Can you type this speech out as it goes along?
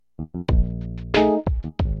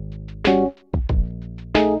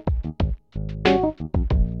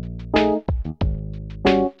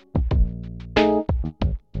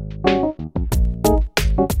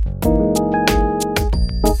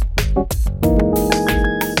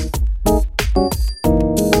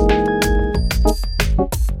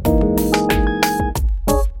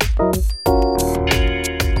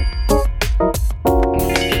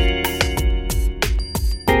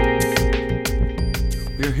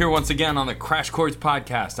Once again on the Crash Chords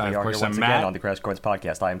podcast. I, of course, am Matt. Again on the Crash Chords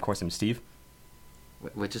podcast. I am, of course, Steve.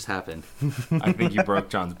 What just happened? I think you broke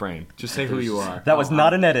John's brain. Just say who you are. That was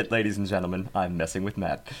not an edit, ladies and gentlemen. I'm messing with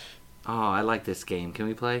Matt. Oh, I like this game. Can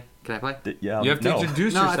we play? Can I play? Yeah, you have to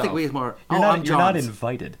introduce yourself. No, I think we have more. You're not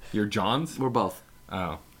invited. You're John's? We're both.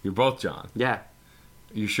 Oh, you're both John. Yeah.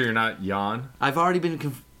 You sure you're not Jan? I've already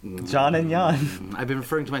been... John and Jan. I've been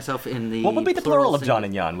referring to myself in the... What would be the plural of John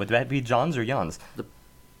and Jan? Would that be Johns or Jans? The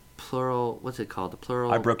plural, what's it called? The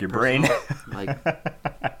plural. I broke your brain. Like,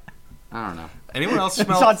 I don't know. Anyone else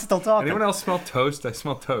smell? John's still talking. Anyone else smell toast? I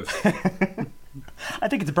smell toast. I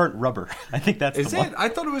think it's burnt rubber. I think that's Is the it? one. I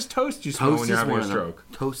thought it was toast you smell when you're having a stroke.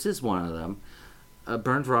 Toast is one of them.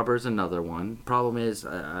 Burnt rubber is another one. Problem is,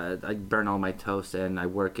 I burn all my toast, and I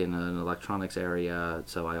work in an electronics area,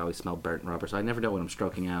 so I always smell burnt rubber. So I never know when I'm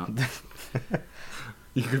stroking out.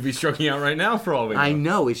 You could be stroking out right now for all we know. I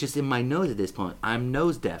know, it's just in my nose at this point. I'm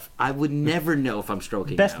nose deaf. I would never know if I'm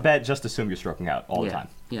stroking Best out. bet, just assume you're stroking out all the time.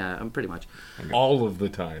 Yeah, I'm pretty much. All of the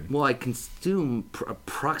time. Well, I consume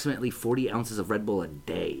approximately 40 ounces of Red Bull a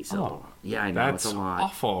day, so yeah, I know, That's it's a lot.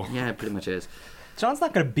 awful. Yeah, it pretty much is. John's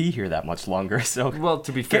not going to be here that much longer, so... Well,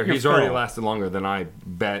 to be fair, your he's already fill. lasted longer than I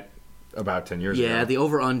bet about 10 years ago. Yeah, the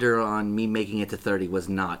over-under on me making it to 30 was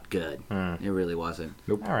not good. It really wasn't.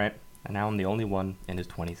 Nope. All right. And now I'm the only one in his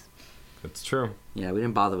 20s. That's true. Yeah, we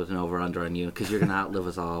didn't bother with an over-under on you, because you're going to outlive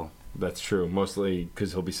us all. That's true. Mostly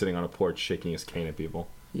because he'll be sitting on a porch shaking his cane at people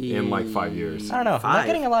in like 5 years. I don't know. I'm 5. not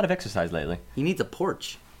getting a lot of exercise lately. He needs a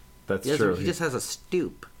porch. That's He true. just has a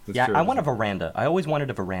stoop. That's Yeah, true. I want a veranda. I always wanted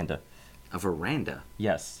a veranda. A veranda.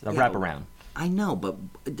 Yes, a Yeah, wraparound. I know, but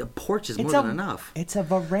a porch is more than enough. It's a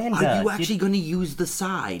veranda. Are you actually going to use the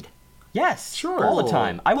side? Yes, Sure. all the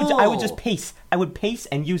time. I would Bull. just pace. I would pace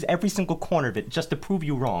and use every single corner of it just to prove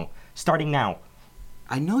you wrong. Starting now.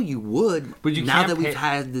 I know you would. But you now can't that we've pay-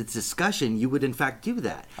 had this discussion, you would in fact do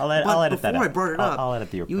that. I'll edit that before out. I brought it I'll- up, I'll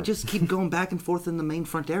edit the you report. just keep going back and forth in the main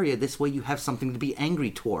front area. This way, you have something to be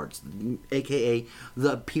angry towards, aka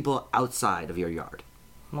the people outside of your yard.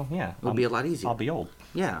 Well, yeah. It'll be a lot easier. I'll be old.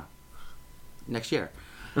 Yeah, next year.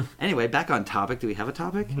 Anyway, back on topic. Do we have a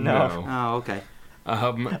topic? No. Oh, okay.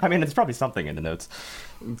 I mean, there's probably something in the notes.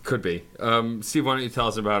 Could be. Steve, why don't you tell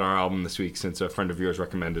us about our album this week since a friend of yours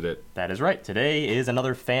recommended it? That is right. Today is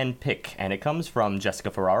another fan pick, and it comes from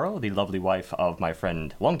Jessica Ferraro, the lovely wife of my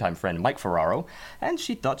longtime friend Mike Ferraro, and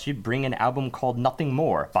she thought she'd bring an album called Nothing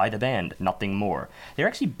More by the band Nothing More. They're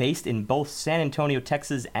actually based in both San Antonio,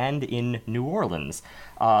 Texas, and in New Orleans.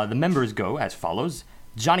 The members go as follows: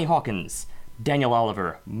 Johnny Hawkins, Daniel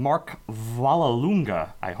Oliver, Mark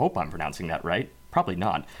Valalunga, I hope I'm pronouncing that right, probably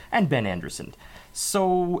not, and Ben Anderson.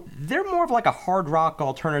 So they're more of like a hard rock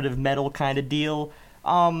alternative metal kind of deal.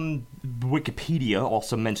 Wikipedia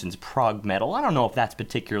also mentions prog metal. I don't know if that's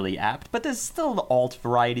particularly apt, but there's still the alt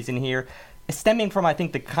varieties in here, stemming from, I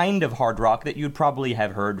think, the kind of hard rock that you'd probably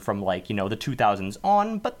have heard from, like, you know, the 2000s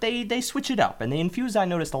on, but they switch it up, and they infuse, I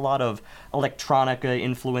noticed, a lot of electronica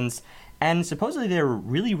influence. And supposedly they're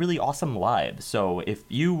really, really awesome live. So if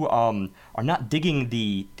you are not digging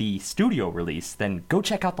the studio release, then go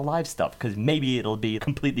check out the live stuff, because maybe it'll be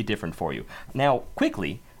completely different for you. Now,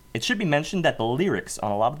 quickly, it should be mentioned that the lyrics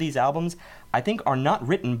on a lot of these albums, I think, are not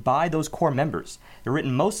written by those core members. They're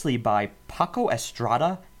written mostly by Paco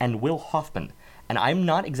Estrada and Will Hoffman. And I'm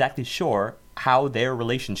not exactly sure how their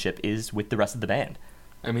relationship is with the rest of the band.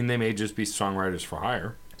 I mean, they may just be songwriters for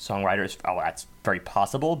hire. Songwriters, that's very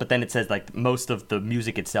possible, but then it says like most of the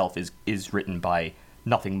music itself is written by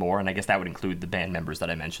Nothing More, and I guess that would include the band members that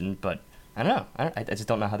I mentioned, but I don't know. I just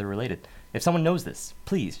don't know how they're related. If someone knows this,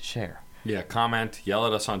 please share. Yeah, comment, yell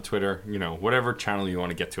at us on Twitter, you know, whatever channel you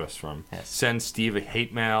want to get to us from. Yes. Send Steve a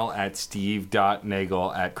hate mail at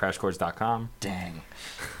steve.nagel@crashcourse.com. Dang.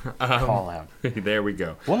 Call out. There we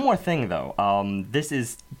go. One more thing, though. This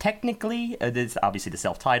is technically, it's obviously the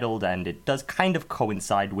self-titled, and it does kind of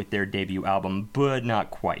coincide with their debut album, but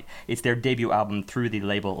not quite. It's their debut album through the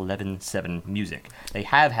label 11-7 Music. They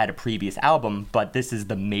have had a previous album, but this is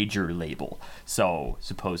the major label. So,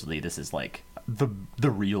 supposedly, this is like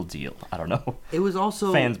the real deal. I don't know. It was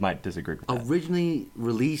also Fans might disagree with that. originally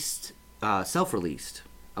released, self-released,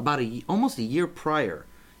 about almost a year prior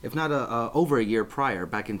if not over a year prior,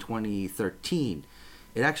 back in 2013.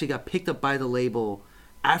 It actually got picked up by the label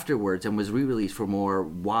afterwards and was re-released for more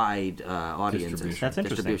wide audiences. That's interesting.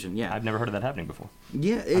 Distribution, yeah. I've never heard of that happening before.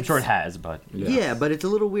 Yeah, I'm sure it has, but Yeah, but it's a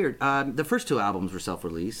little weird. The first two albums were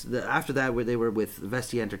self-released. After that, they were with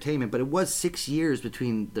Vestia Entertainment, but it was 6 years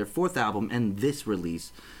between their fourth album and this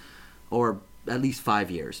release, or at least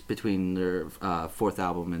 5 years between their fourth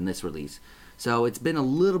album and this release. So it's been a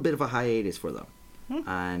little bit of a hiatus for them.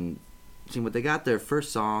 And seeing what they got, their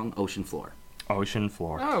first song, Ocean Floor. Ocean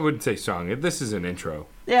Floor. I wouldn't say song. This is an intro.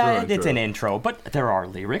 Yeah, it's an intro, but there are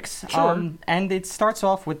lyrics. Sure. And it starts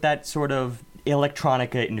off with that sort of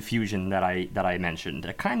electronica infusion that I mentioned,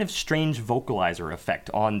 a kind of strange vocalizer effect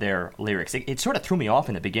on their lyrics. It sort of threw me off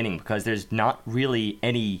in the beginning because there's not really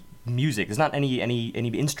any music. There's not any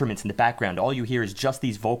instruments in the background. All you hear is just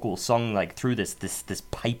these vocals sung like through this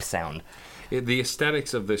pipe sound. The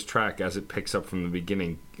aesthetics of this track, as it picks up from the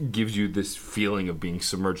beginning, gives you this feeling of being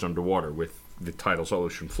submerged underwater. With the title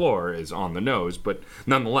Ocean Floor is on the nose, but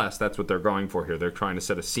nonetheless, that's what they're going for here. They're trying to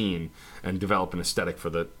set a scene and develop an aesthetic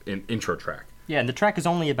for the intro track. Yeah, and the track is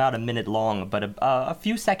only about a minute long, but a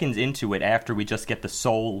few seconds into it, after we just get the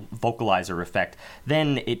soul vocalizer effect,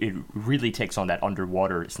 then it really takes on that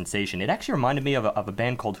underwater sensation. It actually reminded me of a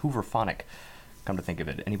band called Hooverphonic. Come to think of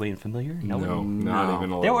it, anybody familiar? No, not even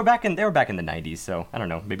a little. They were back in the '90s, so I don't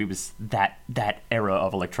know. Maybe it was that era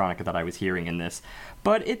of electronica that I was hearing in this.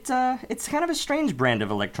 But it's kind of a strange brand of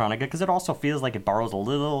electronica because it also feels like it borrows a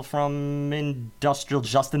little from industrial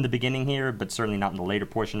just in the beginning here, but certainly not in the later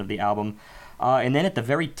portion of the album. And then at the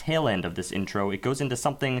very tail end of this intro, it goes into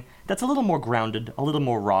something that's a little more grounded, a little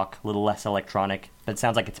more rock, a little less electronic, but it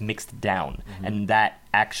sounds like it's mixed down. Mm-hmm. And that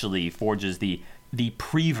actually forges the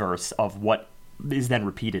pre-verse of what is then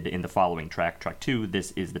repeated in the following track 2.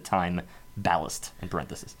 This is the time ballast, in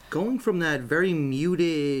parentheses. Going from that very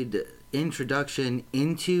muted introduction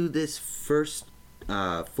into this first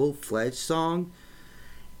full-fledged song,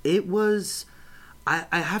 it was...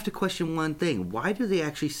 I have to question one thing. Why do they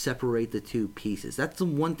actually separate the two pieces? That's the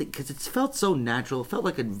one thing, because it felt so natural. It felt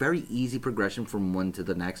like a very easy progression from one to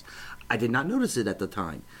the next. I did not notice it at the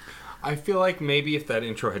time. I feel like maybe if that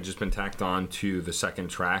intro had just been tacked on to the second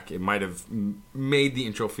track, it might have made the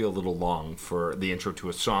intro feel a little long for the intro to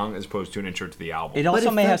a song as opposed to an intro to the album. It also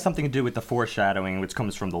may have something to do with the foreshadowing, which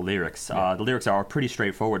comes from the lyrics. Yeah. The lyrics are pretty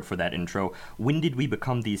straightforward for that intro. When did we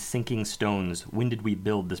become these sinking stones? When did we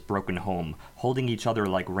build this broken home? Holding each other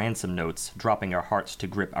like ransom notes, dropping our hearts to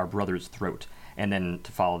grip our brother's throat. And then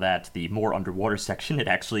to follow that, the more underwater section, it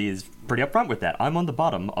actually is pretty upfront with that. I'm on the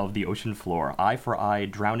bottom of the ocean floor, eye for eye,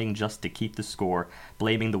 drowning just to keep the score,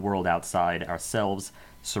 blaming the world outside, ourselves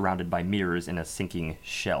surrounded by mirrors in a sinking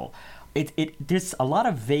shell. There's a lot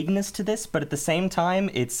of vagueness to this, but at the same time,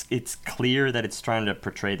 it's clear that it's trying to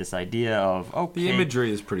portray this idea of, okay... The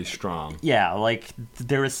imagery is pretty strong. Yeah, like,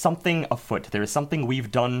 there is something afoot. There is something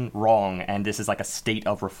we've done wrong, and this is like a state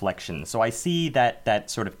of reflection. So I see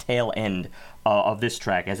that sort of tail end of this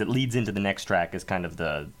track as it leads into the next track as kind of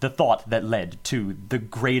the thought that led to the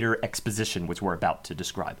greater exposition which we're about to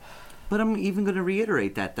describe. But I'm even going to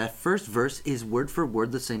reiterate that first verse is word for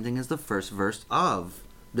word the same thing as the first verse of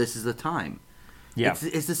This Is the Time. Yeah.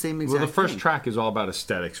 It's the same exact thing. Well, the first track is all about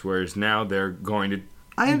aesthetics, whereas now they're going to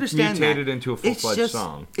mutate it into a full-fledged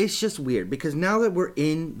song. It's just weird, because now that we're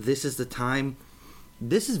in This Is the Time,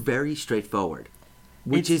 this is very straightforward.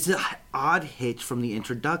 Which is an odd hitch from the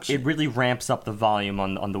introduction. It really ramps up the volume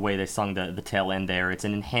on the way they sung the tail end there. It's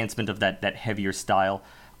an enhancement of that heavier style.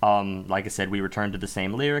 Like I said, we return to the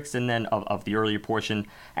same lyrics and then of the earlier portion,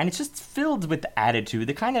 and it's just filled with attitude,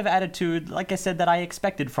 the kind of attitude, like I said, that I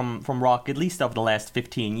expected from rock, at least of the last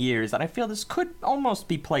 15 years, and I feel this could almost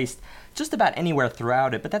be placed just about anywhere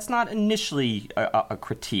throughout it, but that's not initially a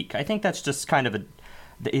critique. I think that's just kind of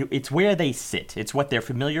it's where they sit. It's what they're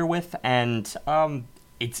familiar with, and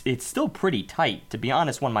it's still pretty tight. To be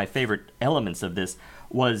honest, one of my favorite elements of this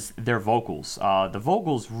was their vocals. The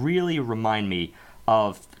vocals really remind me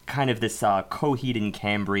of kind of this Coheed and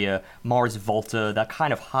Cambria, Mars Volta, that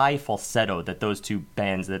kind of high falsetto that those two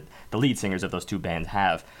bands, that the lead singers of those two bands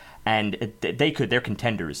have. And they're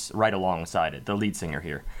contenders right alongside it, the lead singer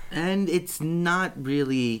here. And it's not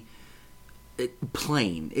really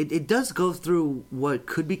plain. It does go through what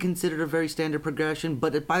could be considered a very standard progression,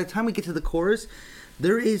 but by the time we get to the chorus,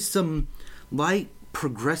 there is some light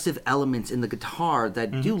progressive elements in the guitar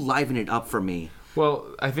that do liven it up for me. Well,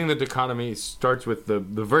 I think the dichotomy starts with the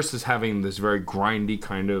verses having this very grindy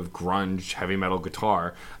kind of grunge heavy metal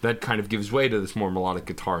guitar that kind of gives way to this more melodic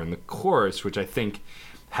guitar in the chorus, which I think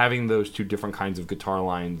having those two different kinds of guitar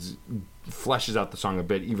lines fleshes out the song a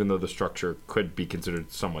bit, even though the structure could be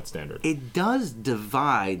considered somewhat standard. It does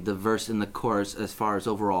divide the verse and the chorus as far as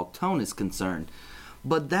overall tone is concerned.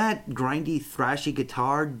 But that grindy, thrashy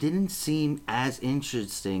guitar didn't seem as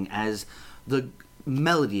interesting as the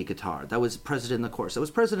melody guitar that was present in the chorus, that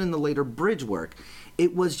was present in the later bridge work.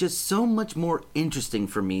 It was just so much more interesting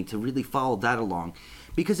for me to really follow that along,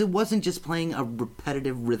 because it wasn't just playing a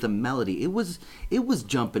repetitive rhythm melody. It was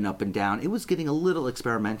jumping up and down. It was getting a little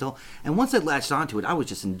experimental, and once I latched onto it, I was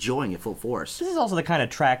just enjoying it full force. This is also the kind of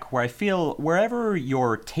track where I feel wherever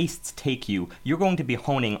your tastes take you, you're going to be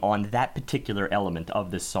honing on that particular element of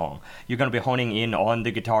this song. You're going to be honing in on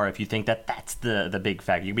the guitar if you think that that's the big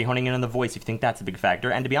factor. You'll be honing in on the voice if you think that's a big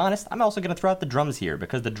factor. And to be honest, I'm also going to throw out the drums here,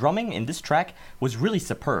 because the drumming in this track was really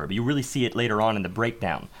superb. You really see it later on in the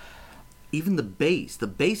breakdown. Even the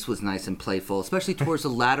bass was nice and playful, especially towards the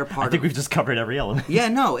latter part. I think we've just covered every element. Yeah,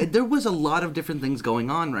 no, there was a lot of different things going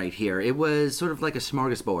on right here. It was sort of like a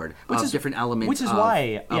smorgasbord of different elements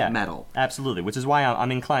of metal. Absolutely, which is why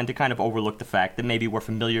I'm inclined to kind of overlook the fact that maybe we're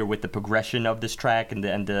familiar with the progression of this track and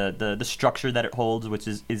the structure that it holds, which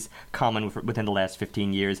is common within the last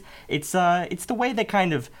 15 years. It's the way they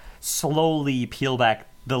kind of slowly peel back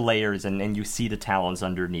the layers and you see the talents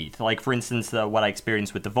underneath. Like, for instance, what I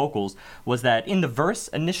experienced with the vocals was that in the verse,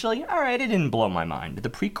 initially, alright, it didn't blow my mind. The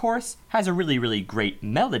pre-chorus has a really, really great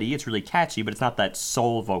melody. It's really catchy, but it's not that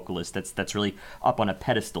soul vocalist that's really up on a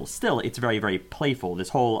pedestal. Still, it's very, very playful. This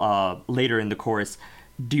whole, later in the chorus,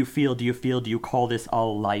 do you call this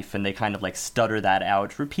all life? And they kind of like stutter that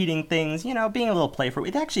out, repeating things, being a little playful.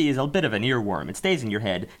 It actually is a bit of an earworm. It stays in your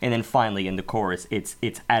head. And then finally in the chorus, it's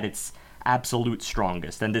at its absolute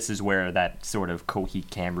strongest, and this is where that sort of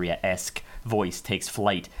Coheed Cambria-esque voice takes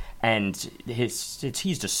flight, and he's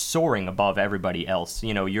just soaring above everybody else.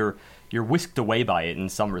 You're whisked away by it in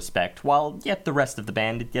some respect, while yet the rest of the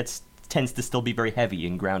band tends to still be very heavy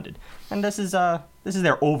and grounded. And this is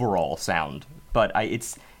their overall sound, but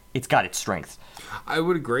it's got its strengths. I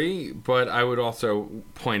would agree, but I would also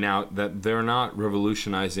point out that they're not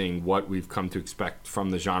revolutionizing what we've come to expect from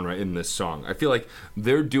the genre in this song. I feel like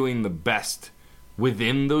they're doing the best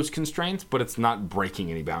within those constraints, but it's not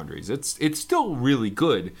breaking any boundaries. It's still really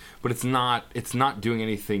good, but it's not doing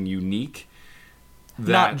anything unique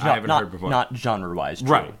that I haven't heard before. Not genre-wise, true.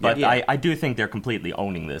 Right. But yeah. I do think they're completely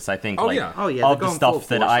owning this. I think, of the stuff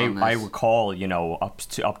that I recall,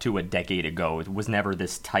 up to a decade ago, it was never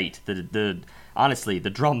this tight. Honestly, the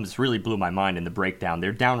drums really blew my mind in the breakdown.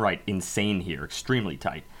 They're downright insane here, extremely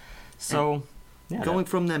tight. So, going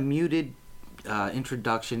from that muted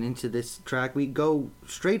introduction into this track, we go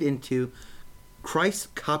straight into Christ's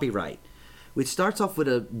Copyright, which starts off with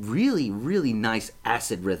a really, really nice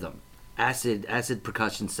acid rhythm. Acid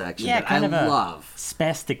percussion section that kind I of love.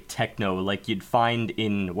 Spastic techno like you'd find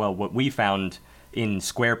in, what we found in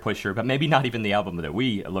Square Pusher, but maybe not even the album that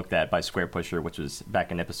we looked at by Square Pusher, which was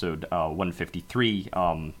back in episode 153,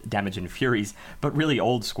 Damage and Furies, but really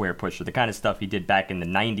old Square Pusher, the kind of stuff he did back in the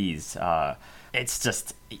 90s. It's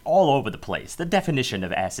just all over the place. The definition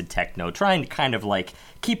of acid techno, trying to kind of like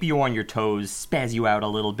keep you on your toes, spaz you out a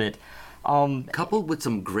little bit. Coupled with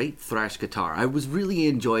some great thrash guitar. I was really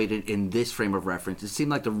enjoyed it in this frame of reference. It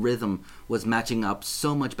seemed like the rhythm was matching up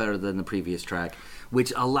so much better than the previous track,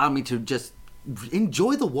 which allowed me to just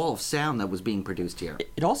enjoy the wall of sound that was being produced here.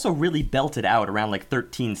 It also really belted out around like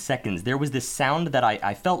 13 seconds. There was this sound that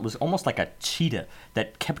I felt was almost like a cheetah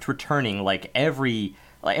that kept returning every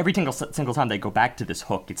single time they go back to this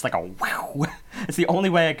hook. It's like a wow. It's the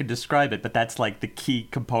only way I could describe it, but that's like the key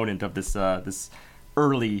component of this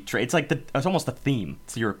early it's like it's almost a theme.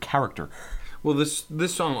 It's your character. Well,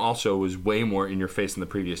 this song also was way more in your face than the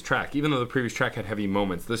previous track. Even though the previous track had heavy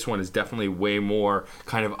moments, this one is definitely way more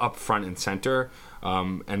kind of up front and center,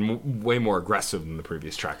 and way more aggressive than the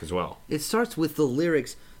previous track as well. It starts with the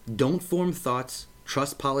lyrics, "Don't form thoughts,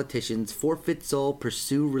 trust politicians, forfeit soul,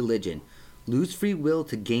 pursue religion, lose free will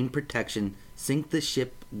to gain protection, sink the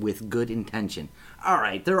ship with good intention." All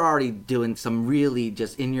right, they're already doing some really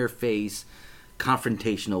just in-your-face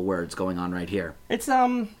confrontational words going on right here. It's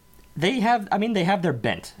they have their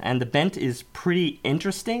bent, and the bent is pretty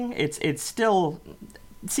interesting. It's still,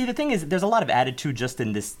 see, the thing is, there's a lot of attitude just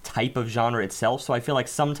in this type of genre itself, so I feel like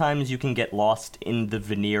sometimes you can get lost in the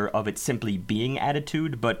veneer of it simply being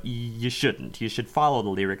attitude, but you shouldn't. You should follow the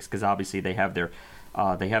lyrics, because obviously they have their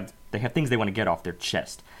they have things they want to get off their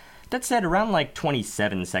chest. That said, around like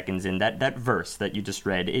 27 seconds in, that verse that you just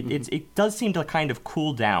read, it does seem to kind of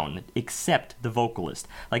cool down, except the vocalist.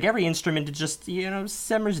 Like every instrument, it just,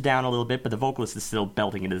 simmers down a little bit, but the vocalist is still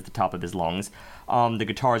belting it at the top of his lungs. The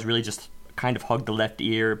guitar is really just kind of hug the left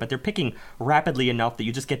ear, but they're picking rapidly enough that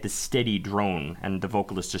you just get this steady drone, and the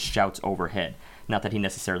vocalist just shouts overhead. Not that he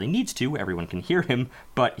necessarily needs to, everyone can hear him,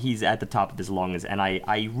 but he's at the top of his lungs, and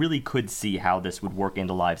I really could see how this would work in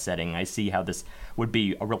the live setting. I see how this would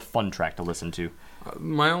be a real fun track to listen to.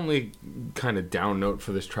 My only kind of down note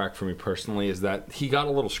for this track for me personally is that he got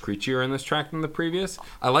a little screechier in this track than the previous.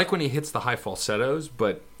 I like when he hits the high falsettos,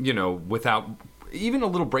 but, you know, without... Even a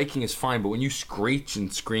little breaking is fine, but when you screech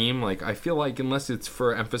and scream, like, I feel like unless it's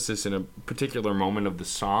for emphasis in a particular moment of the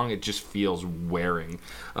song, it just feels wearing.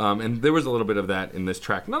 And there was a little bit of that in this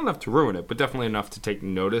track. Not enough to ruin it, but definitely enough to take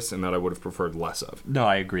notice, and that I would have preferred less of. No,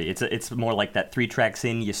 I agree. It's more like that 3 tracks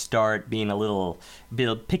in, you start being a little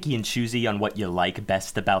picky and choosy on what you like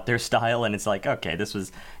best about their style, and it's like, okay, this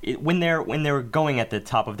was... when they're going at the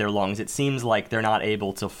top of their lungs, it seems like they're not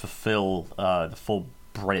able to fulfill the full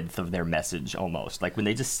breadth of their message almost. Like when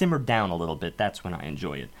they just simmer down a little bit, that's when I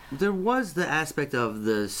enjoy it. There was the aspect of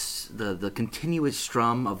the continuous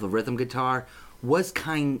strum of the rhythm guitar was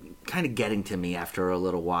kind of getting to me after a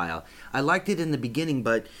little while. I liked it in the beginning,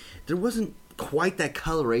 but there wasn't quite that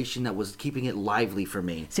coloration that was keeping it lively for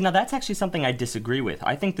me. See, now that's actually something I disagree with.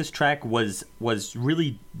 I think this track was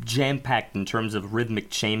really jam-packed in terms of rhythmic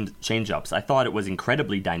change-ups. I thought it was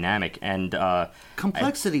incredibly dynamic, and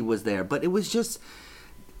complexity was there, but it was just...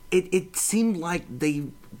 It seemed like they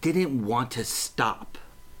didn't want to stop.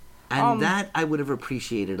 And that I would have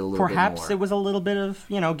appreciated a little bit more. Perhaps it was a little bit of,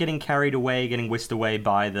 getting carried away, getting whisked away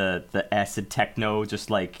by the acid techno, just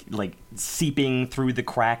like seeping through the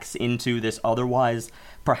cracks into this otherwise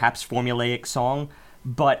perhaps formulaic song.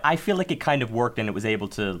 But I feel like it kind of worked, and it was able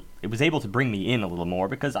to bring me in a little more,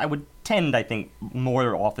 because I would tend, I think,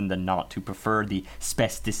 more often than not, to prefer the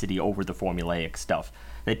spasticity over the formulaic stuff.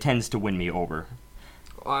 It tends to win me over.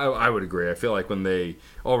 I would agree. I feel like when they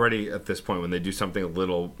already at this point, when they do something a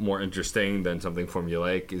little more interesting than something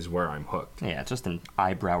formulaic, is where I'm hooked. Yeah, just an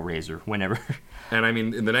eyebrow raiser whenever. And I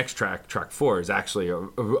mean, in the next track 4 is actually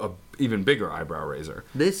a even bigger eyebrow raiser.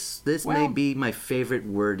 This may be my favorite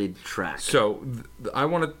worded track. So I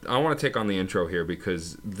want to take on the intro here,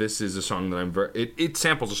 because this is a song that it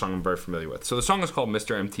samples a song I'm very familiar with. So the song is called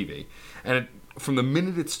Mr. MTV, and from the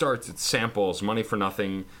minute it starts, it samples Money for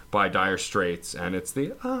Nothing by Dire Straits, and it's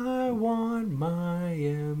the I want my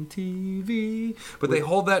MTV. But they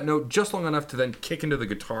hold that note just long enough to then kick into the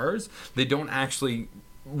guitars. They don't actually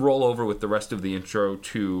roll over with the rest of the intro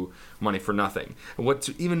to Money for Nothing. And what's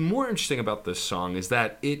even more interesting about this song is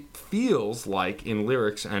that it feels like, in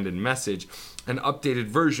lyrics and in message, an updated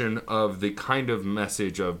version of the kind of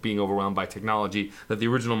message of being overwhelmed by technology that the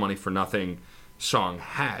original Money for Nothing song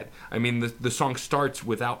had. I mean, the song starts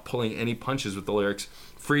without pulling any punches with the lyrics: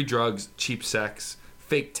 free drugs, cheap sex,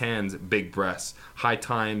 fake tans, big breasts, high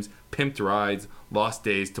times, pimped rides, lost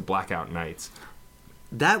days to blackout nights.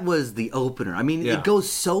 That was the opener. I mean, It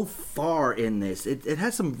goes so far in this. It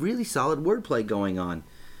has some really solid wordplay going on.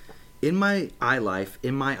 In my iLife,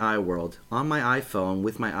 in my iWorld, on my iPhone,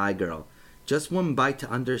 with my iGirl. Just one bite to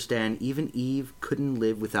understand, even Eve couldn't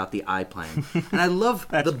live without the iPlan. And I love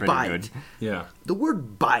the bite. Good. Yeah. The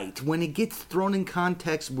word bite, when it gets thrown in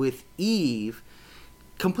context with Eve,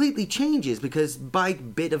 completely changes, because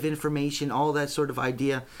bite, bit of information, all that sort of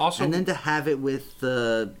idea. Also, and then to have it with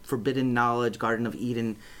the forbidden knowledge, Garden of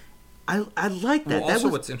Eden, I like that. Well, also,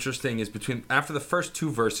 what's interesting is after the first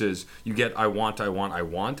 2 verses, you get I want,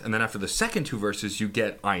 and then after the second 2 verses, you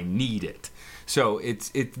get I need it. So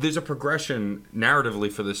there's a progression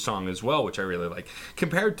narratively for this song as well, which I really like.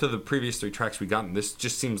 Compared to the previous 3 tracks we gotten, this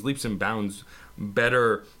just seems leaps and bounds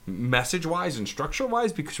better message-wise and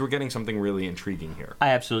structure-wise, because we're getting something really intriguing here. I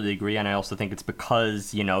absolutely agree, and I also think it's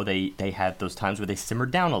because, they had those times where they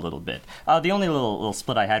simmered down a little bit. The only little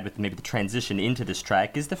split I had with maybe the transition into this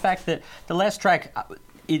track is the fact that the last track...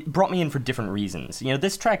 it brought me in for different reasons.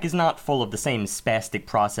 This track is not full of the same spastic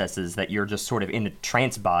processes that you're just sort of in a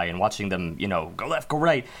trance by and watching them, go left, go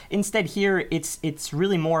right. Instead, here, it's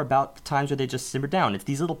really more about the times where they just simmer down. It's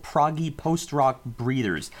these little proggy post-rock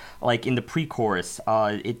breathers. Like in the pre-chorus,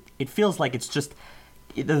 it feels like it's just...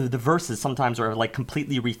 The verses sometimes are like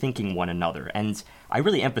completely rethinking one another, and I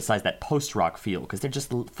really emphasize that post-rock feel, because they're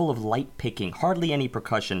just full of light picking, hardly any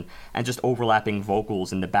percussion, and just overlapping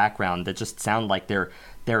vocals in the background that just sound like they're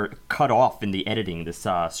cut off in the editing. This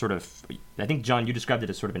sort of, I think, John, you described it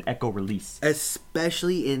as sort of an echo release.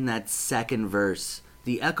 Especially in that second verse.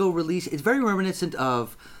 The echo release, it's very reminiscent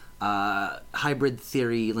of Hybrid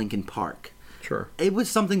Theory, Linkin Park. Sure. It was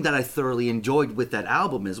something that I thoroughly enjoyed with that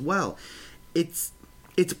album as well.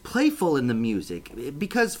 It's playful in the music,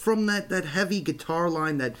 because from that heavy guitar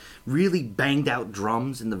line that really banged out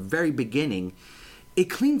drums in the very beginning, it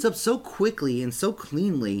cleans up so quickly and so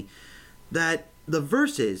cleanly that the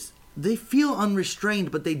verses, they feel unrestrained,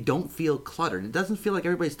 but they don't feel cluttered. It doesn't feel like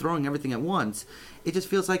everybody's throwing everything at once. It just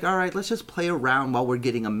feels like, all right, let's just play around while we're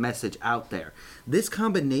getting a message out there. This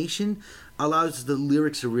combination allows the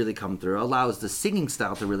lyrics to really come through, allows the singing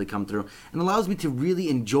style to really come through, and allows me to really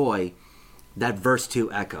enjoy that verse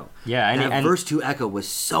 2 echo. Yeah, and verse 2 echo was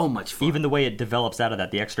so much fun. Even the way it develops out of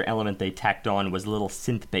that, the extra element they tacked on was a little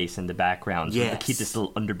synth bass in the background to keep this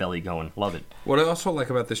little underbelly going. Love it. What I also like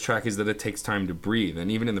about this track is that it takes time to breathe,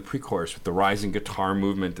 and even in the pre-chorus with the rising guitar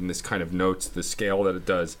movement and this kind of notes, the scale that it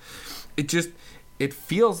does, it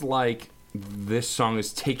feels like this song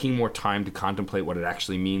is taking more time to contemplate what it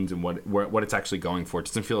actually means and what it's actually going for. It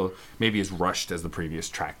doesn't feel maybe as rushed as the previous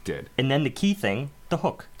track did. And then the key thing, the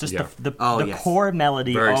hook. Just the yes. core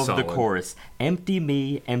melody Very of solid. the chorus. Empty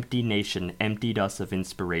me, empty nation, emptied us of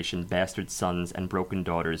inspiration, bastard sons and broken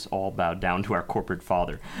daughters, all bowed down to our corporate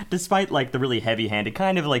father. Despite, like, the really heavy-handed,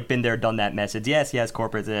 kind of, like, been there, done that message. Yes,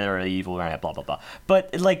 corporates are evil, blah, blah, blah.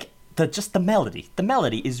 But, like, the melody. The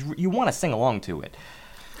melody is, you want to sing along to it.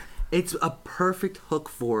 It's a perfect hook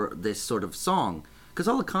for this sort of song, because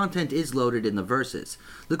all the content is loaded in the verses.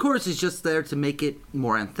 The chorus is just there to make it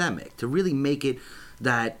more anthemic, to really make it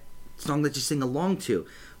that song that you sing along to.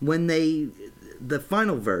 When the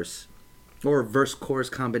final verse, or verse-chorus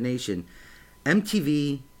combination,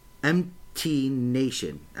 MTV, MT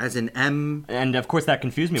Nation, as in M. And of course that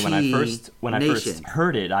confused me when I first Nation.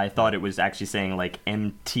 heard it. I thought it was actually saying like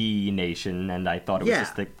MT Nation, and I thought it was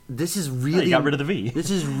just the. This is really. You got rid of the V. This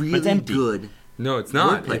is But it's really empty. good. No, it's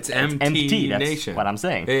not. Wordplay. It's MT MT, that's Nation. what I'm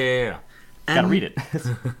saying. Yeah. Gotta read it.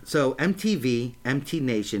 So MTV, MT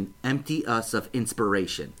Nation, empty us of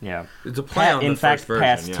inspiration. Yeah. It's a play on In the fact, first version,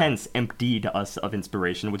 past yeah. tense emptied us of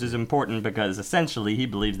inspiration, which is important because essentially he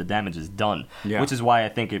believes the damage is done. Yeah. Which is why I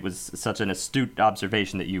think it was such an astute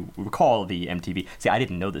observation that you recall the MTV. See, I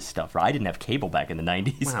didn't know this stuff, right? I didn't have cable back in the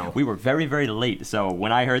 90s. Wow. We were very, very late. So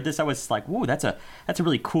when I heard this, I was like, whoa, that's a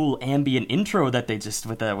really cool ambient intro that they just,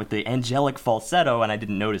 with the angelic falsetto, and I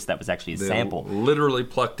didn't notice that was actually a They sample. literally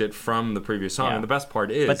plucked it from the previous song, Yeah. and the best part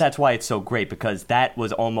is... But that's why it's so great, because that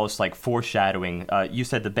was almost like foreshadowing. You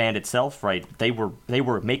said the band itself, right? They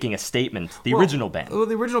were making a statement. The original band. Well,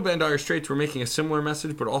 the original band Dire Straits were making a similar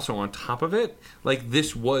message, but also on top of it, like,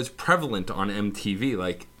 this was prevalent on MTV.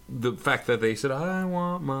 Like, the fact that they said, I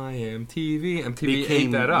want my MTV. MTV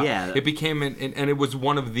ate that up. Yeah. It became, and it was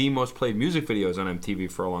one of the most played music videos on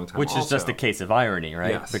MTV for a long time. Which is just a case of irony,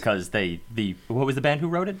 right? Yes. Because what was the band who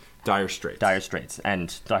wrote it? Dire Straits. Dire Straits.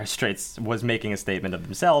 And Dire Straits was making a statement of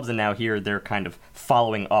themselves, and now here they're kind of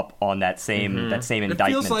following up on that same indictment.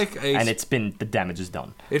 feels like and it's been, the damage is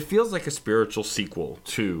done. It feels like a spiritual sequel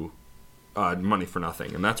to Money for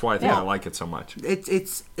Nothing, and that's why I think I like it so much.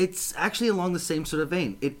 It's actually along the same sort of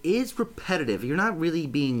vein. It is repetitive. You're not really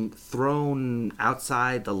being thrown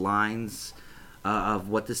outside the lines of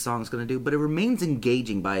what this song's going to do, but it remains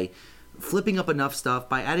engaging by flipping up enough stuff,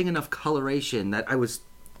 by adding enough coloration that I was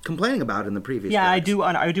complaining about in the previous. Yeah, tracks.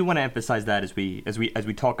 I do want to emphasize that as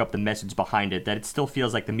we talk up the message behind it, that it still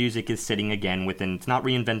feels like the music is sitting again within. It's not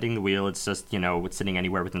reinventing the wheel. It's just it's sitting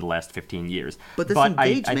anywhere within the last 15 years. But this I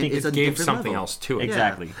engagement think is it a Gave different something level. else to it.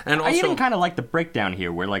 exactly. Yeah. And I also- even kind of like the breakdown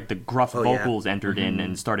here, where like the gruff Oh, yeah. vocals entered in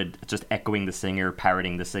and started just echoing the singer,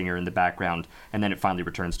 parroting the singer in the background, and then it finally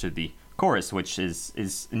returns to the chorus, which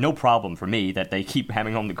is no problem for me that they keep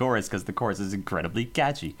hammering home the chorus, because the chorus is incredibly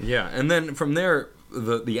catchy. Yeah, and then from there,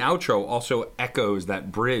 the outro also echoes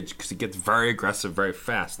that bridge, because it gets very aggressive very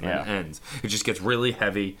fast and then it ends. It just gets really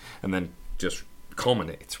heavy and then just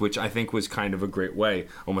culminates, which I think was kind of a great way,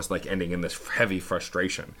 almost like ending in this heavy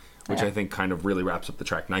frustration, which Yeah. I think kind of really wraps up the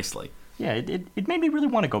track nicely. Yeah, it made me really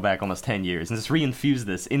want to go back almost 10 years and just reinfuse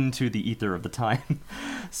this into the ether of the time.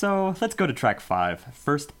 So let's go to track 5,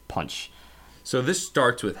 First Punch. So this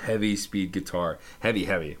starts with heavy speed guitar,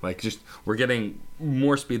 heavy, like just we're getting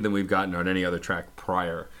more speed than we've gotten on any other track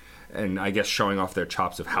prior, and I guess showing off their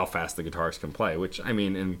chops of how fast the guitarists can play, which I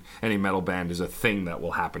mean in any metal band is a thing that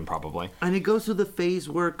will happen probably. And it goes through the phase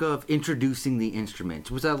work of introducing the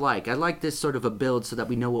instrument, which I like. I like this sort of a build so that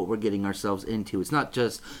we know what we're getting ourselves into. It's not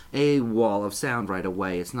just a wall of sound right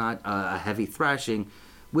away. It's not a heavy thrashing,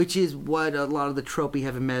 which is what a lot of the tropey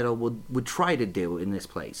heavy metal would try to do in this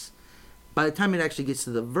place. By the time it actually gets to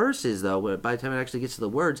the verses, though, by the time it actually gets to the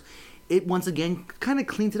words, it once again kind of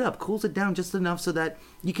cleans it up, cools it down just enough so that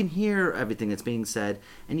you can hear everything that's being said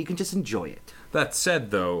and you can just enjoy it. That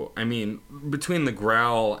said, though, I mean, between the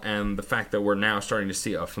growl and the fact that we're now starting to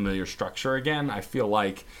see a familiar structure again, I feel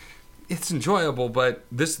like it's enjoyable, but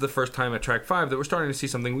this is the first time at track 5 that we're starting to see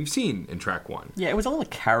something we've seen in track 1. Yeah, it was a little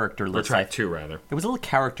characterless. Or track 2, rather. It was a little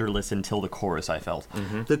characterless until the chorus, I felt.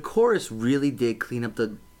 Mm-hmm. The chorus really did clean up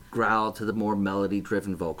the growl to the more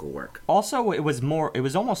melody-driven vocal work. Also, it was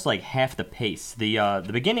almost like half the pace. The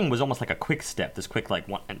beginning was almost like a quick step, this quick like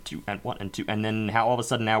 1 and 2 and 1 and 2, and then how all of a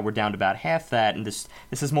sudden now we're down to about half that, and this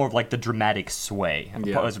is more of like the dramatic sway,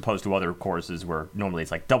 as opposed to other choruses where normally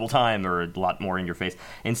it's like double time or a lot more in your face.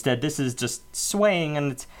 Instead, this is just swaying,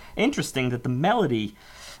 and it's interesting that the melody,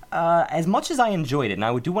 as much as I enjoyed it, and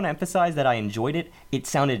I do want to emphasize that I enjoyed it, it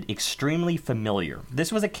sounded extremely familiar.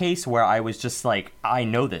 This was a case where I was just like, I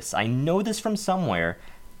know this from somewhere,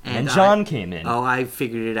 and John came in. Oh, I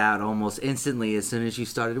figured it out almost instantly as soon as you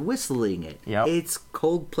started whistling it. Yep. It's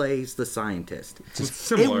Coldplay's The Scientist. It's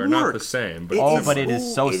similar, not the same. But But it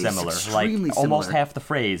is so similar. Like almost half the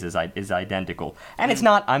phrase is identical. And it's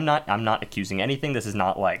not. I'm not accusing anything. This is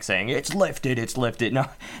not like saying it's lifted. No,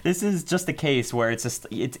 this is just a case where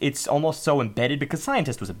it's almost so embedded because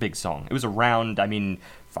Scientist was a big song. It was around. I mean,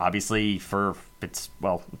 obviously for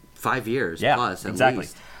 5 years plus. Exactly. At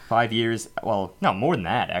least. 5 years. Well, no, more than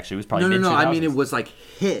that. Actually, it was probably No. I mean, mid-2000s. it was like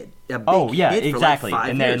hit. A big Oh yeah, hit exactly. For like 5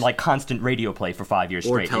 and years. then like constant radio play for 5 years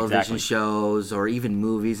or straight. television exactly. shows, or even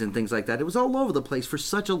movies and things like that. It was all over the place for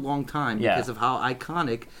such a long time because of how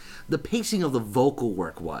iconic the pacing of the vocal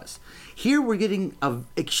work was. Here we're getting a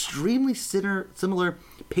extremely similar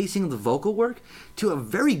pacing of the vocal work to a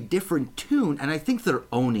very different tune, and I think they're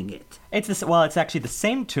owning it. It's actually the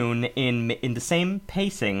same tune in the same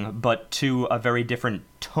pacing, but to a very different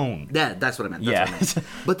tone. That's what I meant. Yeah.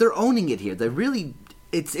 But they're owning it here. They're really.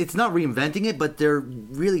 It's not reinventing it, but they're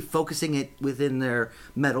really focusing it within their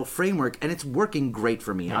metal framework, and it's working great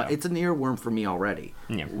for me. Yeah. It's an earworm for me already.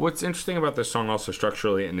 Yeah. What's interesting about this song also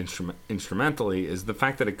structurally and instrumentally is the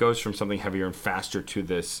fact that it goes from something heavier and faster to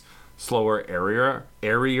this slower,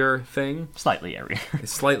 airier thing. Slightly airier.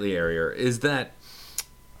 Slightly airier. Is that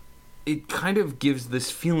it kind of gives this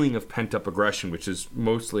feeling of pent-up aggression, which is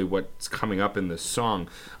mostly what's coming up in this song,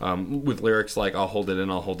 with lyrics like, I'll hold it in,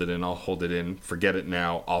 I'll hold it in, I'll hold it in, forget it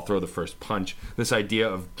now, I'll throw the first punch. This idea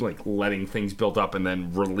of like letting things build up and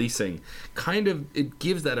then releasing, kind of, it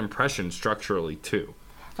gives that impression structurally too.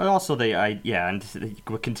 And also, and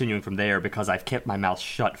we're continuing from there because I've kept my mouth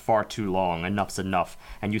shut far too long. Enough's enough.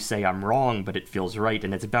 And you say I'm wrong, but it feels right.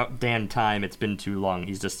 And it's about damn time. It's been too long.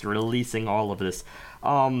 He's just releasing all of this.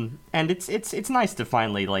 And it's nice to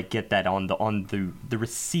finally like get that on the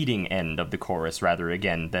receding end of the chorus rather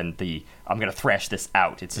than the I'm gonna thrash this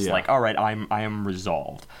out. It's just like, all right, I am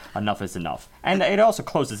resolved. Enough is enough. And it also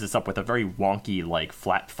closes this up with a very wonky like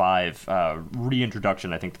flat 5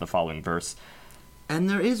 reintroduction, I think, to the following verse. And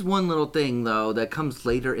there is one little thing, though, that comes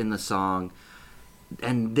later in the song,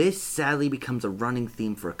 and this sadly becomes a running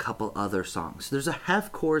theme for a couple other songs. There's a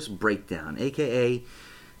half-chorus breakdown, a.k.a.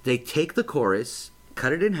 they take the chorus,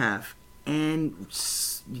 cut it in half, and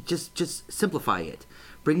just simplify it.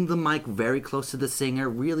 Bring the mic very close to the singer,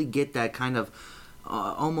 really get that kind of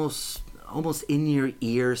almost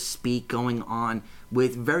in-your-ear speak going on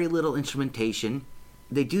with very little instrumentation.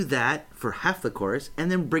 They do that for half the chorus,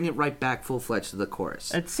 and then bring it right back full-fledged to the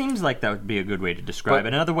chorus. It seems like that would be a good way to describe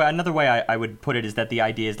it. Another way I would put it is that the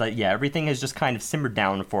idea is that, everything has just kind of simmered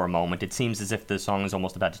down for a moment. It seems as if the song is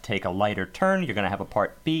almost about to take a lighter turn. You're going to have a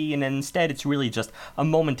part B, and then instead it's really just a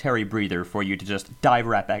momentary breather for you to just dive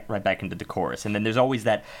right back into the chorus. And then there's always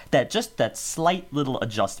that slight little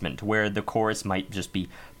adjustment where the chorus might just be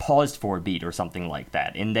paused for a beat or something like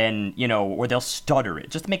that. And then, or they'll stutter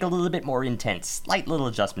it, just to make it a little bit more intense. Slight little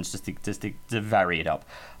adjustments just to vary it up.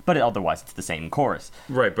 But otherwise, it's the same chorus.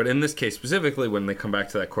 Right, but in this case specifically, when they come back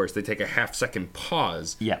to that chorus, they take a half-second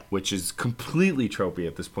pause, Yeah. which is completely tropey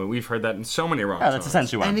at this point. We've heard that in so many rock songs. That's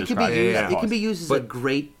essentially what And I'm it can be describing. used, it can be used as a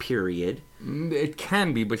great period. It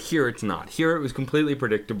can be, but here it's not. Here it was completely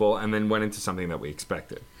predictable and then went into something that we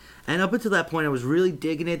expected. And up until that point, I was really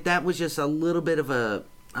digging it. That was just a little bit of a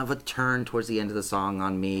turn towards the end of the song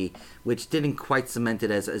on me, which didn't quite cement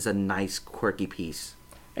it as a nice, quirky piece.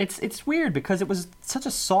 It's weird because it was such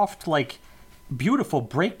a soft, like, beautiful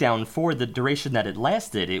breakdown for the duration that it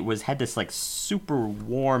lasted. It had this like super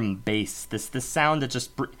warm bass, this sound that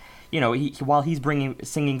just, while he's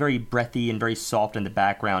singing very breathy and very soft in the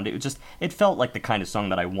background, it felt like the kind of song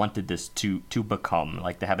that I wanted this to become,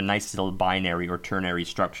 like to have a nice little binary or ternary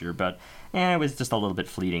structure. But it was just a little bit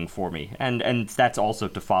fleeting for me, and that's also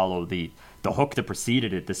to follow the hook that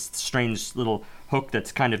preceded it, this strange little hook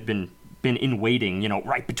that's kind of been in waiting,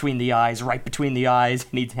 right between the eyes,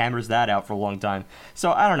 and he hammers that out for a long time.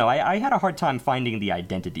 So, I don't know, I had a hard time finding the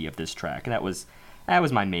identity of this track, and that was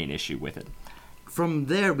my main issue with it. from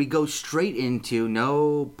there, we go straight into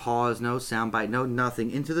no pause, no soundbite, no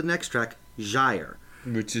nothing, into the next track, Gyre.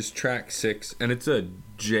 Which is track 6, and it's a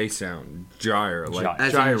J sound, gyre, like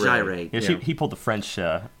As in gyrate. Yeah, he pulled the French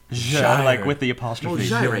like with the apostrophe. Oh,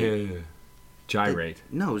 gyrate. Gyrate.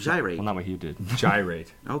 No, gyrate. Well, not what you did.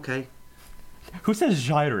 Gyrate. Okay. Who says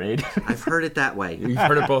gyrate? I've heard it that way. You've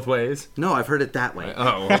heard it both ways? No, I've heard it that way.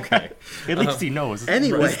 Oh, okay. At least he knows.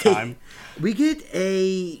 Anyway, this time. we get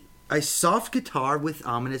a soft guitar with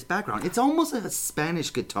ominous background. It's almost like a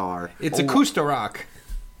Spanish guitar. It's acoustic rock.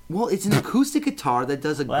 Well, it's an acoustic guitar that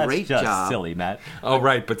does a Well, great that's just job. silly, Matt. Oh,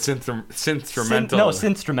 right, but synth-instrumental. No,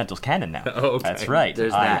 synth-instrumental's canon now. Oh, okay. That's right.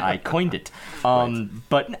 There's that. I coined it.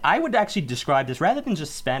 But I would actually describe this, rather than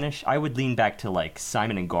just Spanish, I would lean back to like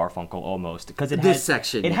Simon and Garfunkel almost. Because This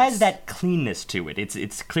section, It yes. has that cleanness to it.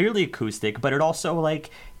 It's clearly acoustic, but it also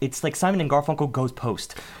it's like Simon and Garfunkel goes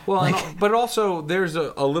post. Well, but also there's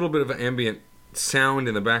a little bit of an ambient sound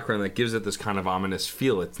in the background that gives it this kind of ominous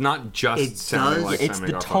feel. It's not just It sounding does. like It's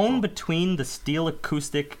Simon the and Garfunkel. tone between the steel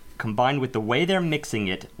acoustic combined with the way they're mixing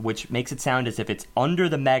it, which makes it sound as if it's under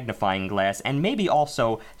the magnifying glass and maybe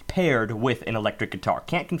also paired with an electric guitar.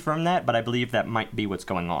 Can't confirm that, but I believe that might be what's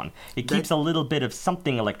going on. It keeps a little bit of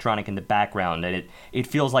something electronic in the background, and it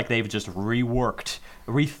feels like they've just rethought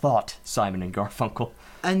Simon and Garfunkel.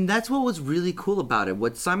 And that's what was really cool about it.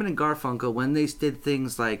 What Simon and Garfunkel, when they did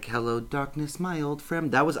things like "Hello, Darkness, My Old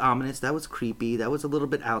Friend," that was ominous, that was creepy, that was a little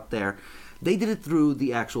bit out there. They did it through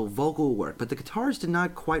the actual vocal work, but the guitars did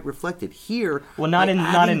not quite reflect it. Here, Well, not by in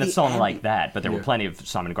adding a the song ambi- like that, but there were plenty of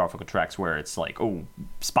Simon and Garfunkel tracks where it's like, oh,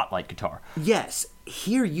 spotlight guitar. Yes,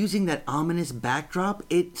 here using that ominous backdrop,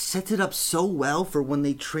 it sets it up so well for when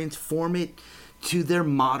they transform it to their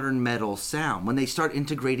modern metal sound. When they start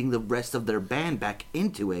integrating the rest of their band back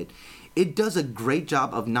into it, it does a great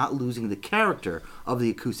job of not losing the character of the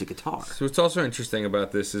acoustic guitar. So what's also interesting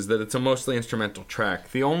about this is that it's a mostly instrumental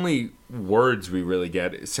track. The only words we really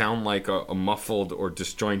get sound like a muffled or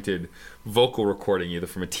disjointed vocal recording, either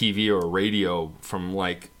from a TV or a radio, from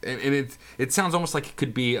like, and it sounds almost like it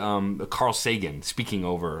could be Carl Sagan speaking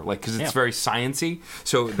over, like, because it's very science-y.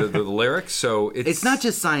 So the lyrics, so It's not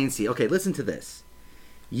just sciencey. Okay, listen to this.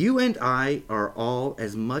 You and I are all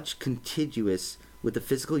as much contiguous with the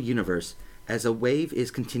physical universe as a wave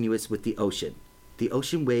is continuous with the ocean. The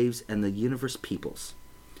ocean waves and the universe peoples.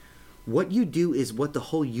 What you do is what the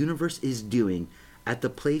whole universe is doing at the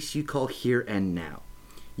place you call here and now.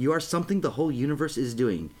 You are something the whole universe is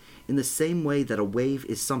doing in the same way that a wave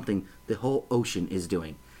is something the whole ocean is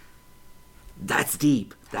doing. That's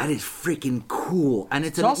deep. That is freaking cool. And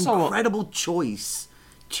it's an also incredible choice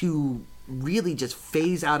to really just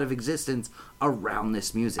phase out of existence around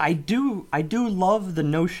this music. I do love the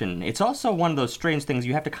notion. It's also one of those strange things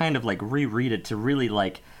you have to kind of like reread it to really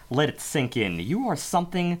like let it sink in. You are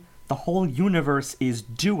something the whole universe is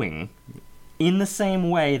doing in the same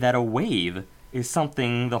way that a wave is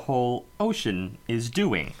something the whole ocean is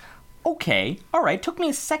doing. Okay, alright, took me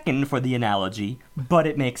a second for the analogy, but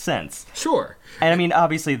it makes sense. Sure. And I mean,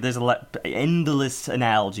 obviously, there's endless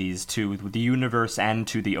analogies to the universe and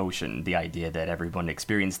to the ocean. The idea that everyone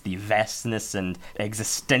experienced the vastness and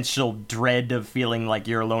existential dread of feeling like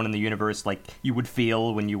you're alone in the universe, like you would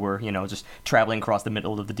feel when you were, just traveling across the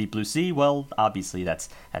middle of the deep blue sea. Well, obviously, that's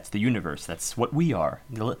the universe. That's what we are.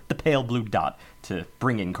 The pale blue dot, to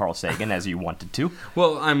bring in Carl Sagan as you wanted to.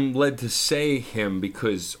 Well, I'm led to say him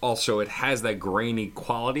because also it has that grainy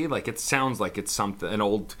quality. Like, it sounds like it's an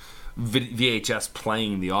old VHS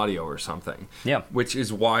playing the audio or something. Yeah. Which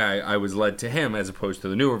is why I was led to him as opposed to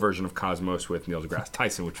the newer version of Cosmos with Neil deGrasse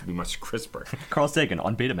Tyson, which would be much crisper. Carl Sagan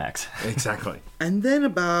on Betamax. Exactly. And then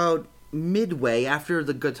about midway, after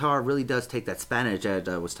the guitar really does take that Spanish that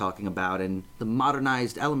I was talking about and the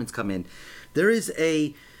modernized elements come in, there is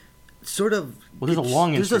a sort of... Well, there's a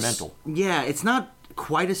long instrumental. Yeah, it's not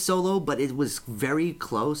quite a solo, but it was very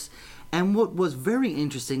close. And what was very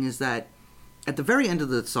interesting is that at the very end of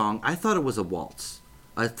the song, I thought it was a waltz.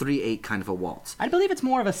 A 3/8 kind of a waltz. I believe it's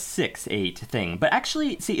more of a 6/8 thing. But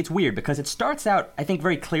actually, see, it's weird because it starts out, I think,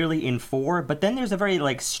 very clearly in 4, but then there's a very,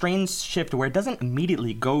 strange shift where it doesn't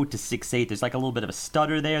immediately go to 6/8. There's, a little bit of a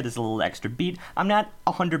stutter there. There's a little extra beat. I'm not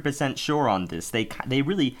 100% sure on this. They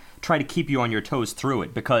really try to keep you on your toes through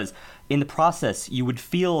it because in the process, you would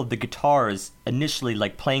feel the guitars initially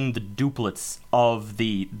playing the duplets of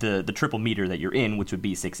the triple meter that you're in, which would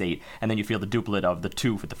be 6/8, and then you feel the duplet of the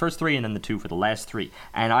 2 for the first 3 and then the 2 for the last 3.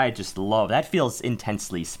 And I just love that. Feels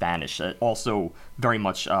intensely Spanish. Also very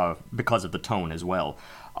much because of the tone as well.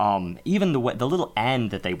 Even the little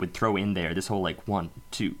and that they would throw in there, this whole 1,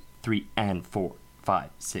 2, 3, and 4. 5,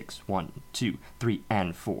 6, 1, 2, 3,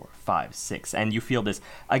 and 4, 5, 6. And you feel this,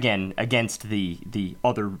 again, against the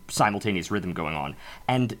other simultaneous rhythm going on.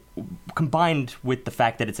 And combined with the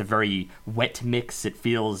fact that it's a very wet mix, it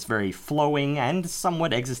feels very flowing and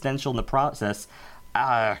somewhat existential in the process.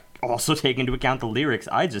 Also take into account the lyrics,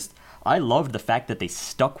 I loved the fact that they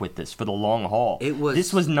stuck with this for the long haul. There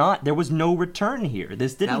was no return here.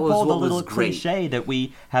 This didn't pull the little cliche that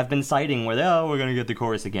we have been citing where, we're going to get the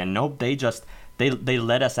chorus again. Nope, they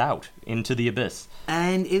let us out into the abyss.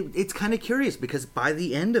 And it's kind of curious because by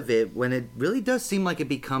the end of it, when it really does seem like it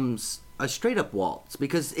becomes a straight up waltz,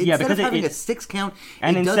 because instead of having a 6 count,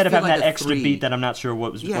 and instead of having like that extra beat that I'm not sure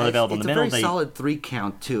what was available in the middle, it's a very solid 3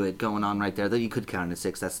 count to it going on right there that you could count in a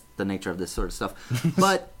 6. That's the nature of this sort of stuff.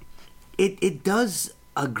 But it does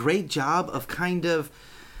a great job of kind of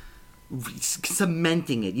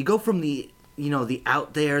cementing it. You go from the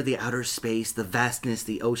out there, the outer space, the vastness,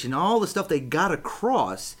 the ocean, all the stuff they got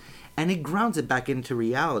across, and it grounds it back into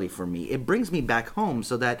reality for me. It brings me back home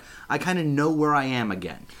so that I kind of know where I am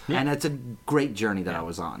again. Yeah. And it's a great journey that I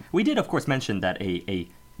was on. We did, of course, mention that a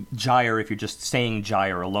gyre, if you're just saying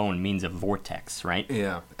gyre alone, means a vortex, right?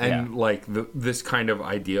 Yeah, and this kind of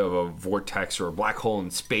idea of a vortex or a black hole in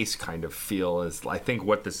space kind of feel is, I think,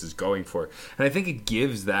 what this is going for. And I think it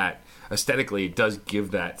gives that, aesthetically, it does give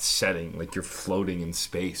that setting, like you're floating in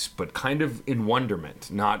space, but kind of in wonderment,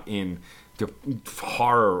 not in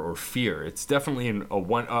horror or fear. It's definitely a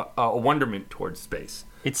wonderment towards space.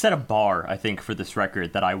 It set a bar, I think, for this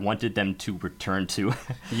record that I wanted them to return to.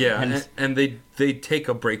 Yeah, and they take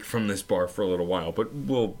a break from this bar for a little while, but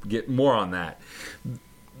we'll get more on that.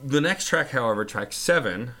 The next track, however, track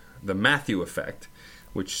 7, The Matthew Effect,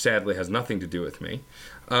 which sadly has nothing to do with me,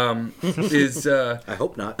 is... I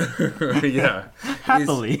hope not. Yeah.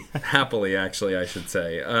 Happily. Happily, actually, I should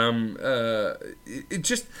say.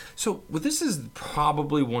 This is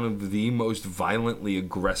probably one of the most violently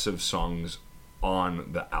aggressive songs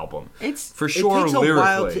on the album. It's for sure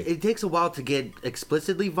lyrically. It takes a while to get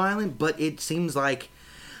explicitly violent, but it seems like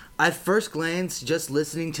at first glance, just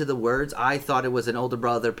listening to the words, I thought it was an older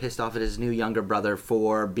brother pissed off at his new younger brother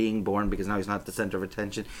for being born because now he's not the center of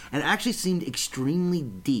attention, and it actually seemed extremely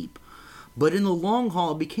deep. But in the long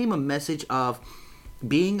haul, it became a message of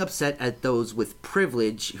being upset at those with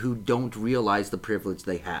privilege who don't realize the privilege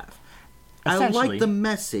they have. I like the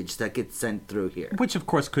message that gets sent through here. Which, of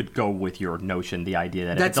course, could go with your notion, the idea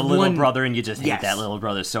that it's a little brother and you just hate that little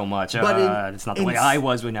brother so much. But it's not the way I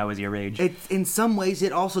was when I was your age. In some ways,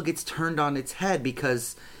 it also gets turned on its head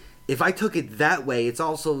because if I took it that way, it's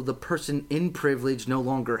also the person in privilege no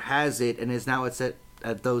longer has it and is now upset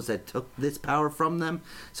at those that took this power from them.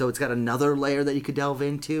 So it's got another layer that you could delve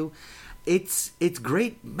into. It's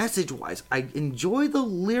great message-wise. I enjoy the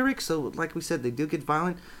lyrics, so like we said, they do get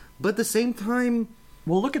violent. But at the same time...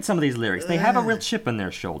 Well, look at some of these lyrics. They have a real chip on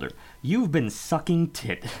their shoulder. You've been sucking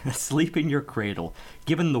tit, asleep in your cradle.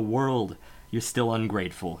 Given the world, you're still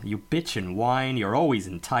ungrateful. You bitch and whine, you're always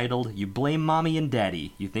entitled. You blame mommy and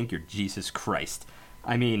daddy. You think you're Jesus Christ.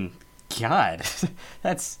 I mean, God,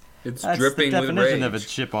 that's dripping the with definition rage. of a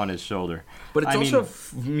chip on his shoulder. But it's also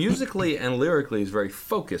musically and lyrically is very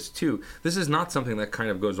focused too. This is not something that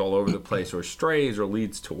kind of goes all over the place or strays or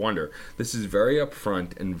leads to wonder. This is very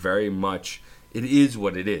upfront and very much, it is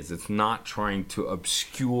what it is. It's not trying to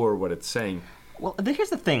obscure what it's saying. Well, here's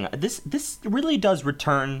the thing. This really does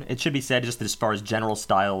return, it should be said, just as far as general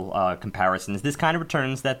style comparisons, this kind of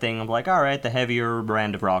returns that thing of like, all right, the heavier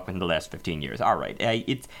brand of rock in the last 15 years. All right.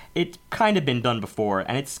 It's kind of been done before,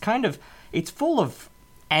 and it's full of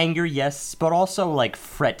anger, yes, but also like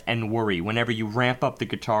fret and worry whenever you ramp up the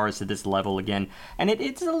guitars to this level again. And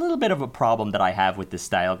it's a little bit of a problem that I have with this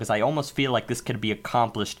style, because I almost feel like this could be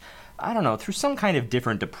accomplished, I don't know, through some kind of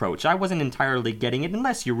different approach. I wasn't entirely getting it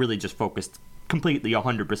unless you're really just focused completely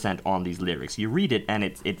 100% on these lyrics. You read it and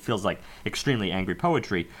it feels like extremely angry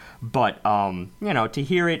poetry, but to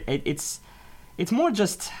hear it, it's more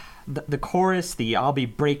just the chorus, the I'll be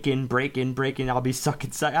breaking, I'll be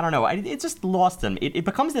sucking, I don't know, it just lost them. It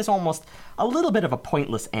becomes this almost a little bit of a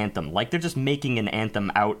pointless anthem, like they're just making an anthem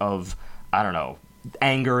out of, I don't know,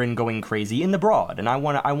 anger and going crazy in the broad, and I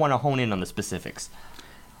want to hone in on the specifics.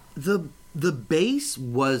 The bass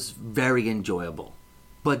was very enjoyable.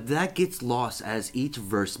 But that gets lost as each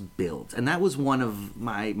verse builds. And that was one of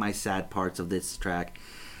my sad parts of this track.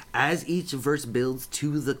 As each verse builds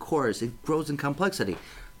to the chorus, it grows in complexity.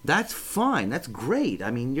 That's fine. That's great.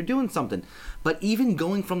 I mean, you're doing something. But even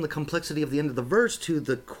going from the complexity of the end of the verse to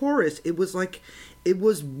the chorus, it was like it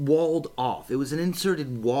was walled off. It was an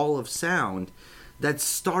inserted wall of sound that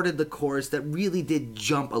started the chorus that really did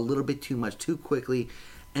jump a little bit too much, too quickly.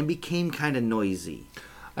 and became kind of noisy.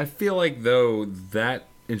 I feel like, though, that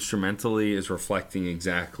instrumentally is reflecting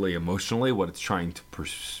exactly emotionally what it's trying to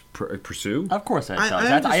pursue. Of course it I does.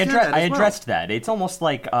 understand that as well. Addressed that. It's almost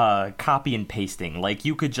like copy and pasting. Like,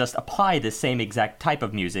 you could just apply the same exact type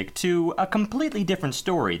of music to a completely different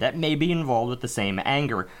story that may be involved with the same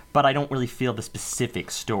anger, but I don't really feel the specific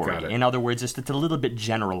story. Got it. In other words, it's a little bit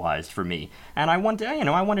generalized for me. And I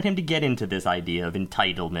wanted him to get into this idea of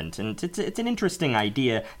entitlement, and it's an interesting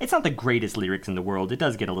idea. It's not the greatest lyrics in the world. It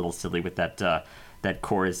does get a little silly with that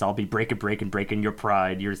chorus. I'll be breaking your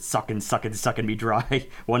pride. You're sucking me dry.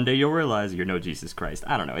 One day you'll realize you're no Jesus Christ.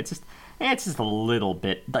 I don't know. It's just a little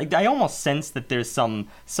bit. Like, I almost sense that there's some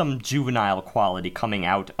juvenile quality coming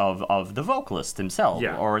out of the vocalist himself,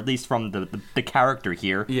 Yeah. or at least from the character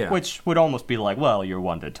here, Yeah. which would almost be like, well, you're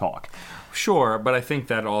one to talk. Sure, but I think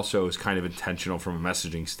that also is kind of intentional from a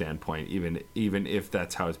messaging standpoint, even if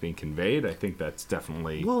that's how it's being conveyed. I think that's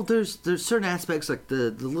definitely... Well, there's certain aspects like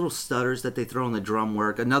the little stutters that they throw in the drum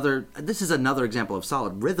work. This is another example of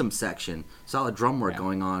solid rhythm section, solid drum work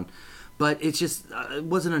going on. But it's just, it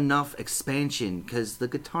wasn't enough expansion because the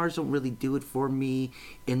guitars don't really do it for me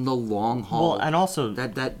in the long haul. Well, and also...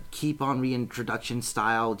 That keep on reintroduction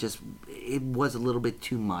style, it was a little bit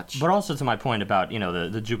too much. But also to my point about,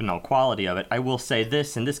 the juvenile quality of it, I will say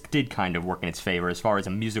this, and this did kind of work in its favor as far as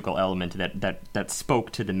a musical element that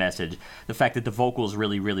spoke to the message. The fact that the vocals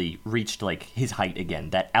really, really reached, like, his height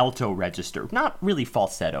again. That alto register. Not really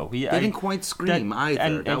falsetto. They didn't quite scream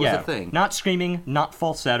either. That was the thing. Not screaming, not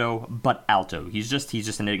falsetto, but alto. He's just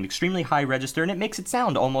in an extremely high register, and it makes it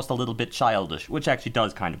sound almost a little bit childish, which actually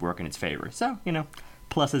does kind of work in its favor. So,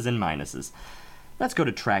 pluses and minuses. Let's go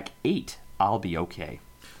to track 8, I'll Be Okay.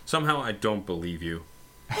 Somehow I don't believe you.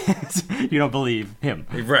 You don't believe him.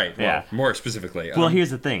 Right, well, Yeah. more specifically. Well,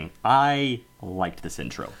 here's the thing. I liked this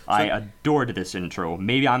intro. I adored this intro.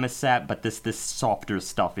 Maybe I'm a sap, but this softer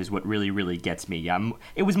stuff is what really, really gets me.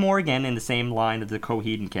 It was more, again, in the same line of the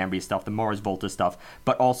Coheed and Cambria stuff, the Mars Volta stuff,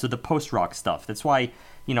 but also the post-rock stuff. That's why,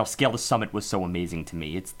 Scale to Summit was so amazing to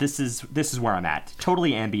me. This is where I'm at.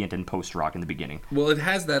 Totally ambient and post-rock in the beginning. Well, it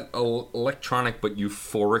has that electronic but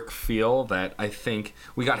euphoric feel that I think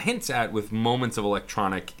we got hints at with moments of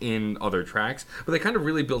electronic in other tracks, but they kind of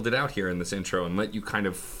really build it out here in this intro and let you kind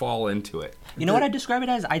of fall into it. You know what I'd describe it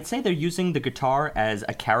as? I'd say they're using the guitar as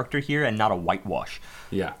a character here and not a whitewash.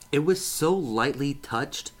 Yeah. It was so lightly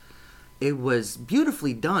touched. It was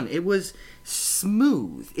beautifully done. It was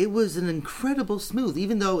smooth. It was an incredible smooth.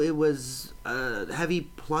 Even though it was heavy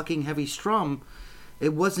plucking, heavy strum,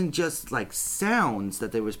 it wasn't just like sounds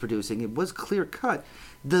that they was producing. It was clear cut.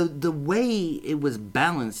 The way it was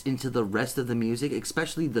balanced into the rest of the music,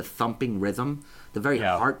 especially the thumping rhythm, the very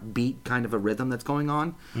heartbeat kind of a rhythm that's going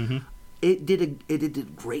on, it did a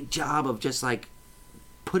great job of just like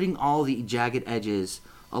putting all the jagged edges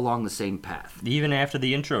along the same path. Even after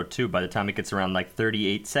the intro, too, by the time it gets around like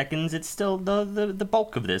 38 seconds, it's still the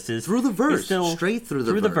bulk of this is through the verse, still straight through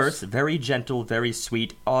the verse. Very gentle, very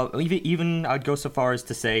sweet. Even I'd go so far as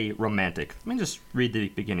to say romantic. Let me just read the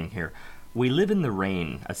beginning here. We live in the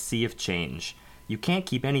rain, a sea of change. You can't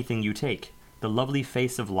keep anything you take. The lovely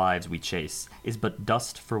face of lives we chase is but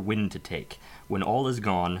dust for wind to take. When all is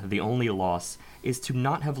gone, the only loss is to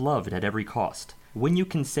not have loved at every cost. When you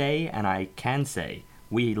can say, and I can say,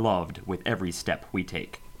 we loved with every step we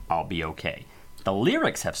take. I'll be okay. The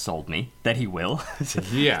lyrics have sold me that he will.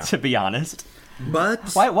 Yeah. To be honest.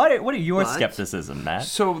 But What are your skepticism, Matt?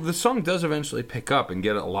 So the song does eventually pick up and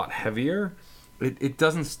get a lot heavier. It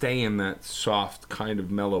doesn't stay in that soft kind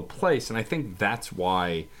of mellow place, and I think that's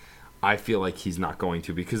why I feel like he's not going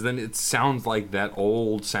to, because then it sounds like that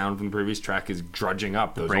old sound from the previous track is drudging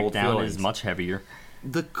up those old Breakdown feelings. is much heavier.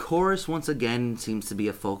 the chorus once again seems to be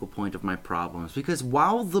a focal point of my problems, because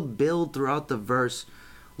while the build throughout the verse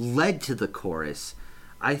led to the chorus,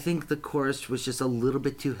 I think the chorus was just a little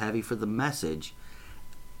bit too heavy for the message.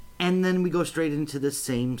 And then we go straight into the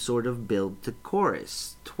same sort of build to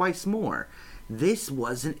chorus twice more. This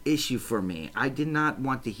was an issue for me. I did not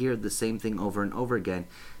want to hear the same thing over and over again,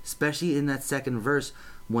 especially in that second verse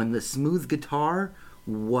when the smooth guitar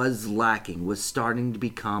was lacking, was starting to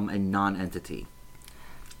become a non-entity.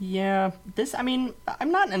 Yeah, I'm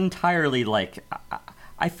not entirely like...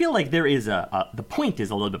 I feel like there is the point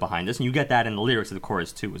is a little bit behind this, and you get that in the lyrics of the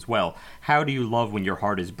chorus too as well. How do you love when your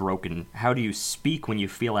heart is broken? How do you speak when you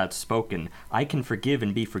feel outspoken? I can forgive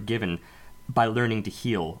and be forgiven by learning to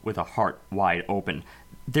heal with a heart wide open.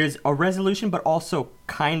 There's a resolution, but also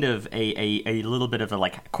kind of a little bit of a,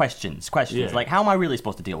 like, questions. Yeah. Like, how am I really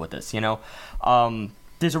supposed to deal with this, you know?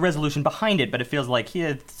 there's a resolution behind it, but it feels like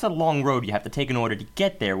it's a long road you have to take in order to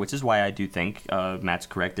get there, which is why I do think Matt's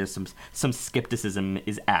correct. There's some skepticism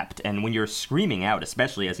is apt, and when you're screaming out,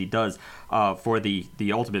 especially as he does for the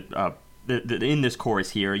ultimate. In this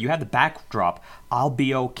chorus here, you have the backdrop. I'll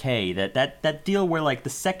be okay. That deal where like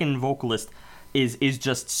the second vocalist is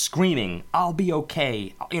just screaming, "I'll be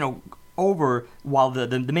okay," over while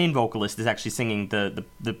the main vocalist is actually singing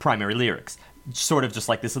the primary lyrics. Sort of just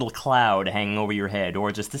like this little cloud hanging over your head,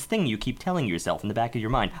 or just this thing you keep telling yourself in the back of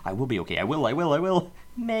your mind, I will be okay, I will.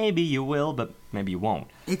 Maybe you will, but maybe you won't.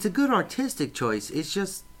 It's a good artistic choice. It's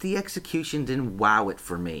just the execution didn't wow it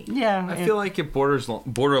for me. Yeah. I feel like it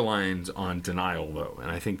borderlines on denial, though,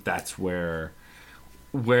 and I think that's where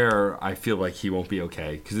I feel like he won't be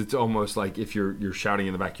okay, because it's almost like if you're shouting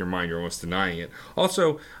in the back of your mind, you're almost denying it.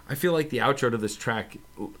 Also, I feel like the outro to this track,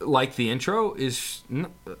 like the intro, is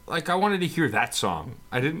like I wanted to hear that song.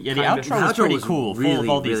 I didn't. Yeah, the outro was pretty cool, really, full of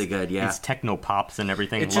all these, really good, yeah. these techno pops and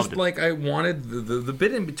everything. It's just like I wanted the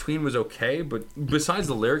bit in between was okay, but besides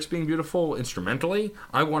the lyrics being beautiful instrumentally,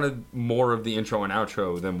 I wanted more of the intro and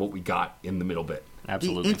outro than what we got in the middle bit.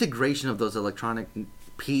 Absolutely. The integration of those electronic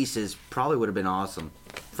pieces probably would have been awesome,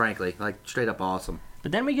 frankly, like straight up awesome.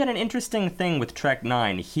 But then we get an interesting thing with track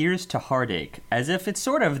 9, Here's to Heartache, as if it's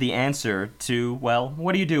sort of the answer to, well,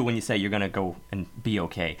 what do you do when you say you're going to go and be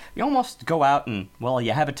okay? You almost go out and, well,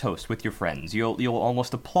 you have a toast with your friends. You'll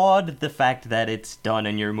almost applaud the fact that it's done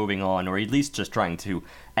and you're moving on, or at least just trying to,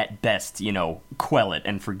 at best, quell it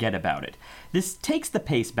and forget about it. This takes the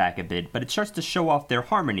pace back a bit, but it starts to show off their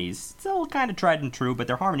harmonies. Still kind of tried and true, but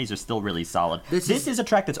their harmonies are still really solid. This is a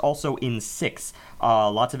track that's also in 6.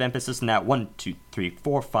 Lots of emphasis in that 1, 2, 3,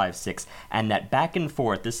 4, 5, 6. And that back and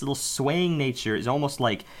forth, this little swaying nature is almost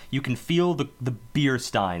like you can feel the beer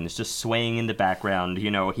steins just swaying in the background.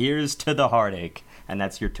 Here's to the heartache. And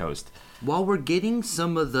that's your toast. While we're getting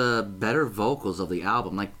some of the better vocals of the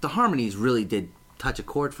album, like the harmonies really did touch a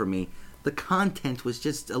chord for me, the content was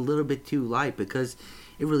just a little bit too light, because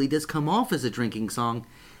it really does come off as a drinking song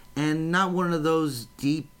and not one of those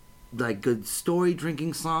deep, like, good story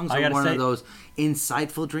drinking songs, or one of those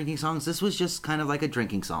insightful drinking songs. This was just kind of like a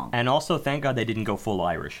drinking song. And also, thank God they didn't go full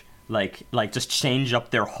Irish. Like just change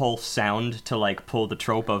up their whole sound to, like, pull the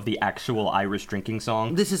trope of the actual Irish drinking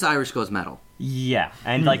song. This is Irish Goes Metal. Yeah,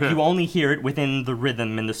 and, like, you only hear it within the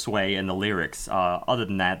rhythm and the sway and the lyrics. Other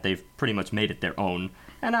than that, they've pretty much made it their own.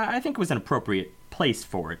 And I think it was an appropriate place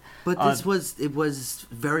for it. But it was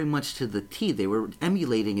very much to the T. They were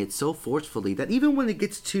emulating it so forcefully that even when it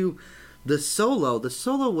gets to the solo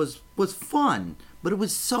was fun, but it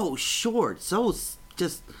was so short, so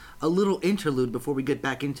just a little interlude before we get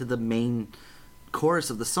back into the main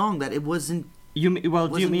chorus of the song, that it wasn't. Do you mean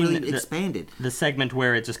really expanded? The segment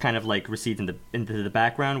where it just kind of like recedes into the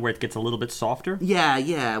background, where it gets a little bit softer?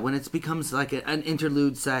 Yeah, when it becomes like an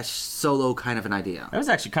interlude / solo kind of an idea. That was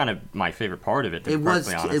actually kind of my favorite part of it. It was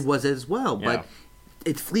as well, yeah. But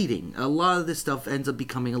it's fleeting. A lot of this stuff ends up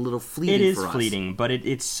becoming a little fleeting. It is for us. fleeting, but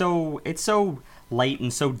it's so light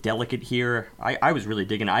and so delicate here. I was really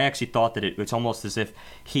digging it. I actually thought that it's almost as if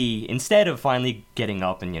he, instead of finally getting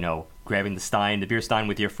up and grabbing the beer stein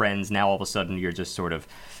with your friends, now all of a sudden you're just sort of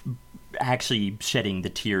actually shedding the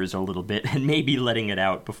tears a little bit and maybe letting it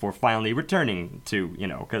out before finally returning to,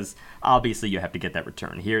 because obviously you have to get that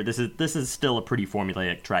return. Here, this is still a pretty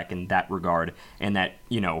formulaic track in that regard, and that,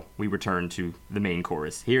 we return to the main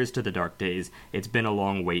chorus. Here's to the dark days, it's been a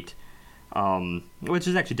long wait, which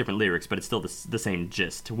is actually different lyrics, but it's still the same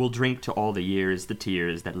gist. We'll drink to all the years, the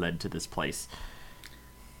tears that led to this place.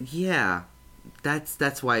 Yeah.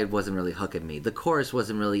 That's why it wasn't really hooking me. The chorus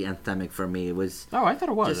wasn't really anthemic for me. It was. Oh, I thought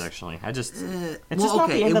it was actually. It's just well, not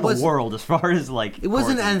the end of the world as far as like. It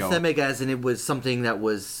wasn't anthemic as in it was something that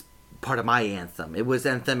was part of my anthem. It was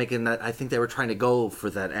anthemic in that I think they were trying to go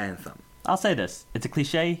for that anthem. I'll say this: it's a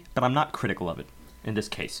cliche, but I'm not critical of it in this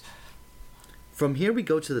case. From here we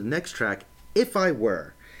go to the next track, If I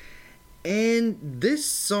Were, and this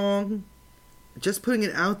song, just putting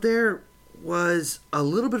it out there, was a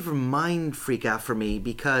little bit of a mind freak out for me,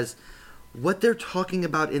 because what they're talking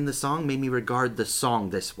about in the song made me regard the song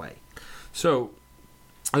this way. So,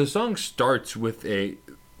 the song starts with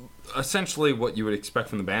essentially what you would expect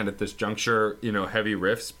from the band at this juncture, heavy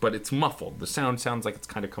riffs, but it's muffled. The sound sounds like it's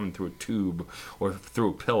kind of coming through a tube or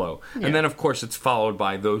through a pillow. Yeah. And then, of course, it's followed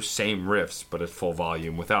by those same riffs, but at full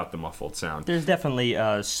volume without the muffled sound. There's definitely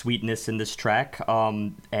sweetness in this track,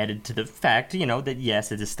 added to the fact, that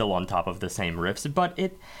yes, it is still on top of the same riffs, but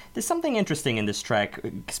there's something interesting in this track,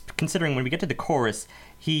 considering when we get to the chorus,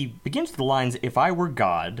 he begins with the lines, if I were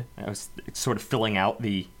God. I was sort of filling out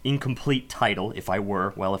the incomplete title, if I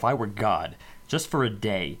were God. just for a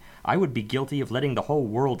day. I would be guilty of letting the whole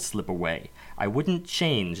world slip away. I wouldn't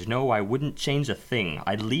change, no, I wouldn't change a thing.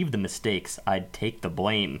 I'd leave the mistakes, I'd take the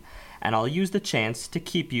blame. And I'll use the chance to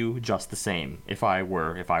keep you just the same, if I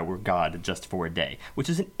were God just for a day. Which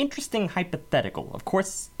is an interesting hypothetical. Of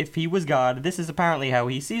course, if he was God, this is apparently how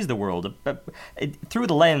he sees the world, through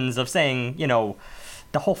the lens of saying, you know,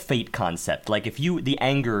 the whole fate concept. Like, if you, the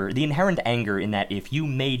inherent anger in that, if you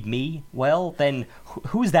made me, well, then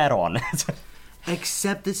who's that on?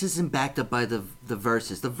 Except this isn't backed up by the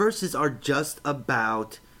verses. The verses are just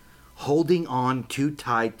about holding on too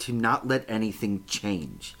tight to not let anything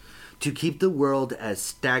change, to keep the world as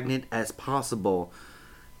stagnant as possible.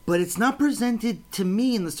 But it's not presented to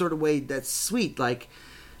me in the sort of way that's sweet, like,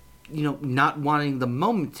 you know, not wanting the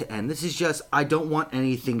moment to end. This is just, I don't want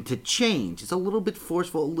anything to change. It's a little bit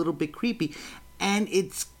forceful, a little bit creepy, and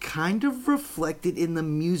it's kind of reflected in the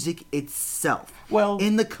music itself. Well,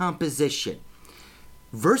 in the composition.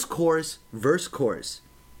 Verse, chorus,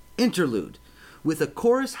 interlude, with a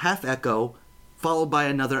chorus half echo, followed by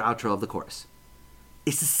another outro of the chorus.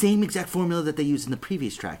 It's the same exact formula that they used in the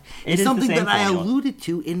previous track. It's something that I alluded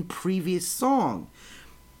to in previous song.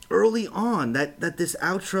 Early on, that this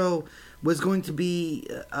outro was going to be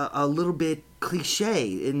a little bit cliche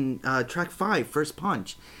in track 5, First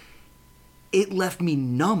Punch. It left me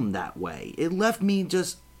numb that way. It left me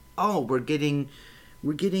just, oh, we're getting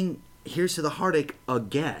Here's to the Heartache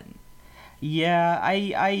again. Yeah,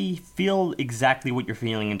 I feel exactly what you're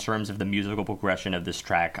feeling in terms of the musical progression of this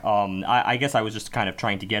track. I guess I was just kind of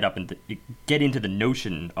trying to get into the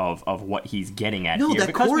notion of what he's getting at here,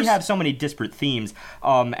 because we have so many disparate themes.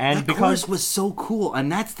 And that because chorus was so cool,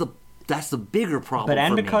 and that's the bigger problem.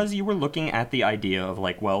 But because you were looking at the idea of,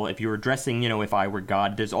 like, well, if you're addressing, you know, if I were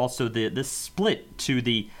God, there's also the split to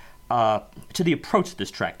the approach to this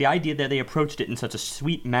track, the idea that they approached it in such a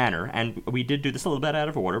sweet manner, and we did do this a little bit out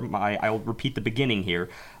of order. I'll repeat the beginning here.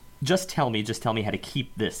 Just tell me how to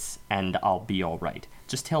keep this, and I'll be all right.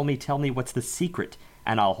 Just tell me what's the secret,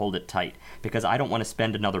 and I'll hold it tight, because I don't want to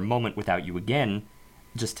spend another moment without you again.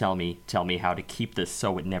 Just tell me how to keep this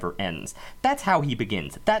so it never ends. That's how he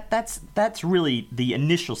begins. That's really the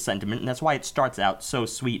initial sentiment, and that's why it starts out so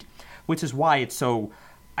sweet, which is why it's so,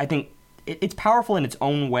 I think, it's powerful in its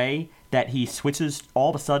own way that he switches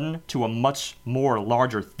all of a sudden to a much more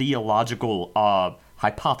larger theological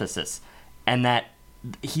hypothesis, and that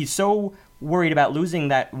he's so worried about losing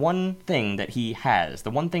that one thing that he has,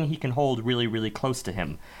 the one thing he can hold really, really close to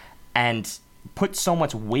him, and put so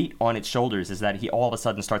much weight on its shoulders, is that he all of a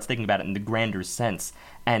sudden starts thinking about it in the grander sense,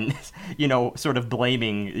 and, you know, sort of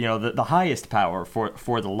blaming, you know, the highest power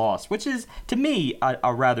for the loss, which is, to me,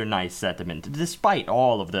 a rather nice sentiment, despite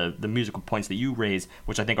all of the musical points that you raise,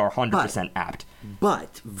 which I think are 100% apt.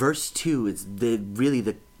 But verse 2 is really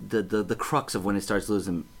the crux of when it starts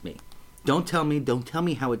losing me. Don't tell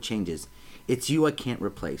me how it changes. It's you I can't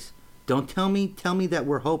replace. Don't tell me that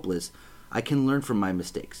we're hopeless. I can learn from my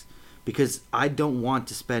mistakes. Because I don't want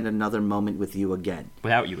to spend another moment with you again.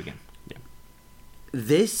 Without you again. Yeah.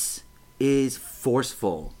 This is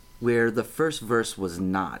forceful, where the first verse was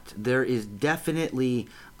not. There is definitely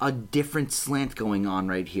a different slant going on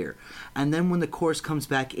right here. And then when the chorus comes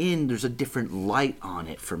back in, there's a different light on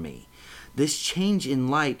it for me. This change in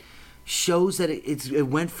light shows that it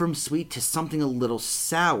went from sweet to something a little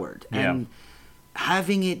soured. Yeah. And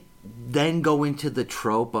having it then go into the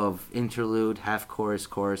trope of interlude, half chorus,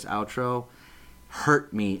 outro,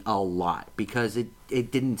 hurt me a lot, because it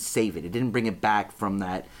didn't save it. It didn't bring it back from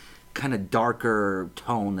that kind of darker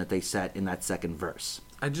tone that they set in that second verse.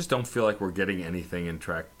 I just don't feel like we're getting anything in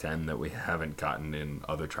track 10 that we haven't gotten in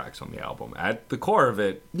other tracks on the album. At the core of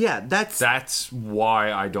it, yeah, that's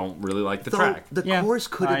why I don't really like the track. The chorus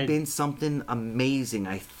could have been something amazing,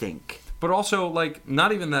 I think. But also, like,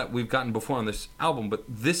 not even that we've gotten before on this album, but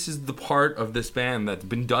this is the part of this band that's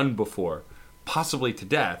been done before, possibly to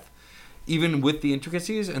death, even with the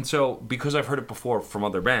intricacies. And so, because I've heard it before from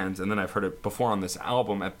other bands, and then I've heard it before on this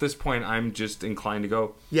album, at this point, I'm just inclined to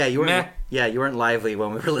go, you weren't lively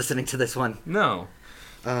when we were listening to this one. No.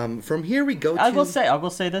 From here we go to... I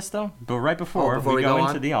will say this, though, but right before we go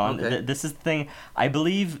into the on, okay. This is the thing. I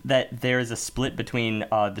believe that there is a split between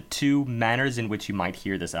the two manners in which you might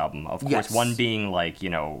hear this album. Of course, one being, like,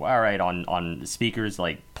 you know, all right, on speakers,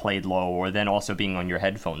 like, played low, or then also being on your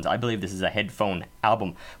headphones. I believe this is a headphone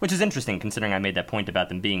album, which is interesting, considering I made that point about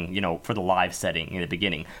them being, you know, for the live setting in the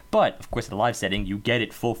beginning. But, of course, the live setting, you get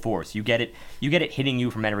it full force. You get it hitting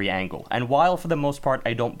you from every angle. And while, for the most part,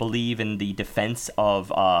 I don't believe in the defense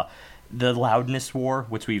of the loudness war,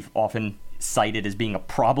 which we've often cited as being a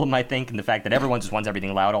problem, I think, and the fact that everyone just wants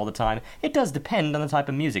everything loud all the time. It does depend on the type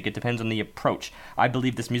of music. It depends on the approach. I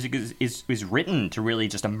believe this music is written to really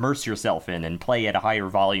just immerse yourself in and play at higher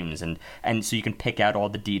volumes, and so you can pick out all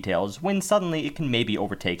the details, when suddenly it can maybe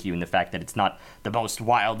overtake you in the fact that it's not the most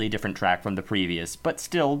wildly different track from the previous, but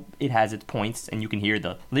still, it has its points, and you can hear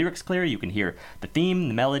the lyrics clear, you can hear the theme,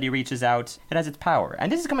 the melody reaches out, it has its power.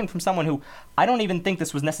 And this is coming from someone who, I don't even think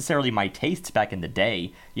this was necessarily my tastes back in the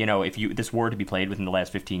day. You know, if this were to be played within the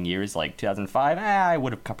last 15 years, like 2005, I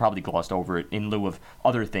would have probably glossed over it in lieu of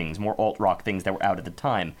other things, more alt-rock things that were out at the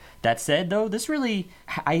time. That said, though, this really,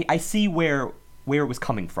 I see where it was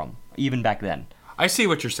coming from, even back then. I see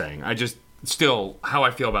what you're saying. I just, still, how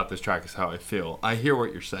I feel about this track is how I feel. I hear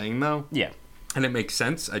what you're saying, though. Yeah. And it makes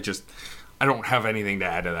sense. I don't have anything to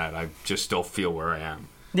add to that. I just still feel where I am.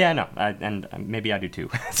 Yeah, no, and maybe I do too.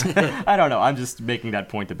 I don't know. I'm just making that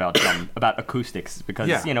point about acoustics because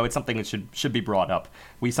it's something that should be brought up.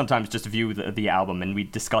 We sometimes just view the album and we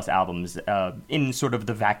discuss albums in sort of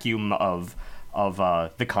the vacuum of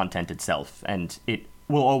the content itself, and it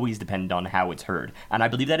will always depend on how it's heard. And I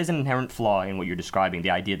believe that is an inherent flaw in what you're describing, the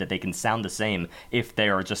idea that they can sound the same if they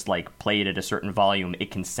are just like played at a certain volume.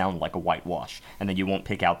 It can sound like a whitewash, and then you won't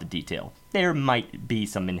pick out the detail. There might be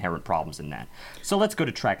some inherent problems in that. So let's go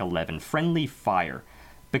to track 11, Friendly Fire.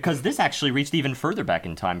 Because this actually reached even further back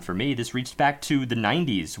in time for me. This reached back to the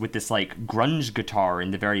 90s with this like grunge guitar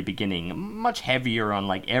in the very beginning, much heavier on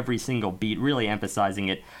like every single beat, really emphasizing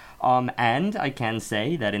it. And I can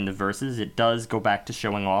say that in the verses, it does go back to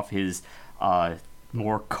showing off his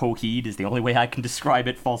more coheed, is the only way I can describe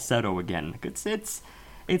it, falsetto again.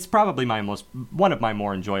 It's probably one of my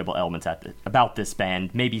more enjoyable elements about this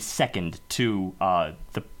band, maybe second to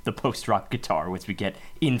the post-rock guitar, which we get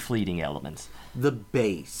in fleeting elements. The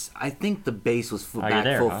bass. I think the bass was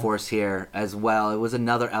full force here as well. It was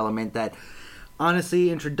another element that, honestly,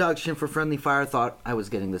 introduction for Friendly Fire, thought I was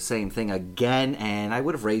getting the same thing again, and I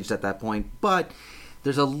would have raged at that point. But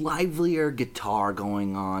there's a livelier guitar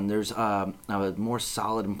going on. There's a more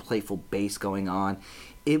solid and playful bass going on.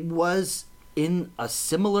 It was in a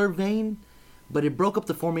similar vein, but it broke up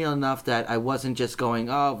the formula enough that I wasn't just going,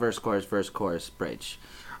 verse, chorus, bridge.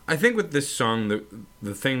 I think with this song,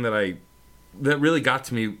 the thing that really got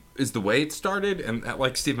to me is the way it started, and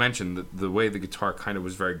like Steve mentioned, the way the guitar kind of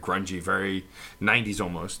was very grungy, very 90s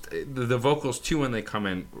almost. The vocals, too, when they come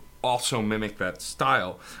in, also mimic that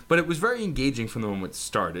style, but it was very engaging from the moment it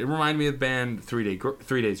started. It reminded me of the band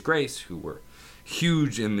 3 Days Grace, who were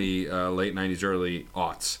huge in the late 90s, early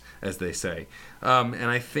aughts, as they say. And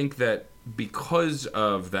I think that because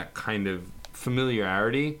of that kind of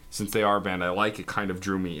familiarity, since they are a band I like, it kind of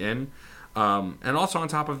drew me in. And also on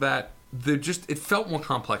top of that, it felt more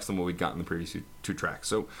complex than what we'd got in the previous two tracks.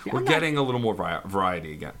 So we're getting a little more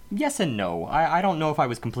variety again. Yes and no. I don't know if I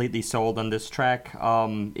was completely sold on this track.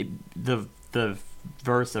 The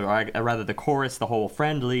verse, or rather the chorus, the whole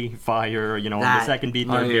friendly fire, the second beat,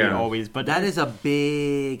 third beat, always. But that is a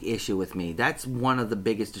big issue with me. That's one of the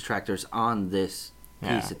biggest detractors on this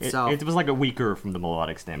piece itself. It was like a weaker from the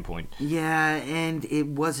melodic standpoint. Yeah, and it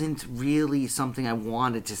wasn't really something I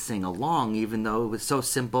wanted to sing along, even though it was so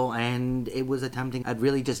simple and it was attempting at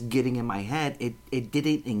really just getting in my head. It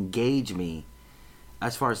didn't engage me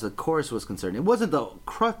as far as the chorus was concerned. It wasn't the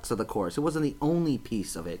crux of the chorus. It wasn't the only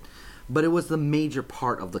piece of it, but it was the major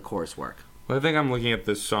part of the chorus work. Well, I think I'm looking at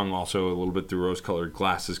this song also a little bit through rose-colored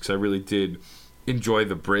glasses, because I really did enjoy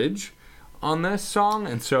the bridge on this song,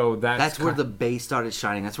 and so that's where the bass started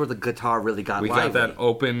shining. That's where the guitar really got lively. We got that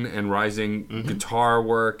open and rising guitar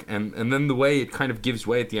work, and then the way it kind of gives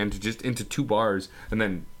way at the end to just into 2 bars, and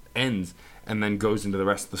then ends, and then goes into the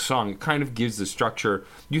rest of the song. It kind of gives the structure.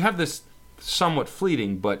 You have this somewhat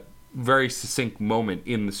fleeting but very succinct moment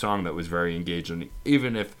in the song that was very engaging,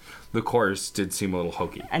 even if the chorus did seem a little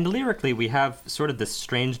hokey. And lyrically, we have sort of this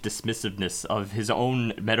strange dismissiveness of his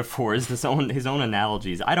own metaphors, his own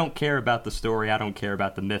analogies. I don't care about the story. I don't care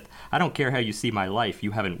about the myth. I don't care how you see my life.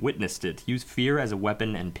 You haven't witnessed it. Use fear as a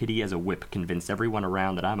weapon and pity as a whip. Convince everyone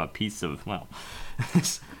around that I'm a piece of, well...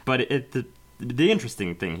 But the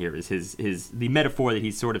interesting thing here is the metaphor that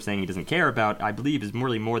he's sort of saying he doesn't care about, I believe, is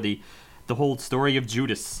more the whole story of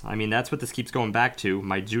Judas. I mean, that's what this keeps going back to.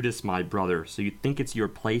 My Judas, my brother. So you think it's your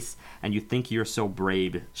place, and you think you're so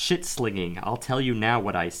brave. Shit-slinging. I'll tell you now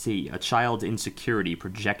what I see. A child's insecurity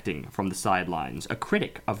projecting from the sidelines. A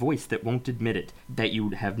critic, a voice that won't admit it. That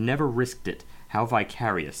you have never risked it. How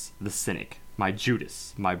vicarious. The cynic. My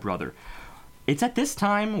Judas, my brother. It's at this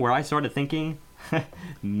time where I started thinking,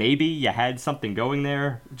 maybe you had something going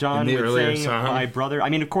there, John, In the with earlier saying song? my brother. I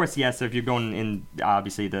mean, of course, yes, if you're going in,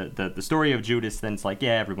 obviously, the story of Judas, then it's like,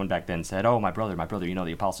 yeah, everyone back then said, oh, my brother, you know,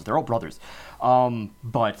 the apostles, they're all brothers.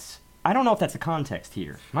 But I don't know if that's the context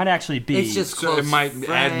here. Might actually be... It's just So it close might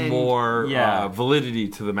add friend. more Yeah. validity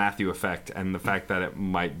to the Matthew effect and the fact that it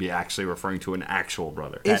might be actually referring to an actual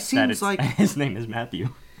brother. It seems it's- like- his name is Matthew.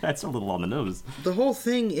 That's a little on the nose. The whole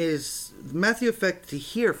thing is Matthew Effect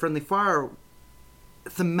here, Friendly Fire,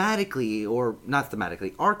 thematically, or not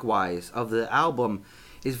thematically, arc-wise of the album,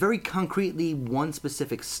 is very concretely one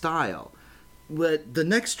specific style. But the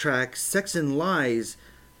next track, Sex and Lies,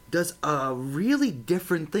 does a really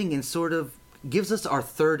different thing and sort of gives us our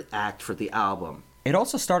third act for the album. It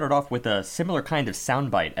also started off with a similar kind of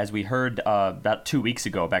soundbite, as we heard about 2 weeks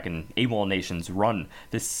ago back in AWOL Nation's run.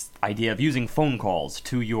 This idea of using phone calls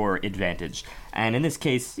to your advantage. And in this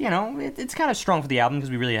case, you know, it's kind of strong for the album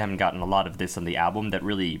because we really haven't gotten a lot of this on the album that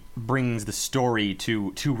really brings the story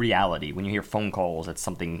to reality. When you hear phone calls, it's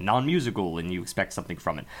something non-musical and you expect something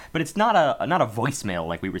from it. But it's not a voicemail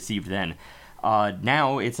like we received then.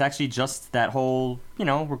 Now it's actually just that whole, you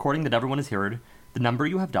know, recording that everyone has heard. The number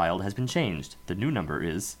you have dialed has been changed. The new number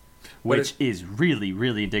is... Which is really,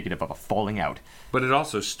 really indicative of a falling out. But it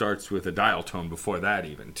also starts with a dial tone before that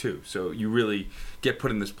even, too. So you really get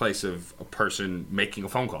put in this place of a person making a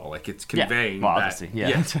phone call. Like, it's conveying well, that... obviously,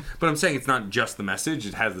 yeah. But I'm saying it's not just the message.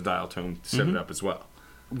 It has the dial tone to set it up as well.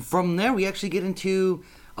 From there, we actually get into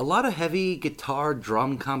a lot of heavy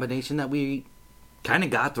guitar-drum combination that we kind of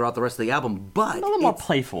got throughout the rest of the album, but... A little more it's-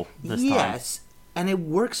 playful this time. Yes, and it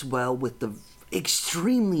works well with the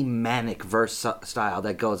extremely manic verse style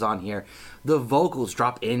that goes on here. The vocals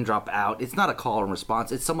drop in, drop out. It's not a call and response.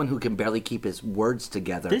 It's someone who can barely keep his words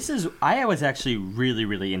together. I was actually really,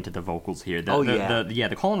 really into the vocals here.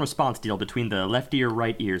 The call and response deal between the left ear,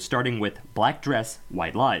 right ear, starting with Black Dress,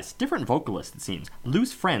 White Lies. Different vocalists, it seems.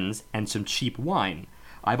 Loose Friends, and some cheap wine.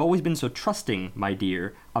 I've always been so trusting, my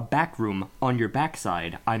dear. A back room on your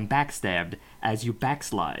backside. I'm backstabbed as you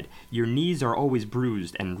backslide. Your knees are always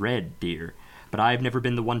bruised and red, dear. But I've never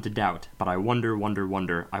been the one to doubt. But I wonder, wonder,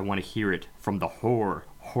 wonder. I want to hear it from the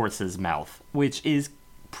horse's mouth. Which is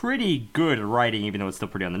pretty good writing, even though it's still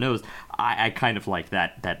pretty on the nose. I kind of like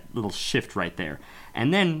that little shift right there.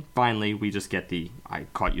 And then, finally, we just get the, I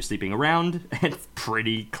caught you sleeping around. It's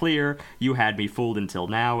pretty clear. You had me fooled until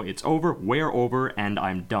now. It's over, we're over, and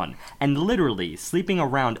I'm done. And literally, sleeping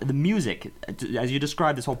around, the music, as you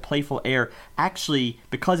described this whole playful air, actually,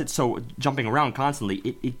 because it's so jumping around constantly,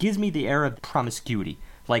 it gives me the air of promiscuity,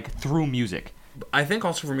 like, through music. I think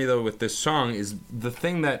also for me, though, with this song is the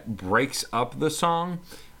thing that breaks up the song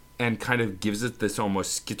and kind of gives it this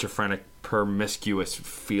almost schizophrenic, promiscuous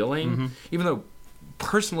feeling. Even though,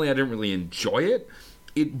 personally, I didn't really enjoy it,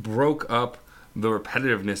 it broke up the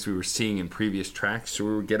repetitiveness we were seeing in previous tracks, so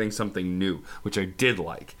we were getting something new, which I did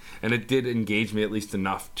like. And it did engage me at least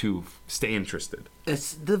enough to stay interested.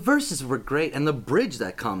 The verses were great, and the bridge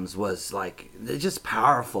that comes was, like, just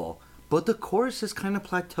powerful. But the chorus has kind of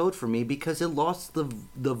plateaued for me because it lost the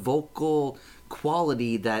vocal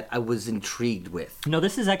quality that I was intrigued with. No,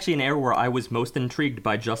 this is actually an area where I was most intrigued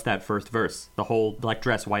by just that first verse, the whole Black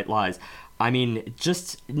Dress, White Lies. I mean,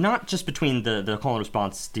 not just between the call and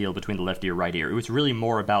response deal between the left ear, right ear. It was really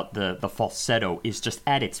more about the falsetto is just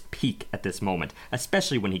at its peak at this moment,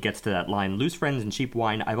 especially when he gets to that line, loose friends and cheap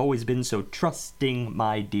wine, I've always been so trusting,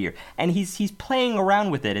 my dear. And he's playing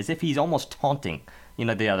around with it as if he's almost taunting, you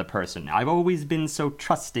know, the other person. I've always been so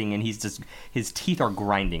trusting, and his teeth are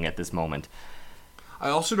grinding at this moment. I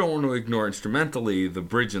also don't want to ignore instrumentally the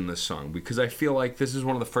bridge in this song, because I feel like this is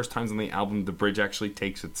one of the first times on the album the bridge actually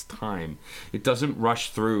takes its time. It doesn't rush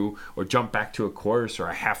through or jump back to a chorus or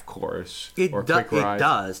a half chorus or a quick rise. It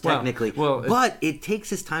does, technically. But it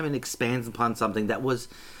takes its time and expands upon something that was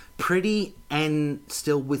pretty and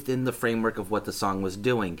still within the framework of what the song was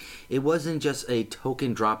doing. It wasn't just a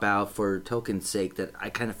token dropout for token's sake that I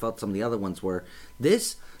kind of felt some of the other ones were.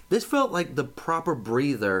 This felt like the proper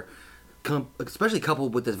breather, especially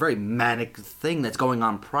coupled with this very manic thing that's going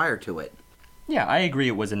on prior to it. Yeah, I agree.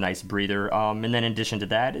 It was a nice breather. And then in addition to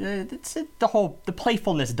that, the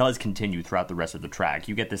playfulness does continue throughout the rest of the track.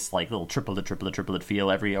 You get this like little triplet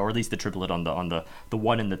feel or at least the triplet on the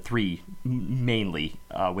 1 and the 3 mainly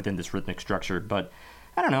within this rhythmic structure. But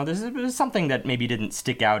I don't know. There's something that maybe didn't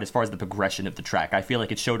stick out as far as the progression of the track. I feel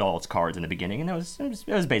like it showed all its cards in the beginning, and it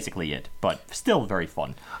was basically it. But still very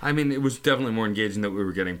fun. I mean, it was definitely more engaging than we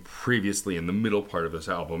were getting previously in the middle part of this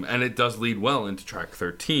album, and it does lead well into track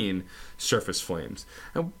 13, Surface Flames.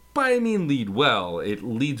 And by I mean lead well. It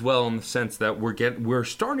leads well in the sense that we're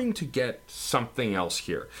starting to get something else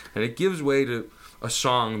here, and it gives way to a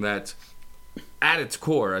song that's at its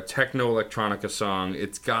core a techno electronica song.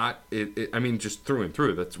 It's got I mean, just through and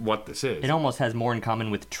through. That's what this is. It almost has more in common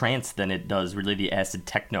with trance than it does really the acid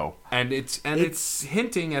techno. And it's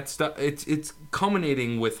hinting at stuff. It's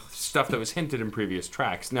culminating with stuff that was hinted in previous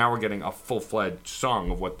tracks. Now we're getting a full-fledged song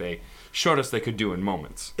of what they showed us they could do in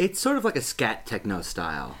moments. It's sort of like a scat techno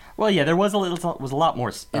style. Well, yeah, there was a lot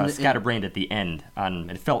more scatterbrained at the end, and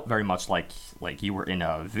it felt very much like you were in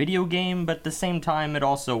a video game, but at the same time, it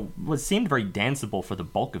also seemed very danceable for the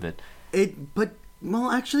bulk of it.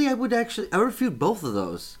 Actually, I would refute both of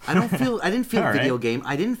those. I didn't feel video game.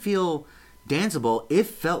 I didn't feel danceable. It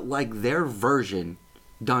felt like their version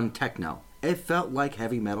done techno. It felt like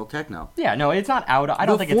heavy metal techno. Yeah, no, it's not out. I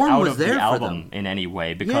don't think it's out of the album in any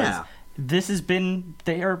way, because this has been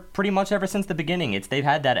there pretty much ever since the beginning. They've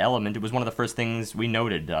had that element. It was one of the first things we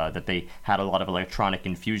noted, that they had a lot of electronic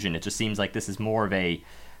infusion. It just seems like this is more of a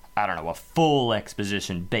full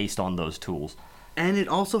exposition based on those tools. And it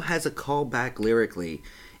also has a callback lyrically.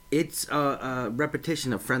 It's a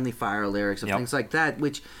repetition of Friendly Fire lyrics and things like that,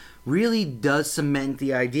 which really does cement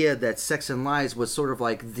the idea that Sex and Lies was sort of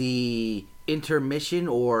like the intermission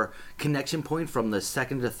or connection point from the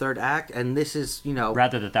second to third act, and this is,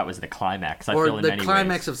 rather that was the climax. I or feel in the many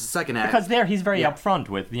climax ways. Of the second act, because there he's very upfront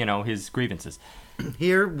with his grievances.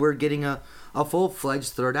 Here we're getting a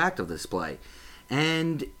full-fledged third act of this play,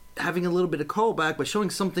 and having a little bit of callback, but showing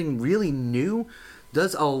something really new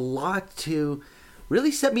does a lot to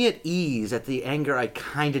really set me at ease at the anger I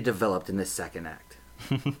kind of developed in this second act.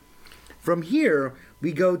 From here,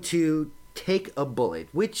 we go to Take a Bullet,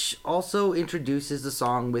 which also introduces the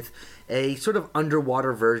song with a sort of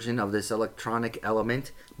underwater version of this electronic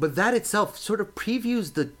element, but that itself sort of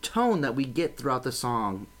previews the tone that we get throughout the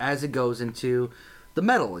song as it goes into the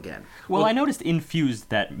metal again. Well, I noticed infused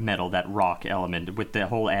that metal, that rock element with the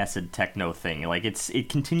whole acid techno thing. Like it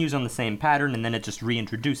continues on the same pattern, and then it just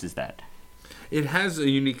reintroduces that. It has a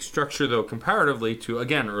unique structure, though, comparatively to,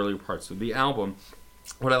 again, earlier parts of the album.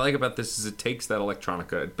 What I like about this is it takes that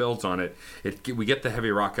electronica, it builds on it. We get the heavy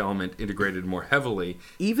rock element integrated more heavily.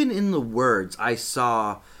 Even in the words, I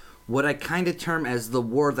saw what I kind of term as the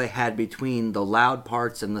war they had between the loud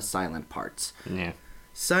parts and the silent parts. Yeah.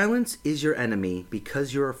 Silence is your enemy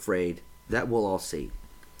because you're afraid. That we'll all see.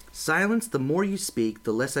 Silence, the more you speak,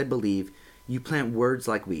 the less I believe. You plant words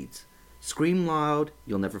like weeds. Scream loud,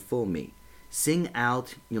 you'll never fool me. Sing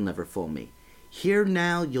out, you'll never fool me. Hear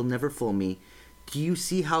now, you'll never fool me. Do you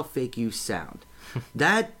see how fake you sound?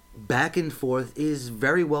 That back and forth is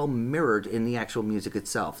very well mirrored in the actual music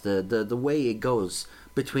itself. The way it goes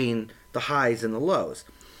between the highs and the lows.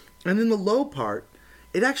 And in the low part,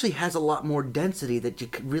 it actually has a lot more density that you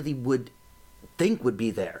really would think would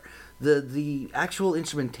be there. The actual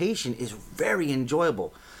instrumentation is very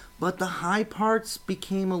enjoyable, but the high parts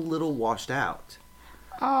became a little washed out.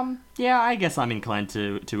 Yeah, I guess I'm inclined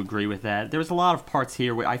to agree with that. There was a lot of parts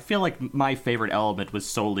here where I feel like my favorite element was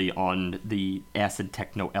solely on the acid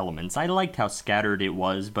techno elements. I liked how scattered it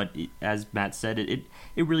was, but as Matt said, it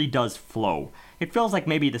really does flow. It feels like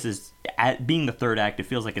maybe this is, being the third act, it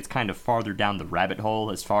feels like it's kind of farther down the rabbit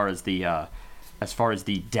hole as far as the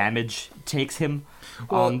damage takes him.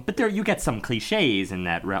 Well, but there you get some cliches in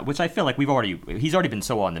that route, which I feel like he's already been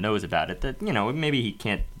so on the nose about it that, maybe he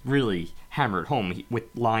can't really hammer it home with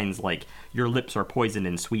lines like, your lips are poison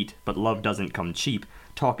and sweet, but love doesn't come cheap.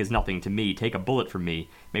 Talk is nothing to me. Take a bullet from me.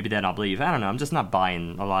 Maybe then I'll believe. I don't know. I'm just not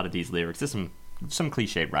buying a lot of these lyrics. There's some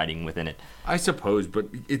cliche writing within it. I suppose, but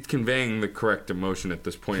it's conveying the correct emotion at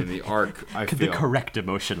this point in the arc, I feel. The correct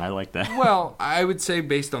emotion, I like that. Well, I would say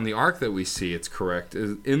based on the arc that we see, it's correct,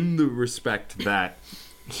 in the respect that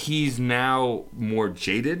he's now more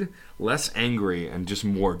jaded, less angry, and just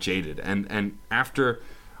more jaded. And after,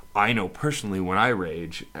 I know personally when I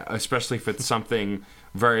rage, especially if it's something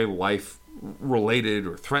very life-related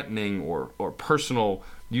or threatening or personal,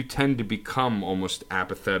 you tend to become almost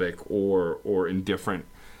apathetic or indifferent,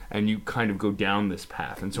 and you kind of go down this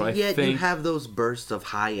path. And so I think you have those bursts of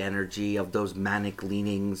high energy, of those manic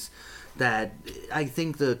leanings that I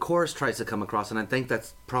think the chorus tries to come across, and I think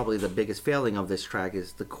that's probably the biggest failing of this track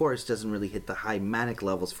is the chorus doesn't really hit the high manic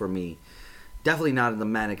levels for me. Definitely not in the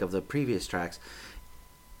manic of the previous tracks.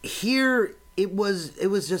 Here it was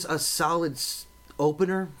just a solid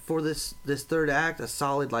opener for this third act, a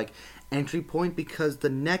solid entry point, because the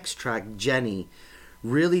next track, Jenny,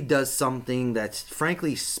 really does something that's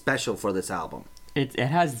frankly special for this album. It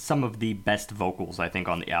has some of the best vocals, I think,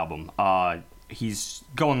 on the album. he's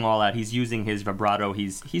going all out. He's using his vibrato.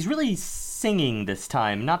 He's really singing this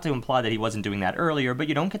time. Not to imply that he wasn't doing that earlier, but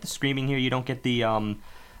you don't get the screaming here. You don't get the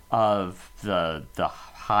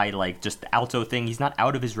high, like, just the alto thing. He's not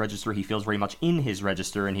out of his register. He feels very much in his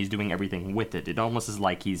register, and he's doing everything with it. It almost is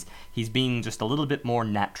like he's being just a little bit more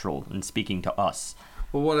natural in speaking to us.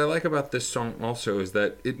 Well, what I like about this song also is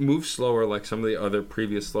that it moves slower like some of the other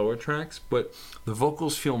previous slower tracks, but the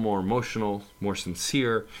vocals feel more emotional, more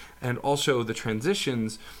sincere, and also the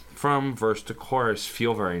transitions from verse to chorus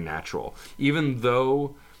feel very natural. Even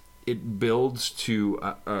though it builds to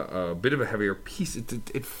a bit of a heavier piece,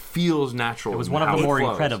 it feels natural. It was one of the more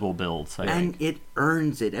incredible builds, I think. And it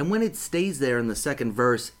earns it. And when it stays there in the second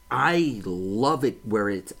verse, I love it where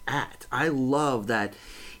it's at. I love that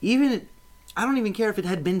I don't even care if it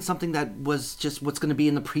had been something that was just what's going to be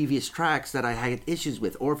in the previous tracks that I had issues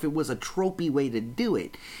with, or if it was a tropey way to do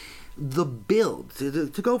it. The build, to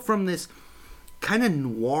go from this kind of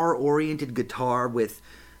noir-oriented guitar with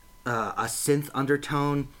a synth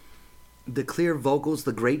undertone, the clear vocals,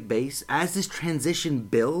 the great bass, as this transition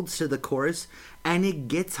builds to the chorus, and it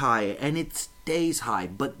gets high, and it stays high,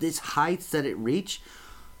 but this heights that it reach,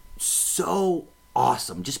 so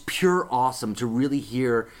awesome, just pure awesome to really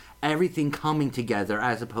hear everything coming together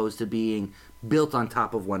as opposed to being built on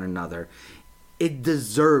top of one another. It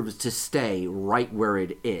deserves to stay right where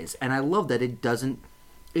it is, and I love that it doesn't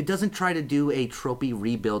try to do a tropey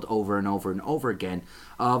rebuild over and over and over again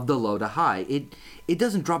of the low to high. It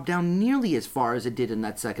doesn't drop down nearly as far as it did in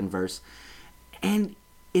that second verse, and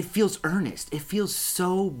it feels earnest. It feels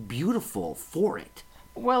so beautiful for it.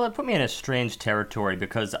 Well, it put me in a strange territory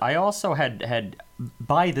because I also had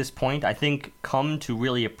by this point, I think, come to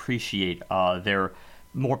really appreciate their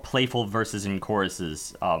more playful verses and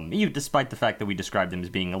choruses. Even despite the fact that we described them as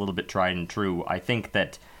being a little bit tried and true, I think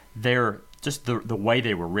that they're just the way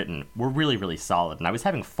they were written were really, really solid. And I was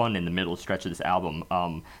having fun in the middle stretch of this album,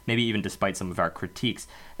 maybe even despite some of our critiques.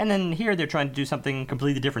 And then here they're trying to do something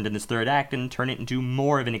completely different in this third act and turn it into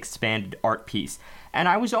more of an expanded art piece. And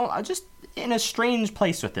I was just in a strange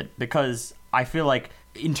place with it because I feel like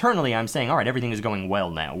internally I'm saying, all right, everything is going well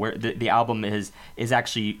now, where the album is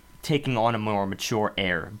actually taking on a more mature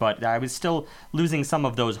air, but I was still losing some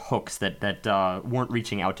of those hooks that weren't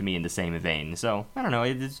reaching out to me in the same vein. So I don't know,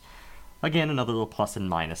 it is again another little plus and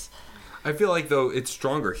minus. I feel like though it's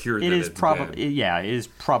stronger here than it's probably it is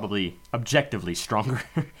probably objectively stronger.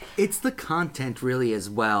 It's the content really as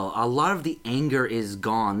well. A lot of the anger is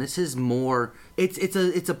gone. This is more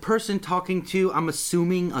it's a person talking to, I'm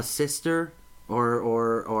assuming, a sister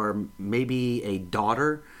or maybe a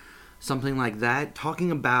daughter, something like that,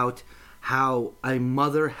 talking about how a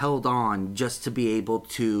mother held on just to be able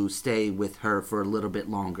to stay with her for a little bit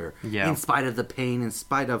longer. Yeah. In spite of the pain, in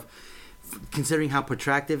spite of, considering how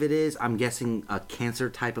protractive it is, I'm guessing a cancer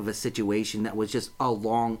type of a situation that was just a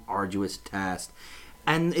long, arduous task.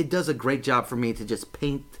 And it does a great job for me to just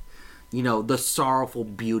paint, the sorrowful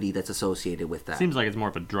beauty that's associated with that. Seems like it's more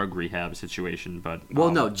of a drug rehab situation, but...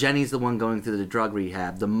 Well, no, Jenny's the one going through the drug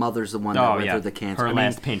rehab. The mother's the one that went through the cancer. Her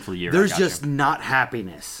last painful year. There's just not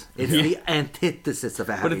happiness. It's the antithesis of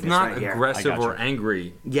happiness. But it's not right aggressive or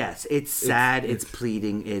angry. Yes, it's sad, it's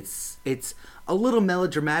pleading, it's a little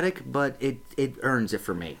melodramatic, but it earns it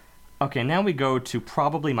for me. Okay, now we go to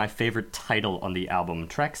probably my favorite title on the album,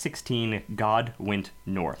 track 16, God Went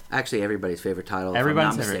North. Actually, everybody's favorite title, if I'm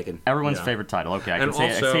not mistaken. Everyone's favorite title. Okay, I can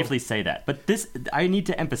safely say that. But this, I need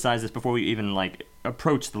to emphasize this before we even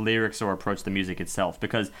approach the lyrics or approach the music itself,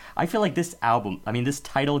 because I feel like this album, this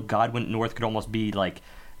title, God Went North, could almost be like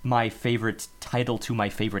my favorite title to my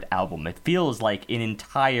favorite album. It feels like an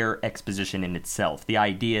entire exposition in itself. The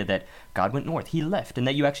idea that God went north, he left, and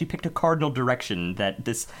that you actually picked a cardinal direction that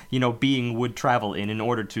this, being would travel in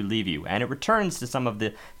order to leave you. And it returns to some of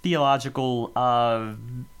the theological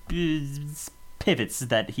pivots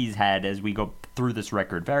that he's had as we go through this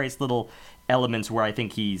record. Various little elements where I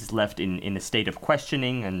think he's left in a state of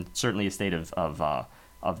questioning and certainly a state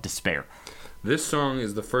of despair. This song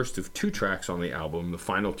is the first of two tracks on the album, the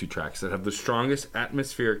final two tracks, that have the strongest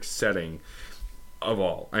atmospheric setting of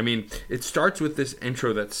all. It starts with this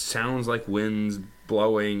intro that sounds like winds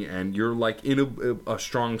blowing, and you're like in a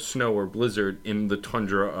strong snow or blizzard in the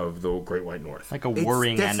tundra of the Great White North. Like a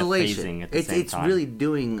whirring and a phasing at the same time. It's really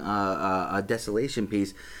doing a desolation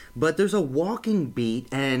piece. But there's a walking beat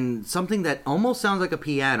and something that almost sounds like a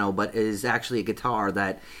piano, but is actually a guitar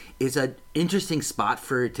that is an interesting spot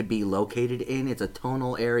for it to be located in. It's a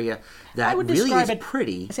tonal area that really is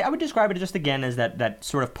pretty. See, I would describe it just again as that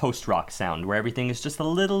sort of post-rock sound where everything is just a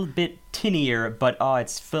little bit tinnier, but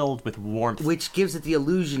it's filled with warmth. Which gives it the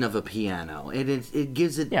illusion of a piano. And it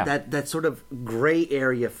gives it that sort of gray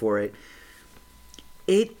area for it.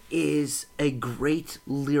 It is a great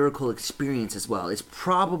lyrical experience as well. It's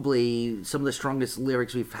probably some of the strongest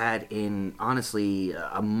lyrics we've had in, honestly,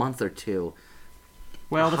 a month or two.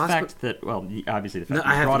 Well, obviously the fact that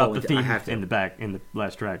you brought up the theme in the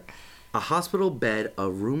last track. A hospital bed, a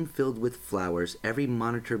room filled with flowers, every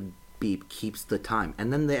monitor beep keeps the time.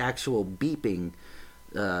 And then the actual beeping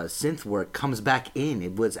synth work comes back in.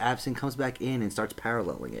 It was absent, comes back in and starts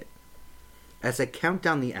paralleling it. As I count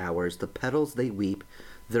down the hours, the petals they weep,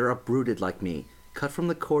 they're uprooted like me, cut from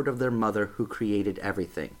the cord of their mother who created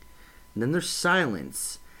everything. And then there's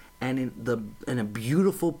silence, and in a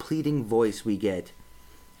beautiful pleading voice we get,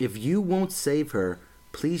 if you won't save her,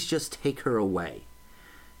 please just take her away.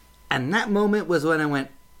 And that moment was when I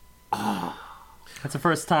went, oh. That's the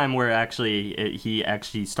first time where he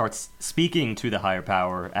actually starts speaking to the higher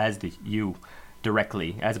power as the you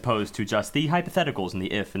directly, as opposed to just the hypotheticals and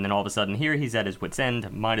the if, and then all of a sudden here he's at his wit's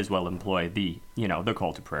end, might as well employ the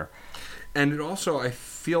call to prayer. And it also, I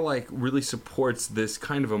feel like, really supports this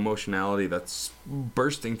kind of emotionality that's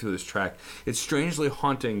bursting through this track. It's strangely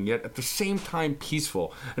haunting, yet at the same time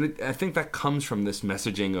peaceful. And I think that comes from this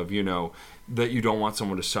messaging of, that you don't want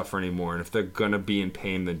someone to suffer anymore. And if they're going to be in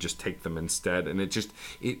pain, then just take them instead. And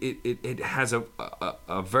it has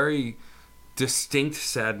a very distinct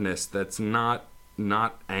sadness that's not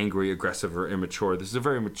angry, aggressive, or immature. This is a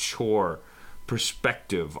very mature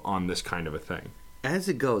perspective on this kind of a thing. As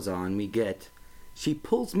it goes on, we get, she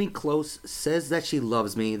pulls me close, says that she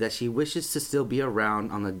loves me, that she wishes to still be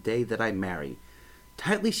around on the day that I marry.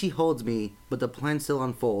 Tightly she holds me, but the plan still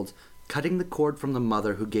unfolds, cutting the cord from the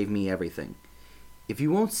mother who gave me everything. If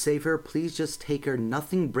you won't save her, please just take her.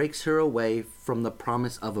 Nothing breaks her away from the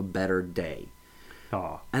promise of a better day.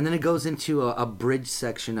 Oh. And then it goes into a bridge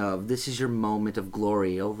section of this is your moment of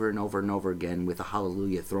glory over and over and over again with a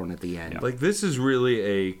hallelujah thrown at the end. Like, this is really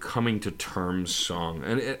a coming to terms song.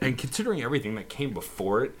 And considering everything that came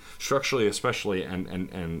before it, structurally especially and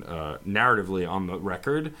narratively on the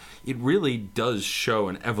record, it really does show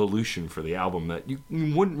an evolution for the album that you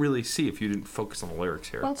wouldn't really see if you didn't focus on the lyrics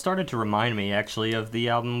here. Well, it started to remind me, actually, of the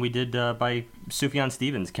album we did by Sufjan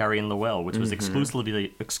Stevens, Carrie and Lowell, which was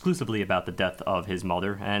exclusively about the death of his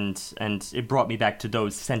mother, and it brought me back to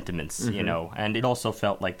those sentiments, and it also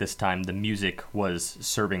felt like this time the music was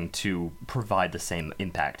serving to provide the same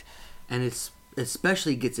impact. And it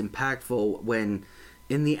especially gets impactful when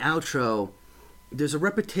in the outro there's a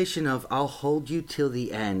repetition of I'll hold you till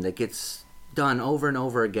the end that gets done over and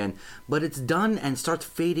over again, but it's done and starts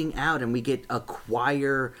fading out, and we get a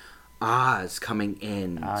choir ahs coming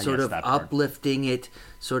in, sort of uplifting it,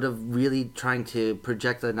 sort of really trying to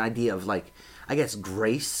project an idea of, like, I guess,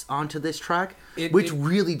 grace onto this track, which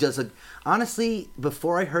really does honestly,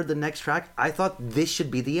 before I heard the next track, I thought this should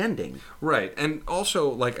be the ending. Right, and also,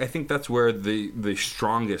 like, I think that's where the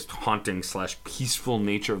strongest haunting / peaceful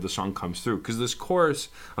nature of the song comes through, because this chorus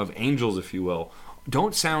of angels, if you will,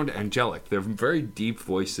 don't sound angelic. They're very deep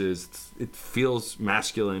voices. It feels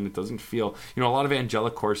masculine. It doesn't feel, a lot of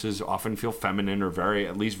angelic choruses often feel feminine or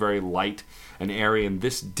at least very light and airy, and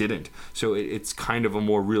this didn't. So it's kind of a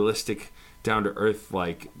more realistic, down to earth,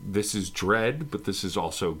 like, this is dread, but this is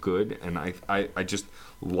also good, and I just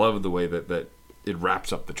love the way that it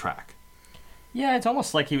wraps up the track. Yeah, it's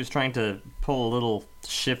almost like he was trying to pull a little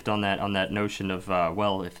shift on that notion of,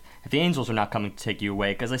 if the angels are not coming to take you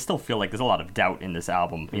away, because I still feel like there's a lot of doubt in this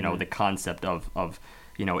album, the concept of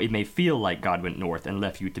it may feel like God went north and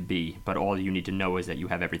left you to be, but all you need to know is that you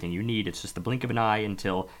have everything you need. It's just the blink of an eye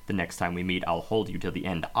until the next time we meet. I'll hold you till the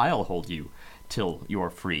end. I'll hold you till you're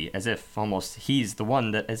free, as if almost he's the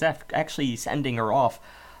one that is actually sending her off.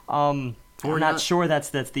 We're not sure that's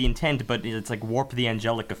the intent, but it's like warp the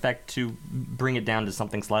angelic effect to bring it down to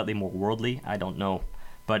something slightly more worldly. I don't know.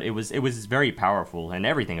 But it was very powerful, and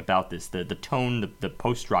everything about this, the tone, the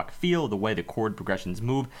post-rock feel, the way the chord progressions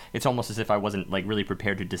move, it's almost as if I wasn't like really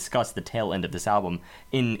prepared to discuss the tail end of this album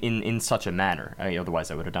in such a manner.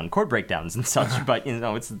 Otherwise I would have done chord breakdowns and such, but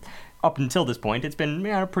it's up until this point, it's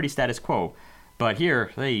been pretty status quo. But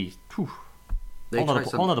here, whole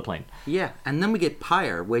nother plane. Yeah, and then we get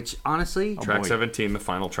Pyre, which honestly... Track 17, the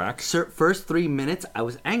final track. First 3 minutes, I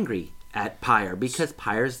was angry at Pyre, because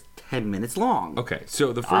Pyre's 10 minutes long. Okay,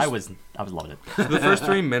 so the first... I was loving it. The first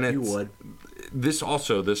 3 minutes... You would. this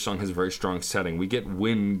song has a very strong setting. We get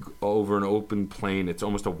wind over an open plain. It's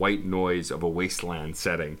almost a white noise of a wasteland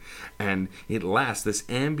setting. And it lasts, this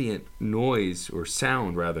ambient noise, or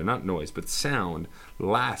sound rather, not noise, but sound,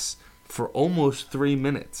 lasts for almost 3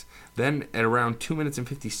 minutes. Then at around 2 minutes and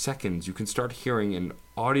 50 seconds, you can start hearing an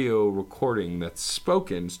audio recording that's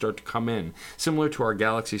spoken start to come in. Similar to our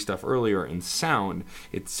Galaxy stuff earlier in sound,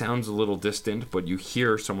 it sounds a little distant, but you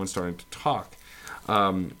hear someone starting to talk.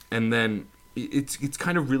 And then it's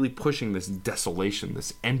kind of really pushing this desolation,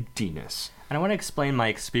 this emptiness. And I want to explain my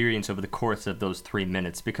experience over the course of those 3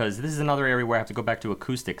 minutes, because this is another area where I have to go back to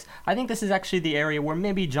acoustics. I think this is actually the area where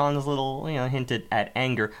maybe John's little, hint at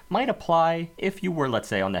anger might apply if you were, let's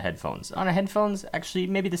say, on the headphones. On the headphones, actually,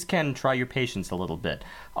 maybe this can try your patience a little bit.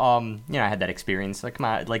 I had that experience. Like,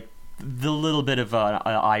 the little bit of an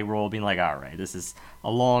eye roll, being like, all right, this is a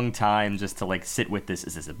long time just to sit with this.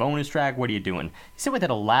 Is this a bonus track? What are you doing? You sit with it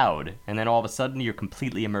aloud, and then all of a sudden you're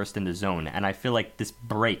completely immersed in the zone. And I feel like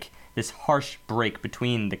this harsh break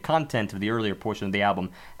between the content of the earlier portion of the album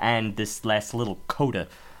and this last little coda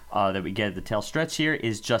that we get at the tail stretch here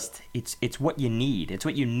is just, it's what you need. It's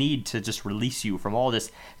what you need to just release you from all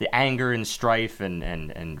this, the anger and strife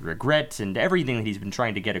and regret and everything that he's been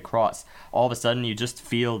trying to get across. All of a sudden, you just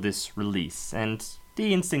feel this release. And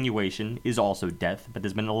the insinuation is also death, but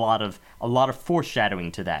there's been a lot of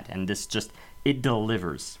foreshadowing to that, and this just, it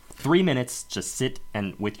delivers. 3 minutes, just sit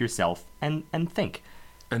and with yourself and think.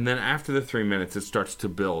 And then after the 3 minutes, it starts to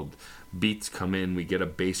build. Beats come in, we get a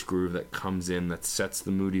bass groove that comes in that sets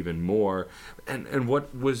the mood even more. And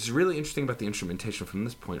what was really interesting about the instrumentation from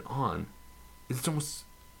this point on is it's almost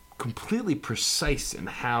completely precise in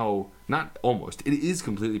how, not almost, it is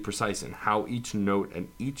completely precise in how each note and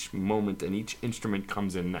each moment and each instrument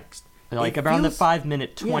comes in next. Like around the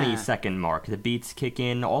 5-minute, 20-second mark, the beats kick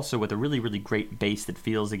in, also with a really, really great bass that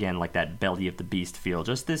feels, again, like that Belly of the Beast feel.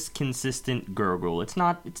 Just this consistent gurgle. It's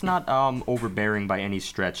not overbearing by any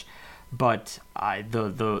stretch, but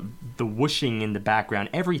the whooshing in the background,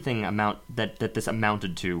 everything that this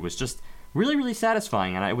amounted to was just really, really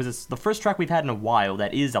satisfying. And it was the first track we've had in a while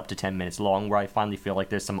that is up to 10 minutes long, where I finally feel like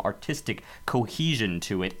there's some artistic cohesion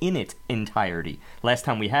to it in its entirety. Last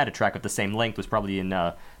time we had a track of the same length was probably in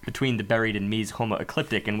Between the Buried and Me's Homo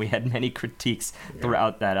Ecliptic, and we had many critiques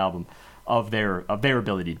throughout that album of their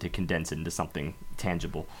ability to condense it into something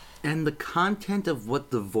tangible. And the content of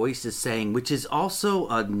what the voice is saying, which is also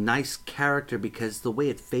a nice character because the way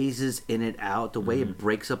it phases in and out, the way it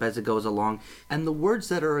breaks up as it goes along, and the words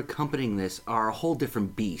that are accompanying this are a whole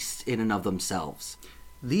different beast in and of themselves.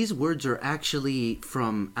 These words are actually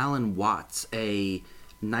from Alan Watts, a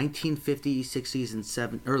 1950s, 60s,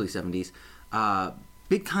 and early 70s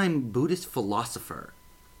big-time Buddhist philosopher.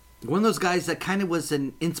 One of those guys that kind of was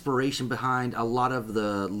an inspiration behind a lot of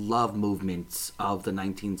the love movements of the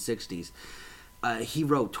 1960s. He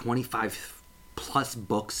wrote 25 plus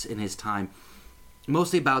books in his time,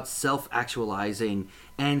 mostly about self-actualizing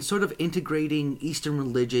and sort of integrating Eastern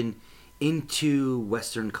religion into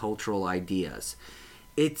Western cultural ideas.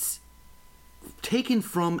 It's taken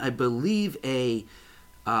from, I believe, a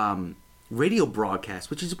radio broadcast,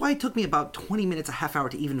 which is why it took me about 20 minutes, a half hour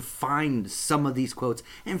to even find some of these quotes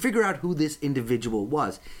and figure out who this individual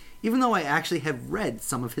was, even though I actually have read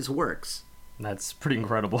some of his works. That's pretty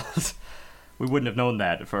incredible. We wouldn't have known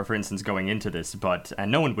that, for instance, going into this,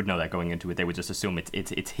 and no one would know that going into it. They would just assume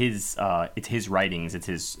it's his writings, it's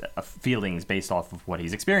his feelings based off of what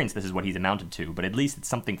he's experienced. This is what he's amounted to. But at least it's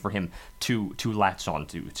something for him to latch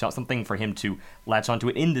onto, something for him to latch onto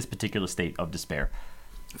it in this particular state of despair.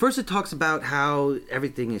 First it talks about how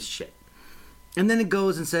everything is shit. And then it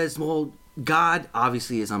goes and says, well, God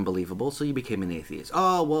obviously is unbelievable, so you became an atheist.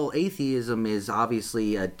 Oh, well, atheism is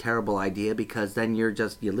obviously a terrible idea because then you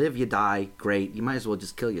live, you die, great. You might as well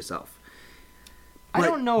just kill yourself. I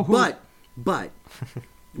don't know who... But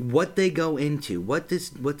what they go into, what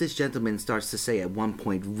this gentleman starts to say at one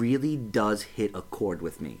point really does hit a chord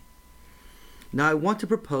with me. Now I want to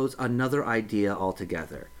propose another idea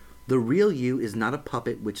altogether. The real you is not a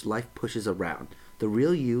puppet which life pushes around. The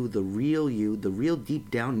real you, the real deep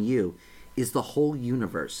down you, is the whole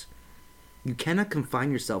universe. You cannot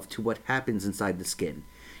confine yourself to what happens inside the skin.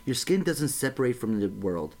 Your skin doesn't separate from the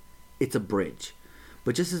world. It's a bridge.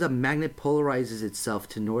 But just as a magnet polarizes itself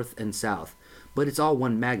to north and south, but it's all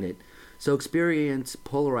one magnet, so experience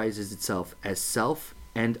polarizes itself as self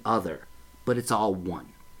and other, but it's all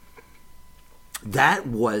one.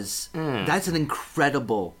 That's an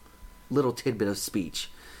incredible little tidbit of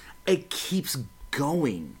speech. It keeps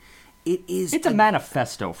going. It's a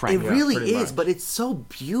manifesto, frankly. It really is, but it's so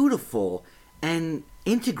beautiful and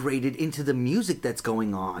integrated into the music that's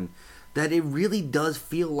going on that it really does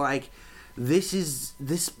feel like this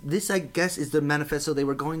I guess is the manifesto they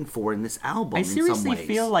were going for in this album. I seriously in some ways.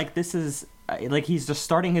 feel like this is like he's just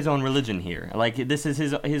starting his own religion here. Like this is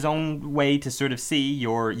his own way to sort of see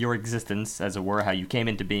your existence, as it were, how you came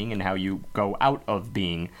into being and how you go out of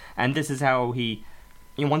being. And this is how he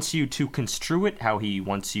wants you to construe it, how he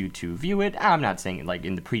wants you to view it. I'm not saying it like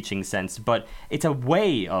in the preaching sense, but it's a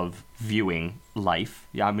way of viewing life.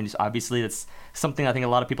 Yeah, I mean, obviously that's something I think a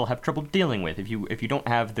lot of people have trouble dealing with. If you don't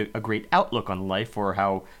have a great outlook on life, or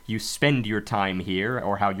how you spend your time here,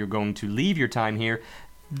 or how you're going to leave your time here,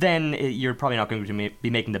 then you're probably not going to be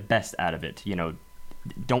making the best out of it.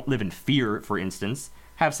 Don't live in fear, for instance.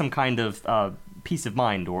 Have some kind of peace of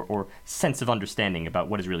mind or sense of understanding about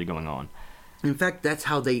what is really going on. In fact, that's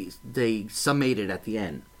how they summated at the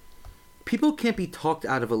end. People can't be talked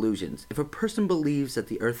out of illusions. If a person believes that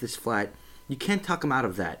the earth is flat, you can't talk him out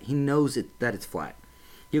of that. He knows that it's flat.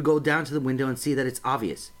 You go down to the window and see that it's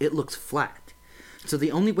obvious. It looks flat. So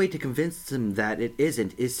the only way to convince him that it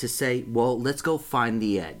isn't is to say, well, let's go find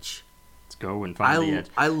the edge. Let's go and find the edge.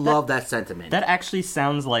 I love that sentiment. That actually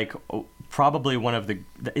sounds like probably one of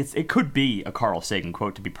it could be a Carl Sagan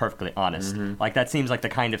quote, to be perfectly honest. Mm-hmm. Like that seems like the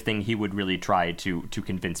kind of thing he would really try to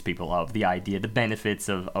convince people of, the idea, the benefits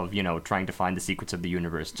of trying to find the secrets of the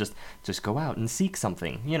universe. Just go out and seek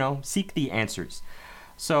something, seek the answers.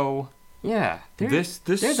 So yeah,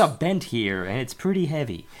 there's a bent here, and it's pretty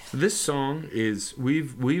heavy. This song is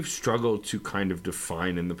we've struggled to kind of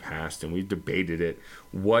define in the past, and we've debated it,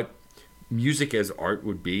 what music as art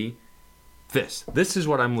would be. This is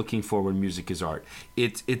what I'm looking for when music is art.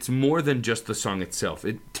 It's more than just the song itself.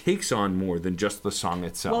 It takes on more than just the song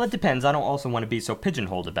itself. Well, it depends. I don't also want to be so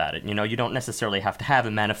pigeonholed about it. You don't necessarily have to have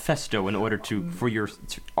a manifesto in order for your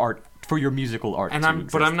art, for your musical art.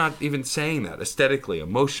 But I'm not even saying that. Aesthetically,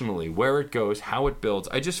 emotionally, where it goes, how it builds.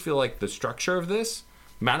 I just feel like the structure of this,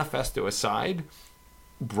 manifesto aside,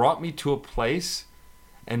 brought me to a place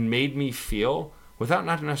and made me feel, without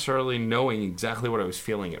not necessarily knowing exactly what I was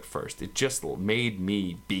feeling at first. It just made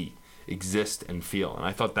me exist, and feel. And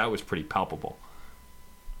I thought that was pretty palpable.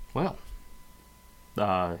 Well,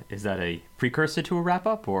 is that a precursor to a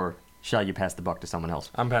wrap-up, or shall you pass the buck to someone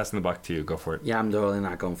else? I'm passing the buck to you. Go for it. Yeah, I'm totally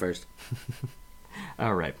not going first.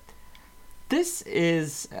 All right.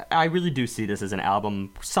 I really do see this as an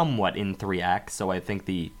album somewhat in 3 acts, so I think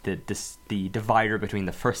the divider between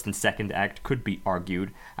the first and second act could be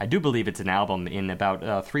argued. I do believe it's an album in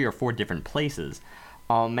about 3 or 4 different places,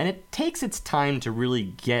 and it takes its time to really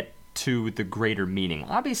get to the greater meaning.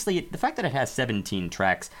 Obviously, the fact that it has 17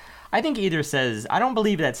 tracks, I think I don't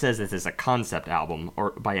believe that says this is a concept album,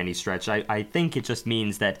 or by any stretch. I think it just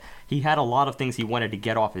means that he had a lot of things he wanted to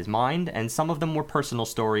get off his mind, and some of them were personal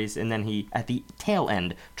stories, and then he, at the tail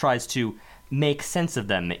end, tries to make sense of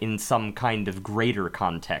them in some kind of greater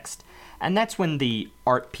context. And that's when the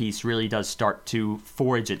art piece really does start to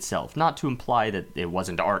forge itself. Not to imply that it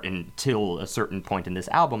wasn't art until a certain point in this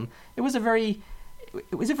album. It was a very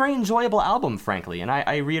enjoyable album, frankly, and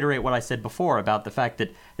I reiterate what I said before about the fact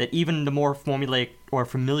that even the more formulaic or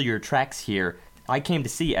familiar tracks here, I came to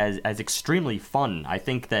see as extremely fun. I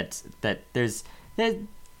think that there's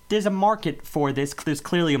a market for this. There's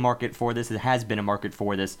clearly a market for this. There has been a market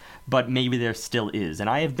for this, but maybe there still is. And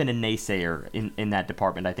I have been a naysayer in that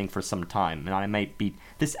department, I think, for some time. And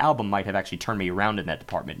this album might have actually turned me around in that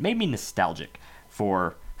department. Made me nostalgic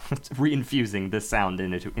for reinfusing this sound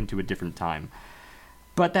into a different time.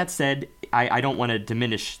 But that said, I don't want to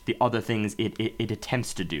diminish the other things it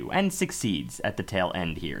attempts to do, and succeeds at the tail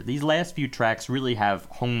end here. These last few tracks really have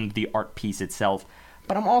honed the art piece itself,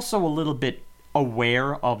 but I'm also a little bit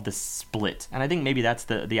aware of the split, and I think maybe that's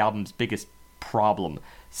the album's biggest problem.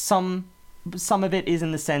 Some of it is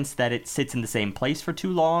in the sense that it sits in the same place for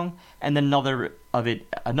too long, and then another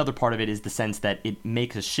part of it is the sense that it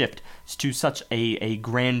makes a shift to such a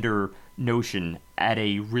grander notion at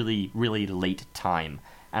a really, really late time.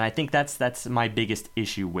 And I think that's my biggest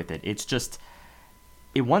issue with it. It's just,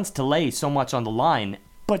 it wants to lay so much on the line,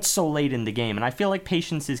 but so late in the game. And I feel like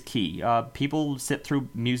patience is key. People sit through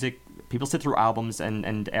albums,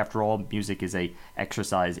 and after all, music is a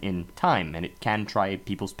exercise in time, and it can try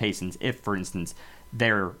people's patience if, for instance,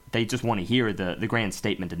 they just want to hear the grand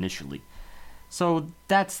statement initially. So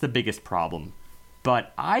that's the biggest problem.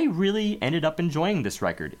 But I really ended up enjoying this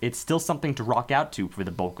record. It's still something to rock out to for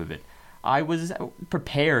the bulk of it. I was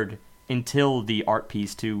prepared until the art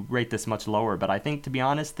piece to rate this much lower, but I think, to be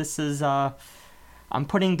honest, this is, I'm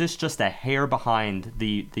putting this just a hair behind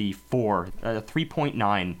the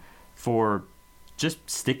 3.9 for just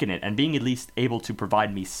sticking it and being at least able to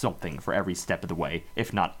provide me something for every step of the way,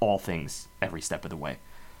 if not all things every step of the way.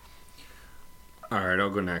 All right, I'll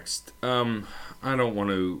go next. I don't want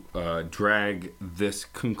to drag this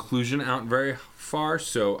conclusion out very far,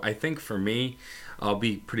 so I think for me, I'll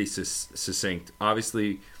be pretty succinct.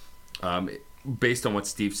 Obviously, based on what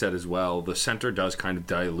Steve said as well, the center does kind of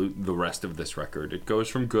dilute the rest of this record. It goes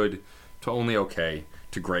from good to only okay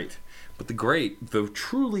to great. But the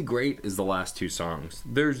truly great is the last two songs.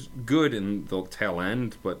 There's good in the tail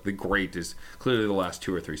end, but the great is clearly the last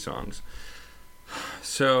 2 or 3 songs.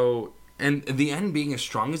 So, and the end being as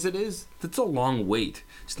strong as it is, that's a long wait.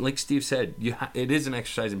 Like Steve said, it is an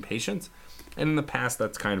exercise in patience. And in the past,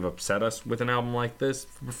 that's kind of upset us with an album like this.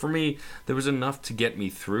 For me, there was enough to get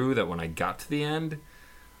me through that when I got to the end,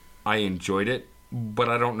 I enjoyed it. But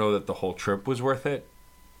I don't know that the whole trip was worth it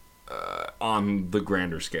on the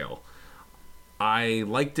grander scale. I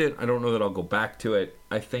liked it. I don't know that I'll go back to it.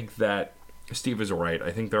 I think that Steve is right.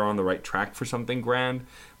 I think they're on the right track for something grand.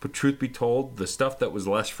 But truth be told, the stuff that was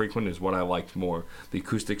less frequent is what I liked more. The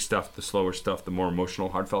acoustic stuff, the slower stuff, the more emotional,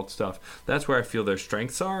 heartfelt stuff. That's where I feel their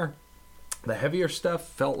strengths are. The heavier stuff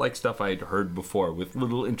felt like stuff I'd heard before with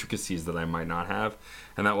little intricacies that I might not have.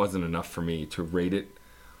 And that wasn't enough for me to rate it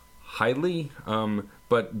highly.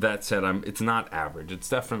 But that said, it's not average. It's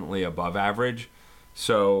definitely above average.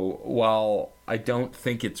 So while I don't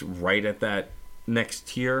think it's right at that next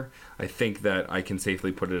tier, I think that I can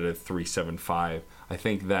safely put it at 3.75. I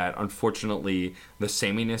think that unfortunately the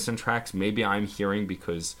sameness in tracks, maybe I'm hearing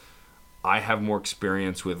because I have more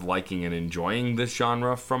experience with liking and enjoying this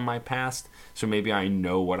genre from my past, so maybe I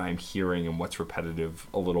know what I'm hearing and what's repetitive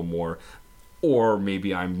a little more, or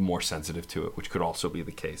maybe I'm more sensitive to it, which could also be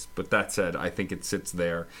the case. But that said, I think it sits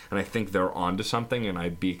there, and I think they're onto something, and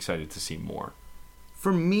I'd be excited to see more.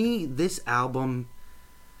 For me, this album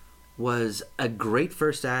was a great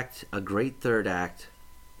first act, a great third act,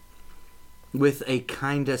 with a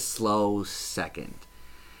kind of slow second.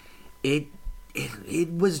 It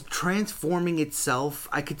was transforming itself.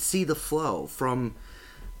 I could see the flow from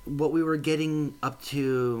what we were getting up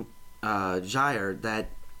to Gyre that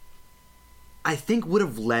I think would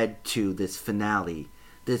have led to this finale,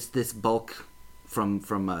 this bulk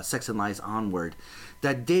from Sex and Lies onward,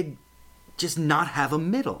 that did just not have a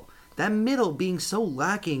middle. That middle being so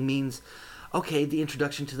lacking means, okay, the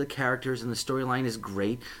introduction to the characters and the storyline is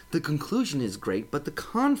great, the conclusion is great, but the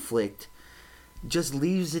conflict just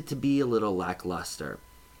leaves it to be a little lackluster.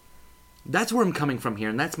 That's where I'm coming from here,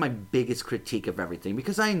 and that's my biggest critique of everything,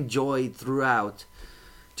 because I enjoyed throughout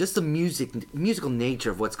just the musical nature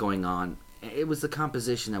of what's going on. It was the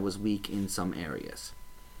composition that was weak in some areas.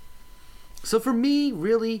 So for me,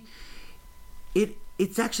 really,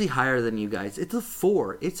 it's actually higher than you guys. It's a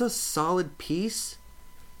 4. It's a solid piece,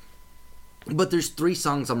 but there's 3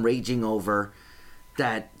 songs I'm raging over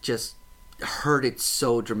that just hurt it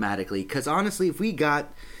so dramatically. Because honestly, if we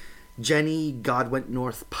got Jenny, God Went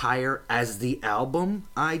North, Pyre as the album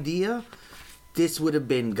idea, this would have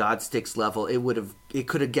been Godsticks level. It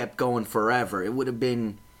could have kept going forever. It would have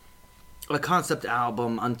been a concept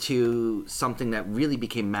album unto something that really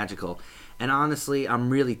became magical. And honestly, I'm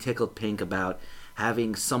really tickled pink about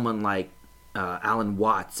having someone like Alan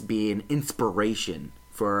Watts be an inspiration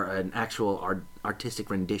for an actual artistic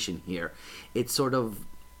rendition here. It's sort of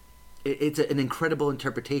an incredible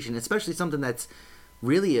interpretation, especially something that's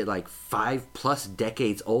really like 5+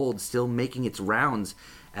 decades old, still making its rounds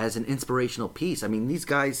as an inspirational piece. I mean, these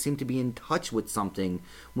guys seem to be in touch with something.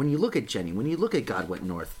 When you look at Jenny, when you look at God Went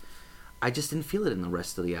North, I just didn't feel it in the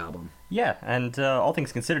rest of the album. Yeah, and all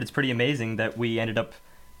things considered, it's pretty amazing that we ended up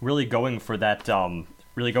really going for that,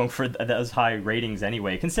 those high ratings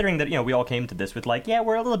anyway, considering that, we all came to this with like, yeah,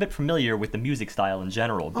 we're a little bit familiar with the music style in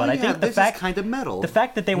general, but I think this is kind of metal. The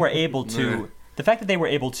fact that they were able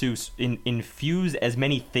to infuse as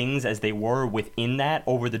many things as they were within that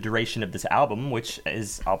over the duration of this album, which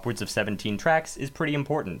is upwards of 17 tracks, is pretty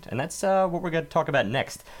important. And that's what we're going to talk about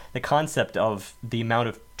next. The concept of the amount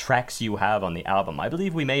of tracks you have on the album. I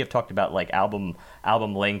believe we may have talked about like album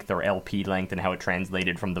length or LP length and how it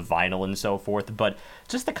translated from the vinyl and so forth, but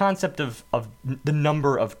just the concept of the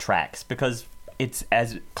number of tracks, because it's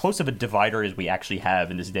as close of a divider as we actually have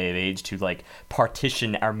in this day of age to like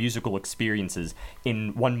partition our musical experiences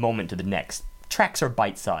in one moment to the next. Tracks are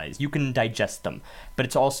bite-sized. You can digest them. But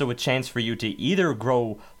it's also a chance for you to either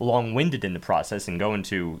grow long-winded in the process and go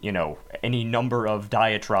into, any number of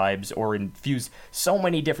diatribes or infuse so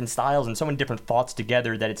many different styles and so many different thoughts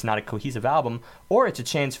together that it's not a cohesive album, or it's a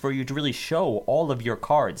chance for you to really show all of your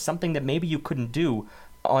cards, something that maybe you couldn't do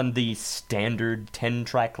on the standard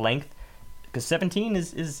 10-track length, because 17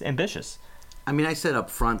 is ambitious. I mean, I said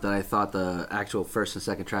up front that I thought the actual first and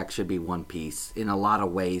second track should be one piece in a lot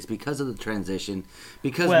of ways because of the transition,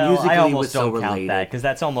 because musically I it almost was so don't count related. that because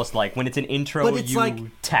that's almost like when it's an intro, But it's you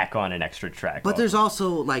like- tack on an extra track. But there's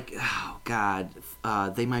also like, oh god,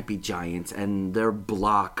 they might be giants, and their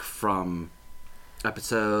block from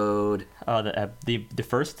episode. The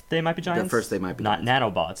first They Might Be Giants. First They Might Be Not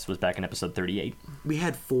Nanobots was back in episode 38. We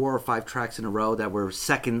had 4 or 5 tracks in a row that were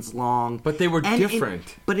seconds long, But they were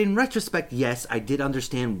different. But in retrospect, yes, I did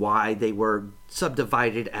understand why they were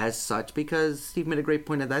subdivided as such, because Steve made a great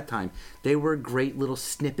point at that time. They were great little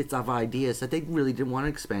snippets of ideas that they really didn't want to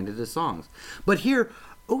expand into songs. But here,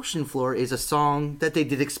 Ocean Floor is a song that they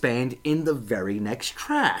did expand in the very next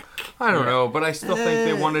track. I don't know, but I still think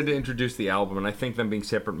they wanted to introduce the album, and I think them being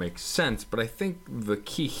separate makes sense. But I think the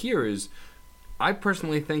key here is, I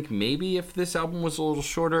personally think maybe if this album was a little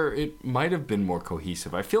shorter, it might have been more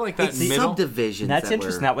cohesive. I feel like that It's middle... subdivisions. That's that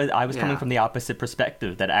interesting. Were, I was coming yeah. from the opposite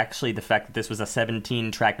perspective. That actually the fact that this was a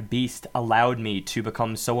 17-track beast allowed me to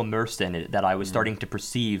become so immersed in it that I was starting to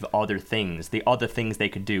perceive other things they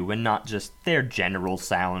could do, and not just their general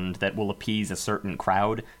sound that will appease a certain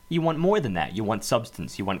crowd. You want more than that. You want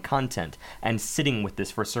substance. You want content. And sitting with this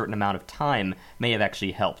for a certain amount of time may have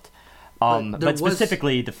actually helped. But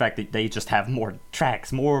specifically, the fact that they just have more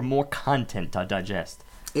tracks, more content to digest.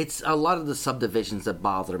 It's a lot of the subdivisions that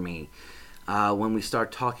bother me when we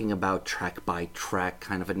start talking about track by track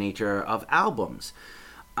kind of a nature of albums.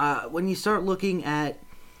 When you start looking at,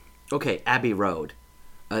 okay, Abbey Road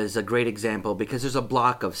is a great example because there's a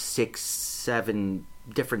block of 6, 7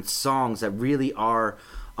 different songs that really are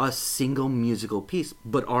a single musical piece,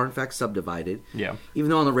 but are in fact subdivided. Yeah. Even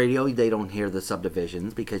though on the radio they don't hear the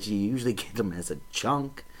subdivisions because you usually get them as a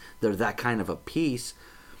chunk. They're that kind of a piece.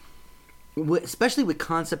 Especially with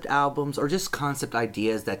concept albums or just concept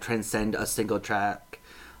ideas that transcend a single track.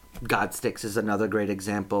 Godsticks is another great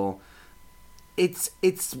example. It's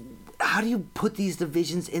how do you put these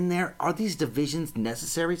divisions in there? Are these divisions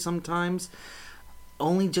necessary sometimes?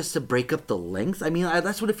 Only just to break up the length? I mean,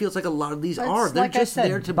 that's what it feels like a lot of these are. They're like just I said,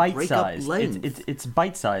 there to break up bite-sized. length. It's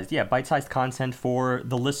bite-sized, yeah, bite-sized content for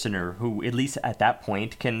the listener who, at least at that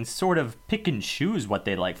point, can sort of pick and choose what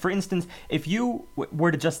they like. For instance, if you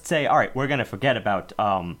were to just say, all right, we're going to forget about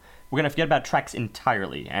tracks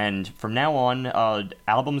entirely, and from now on,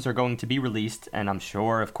 albums are going to be released, and I'm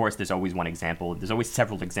sure, of course, there's always one example. There's always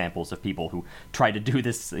several examples of people who try to do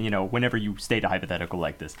this, whenever you state a hypothetical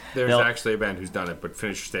like this. There's actually a band who's done it, but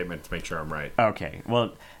finish your statement to make sure I'm right. Okay,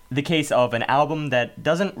 well, the case of an album that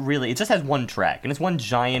doesn't really... It just has one track, and it's one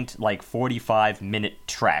giant, 45-minute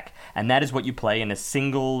track. And that is what you play in a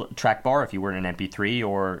single track bar if you were in an MP3,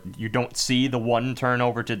 or you don't see the one turn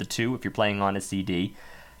over to the two if you're playing on a CD.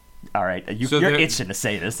 All right, you're itching to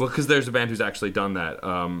say this. Well, because there's a band who's actually done that.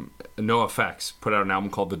 NoFX put out an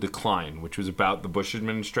album called The Decline, which was about the Bush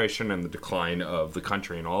administration and the decline of the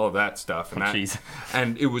country and all of that stuff. And,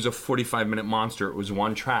 and it was a 45-minute monster. It was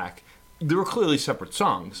one track. There were clearly separate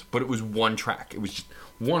songs, but it was one track. It was just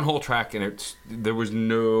one whole track, and there was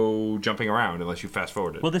no jumping around unless you fast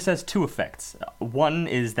forwarded. Well, this has two effects. One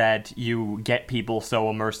is that you get people so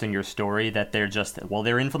immersed in your story that they're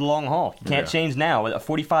in for the long haul. You can't change now. A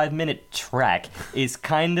 45-minute track is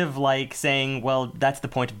kind of like saying, well, that's the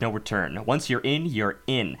point of no return. Once you're in, you're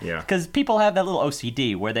in. Yeah. Because people have that little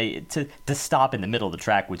OCD where to stop in the middle of the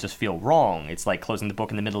track would just feel wrong. It's like closing the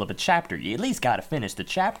book in the middle of a chapter. You at least got to finish the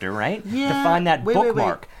chapter, right? Yeah. To find that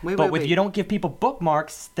bookmark. Wait. If you don't give people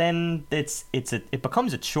bookmarks, then it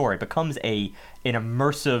becomes a chore. It becomes an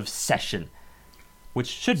immersive session, which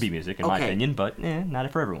should be music in my opinion, but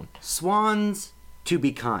not for everyone. Swans, To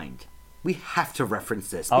Be Kind. We have to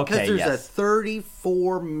reference this because there's a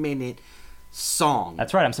 34-minute song.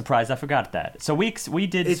 That's right. I'm surprised I forgot that. So we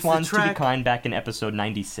did Swans to Be Kind back in episode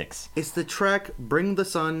 96. It's the track "Bring the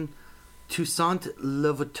Sun" to Sant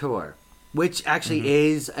Levator, which actually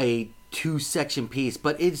is a 2-section piece,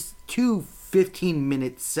 but it's 2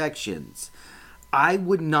 15-minute sections. I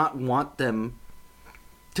would not want them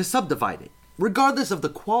to subdivide it. Regardless of the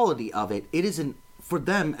quality of it, it is for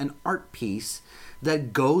them an art piece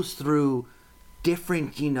that goes through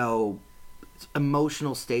different,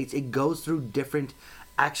 emotional states. It goes through different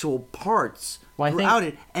actual parts throughout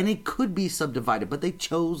it, and it could be subdivided, but they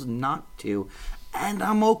chose not to. And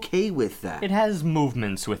I'm okay with that. It has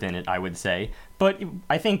movements within it, I would say. But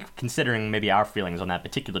I think, considering maybe our feelings on that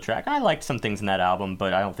particular track, I liked some things in that album,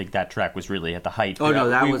 but I don't think that track was really at the height. Oh, no,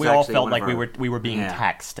 that was we all actually felt one like of our... we were being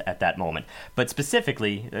taxed at that moment. But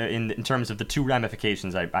specifically, in terms of the two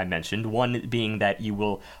ramifications I mentioned, one being that you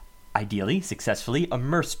will ideally, successfully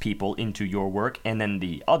immerse people into your work, and then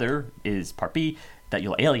the other is, part B, that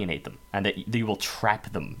you'll alienate them and that you will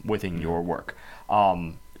trap them within your work.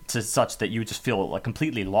 To such that you just feel like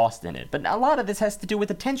completely lost in it. But a lot of this has to do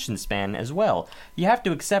with attention span as well. You have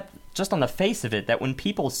to accept, just on the face of it, that when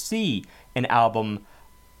people see an album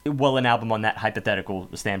on that hypothetical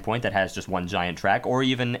standpoint that has just one giant track, or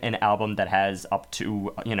even an album that has up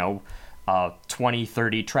to, 20,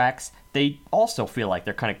 30 tracks, they also feel like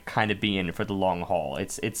they're kind of being for the long haul.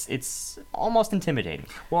 It's almost intimidating.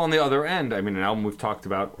 Well, on the other end, I mean, an album we've talked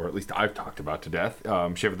about, or at least I've talked about to death,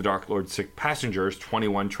 Shiver the Dark Lord, Sick Passengers,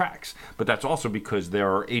 21 tracks. But that's also because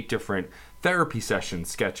there are 8 different therapy session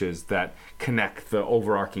sketches that connect the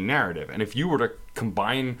overarching narrative. And if you were to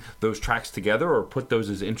combine those tracks together or put those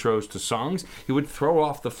as intros to songs, it would throw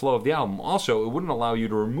off the flow of the album. Also, it wouldn't allow you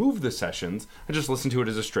to remove the sessions and just listen to it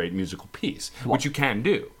as a straight musical piece, which you can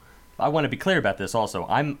do. I want to be clear about this also.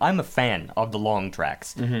 I'm a fan of the long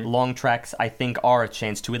tracks. Mm-hmm. Long tracks, I think, are a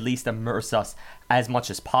chance to at least immerse us as much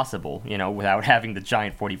as possible, without having the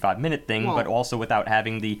giant 45-minute thing, but also without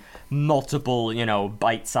having the multiple,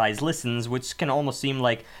 bite-sized listens, which can almost seem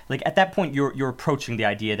like at that point you're approaching the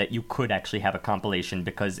idea that you could actually have a compilation,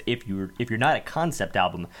 because if you're not a concept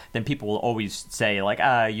album, then people will always say like,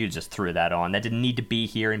 you just threw that on. That didn't need to be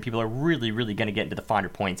here, and people are really, really going to get into the finer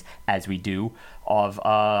points, as we do, of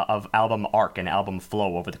album arc and album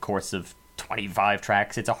flow over the course of 25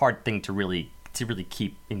 tracks. It's a hard thing to really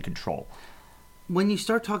keep in control. When you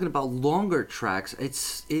start talking about longer tracks,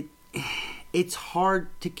 it's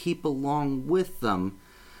hard to keep along with them.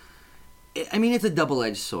 I mean, it's a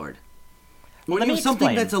double-edged sword. When you have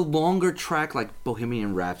something that's a longer track like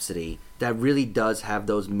Bohemian Rhapsody that really does have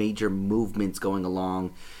those major movements going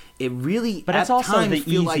along, it really, but it's also the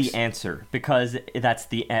easy answer, because that's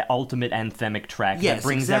the ultimate anthemic track that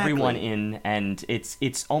brings everyone in, and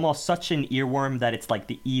it's almost such an earworm that it's like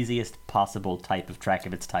the easiest possible type of track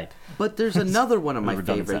of its type. But there's another one of my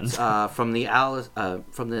favorites from the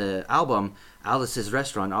album Alice's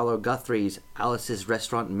Restaurant, Arlo Guthrie's Alice's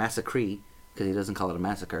Restaurant Massacre, because he doesn't call it a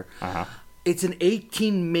massacre. It's an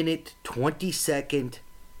 18-minute, 20-second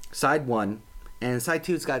side one. And side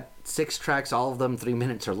 2's got 6 tracks, all of them 3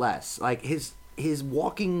 minutes or less. Like his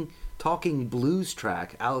walking, talking blues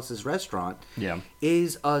track, Alice's Restaurant,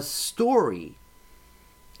 is a story.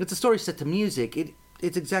 It's a story set to music.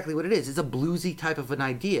 It's exactly what it is. It's a bluesy type of an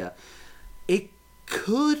idea. It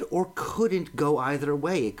could or couldn't go either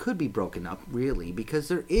way. It could be broken up, really, because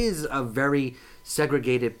there is a very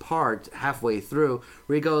segregated part halfway through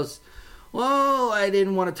where he goes, well, I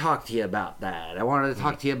didn't want to talk to you about that. I wanted to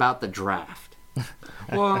talk to you about the draft.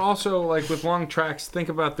 Well, and also, like, with long tracks, think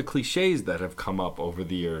about the cliches that have come up over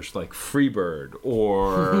the years, like Freebird,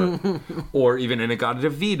 or even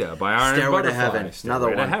In-A-Gadda-Da-Vida by Iron Stairway Butterfly. to Heaven.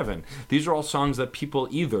 Another one. Heaven. These are all songs that people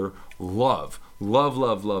either love,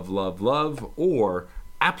 or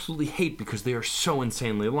absolutely hate because they are so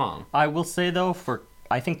insanely long. I will say, though,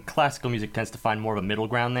 I think classical music tends to find more of a middle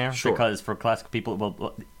ground there. Sure. Because for classical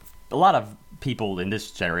people, a lot of people in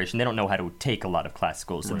this generation, they don't know how to take a lot of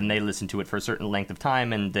classical, so then they listen to it for a certain length of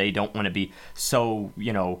time, and they don't want to be so,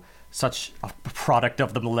 such a product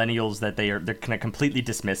of the millennials that they're going to completely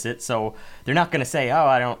dismiss it. So they're not going to say, oh,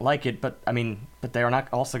 I don't like it, but they're not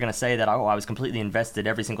also going to say that, oh, I was completely invested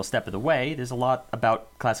every single step of the way. There's a lot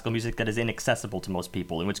about classical music that is inaccessible to most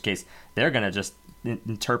people, in which case they're going to just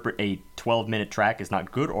interpret a 12-minute track as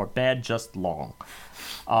not good or bad, just long.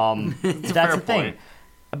 That's the thing.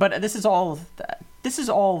 But this is all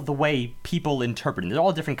the way people interpret it. There's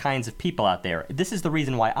all different kinds of people out there. This is the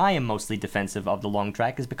reason why I am mostly defensive of the long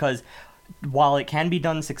track, is because while it can be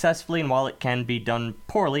done successfully and while it can be done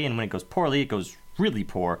poorly, and when it goes poorly, it goes really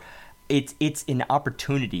poor, it's an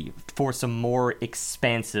opportunity for some more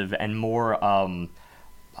expansive and more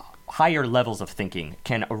higher levels of thinking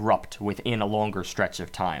can erupt within a longer stretch of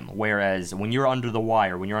time. Whereas when you're under the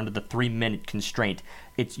wire, when you're under the 3-minute constraint,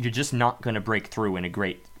 you're just not going to break through in a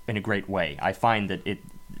great way. I find that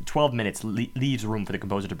 12 minutes leaves room for the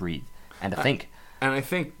composer to breathe and to think. And I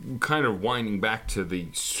think, kind of winding back to the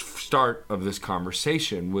start of this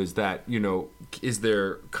conversation, was that, is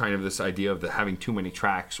there kind of this idea of having too many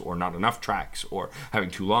tracks or not enough tracks or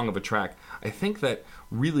having too long of a track? I think that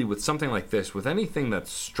really with something like this, with anything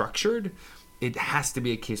that's structured, it has to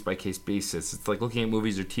be a case-by-case basis. It's like looking at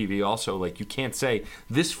movies or TV also. Like, you can't say,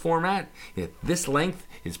 this format, at this length,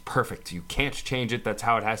 is perfect. You can't change it. That's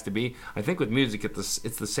how it has to be. I think with music, it's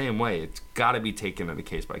the same way. It's got to be taken at a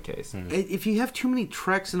case-by-case. If you have too many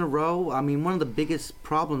tracks in a row, I mean, one of the biggest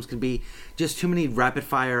problems can be just too many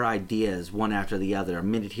rapid-fire ideas, one after the other. A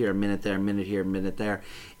minute here, a minute there, a minute here, a minute there.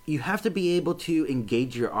 You have to be able to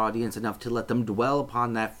engage your audience enough to let them dwell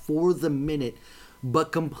upon that for the minute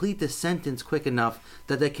but complete the sentence quick enough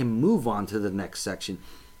that they can move on to the next section.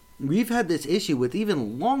 We've had this issue with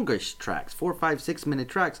even longer tracks, 4, 5, 6 minute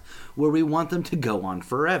tracks, where we want them to go on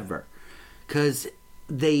forever. Because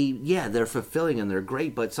they're fulfilling and they're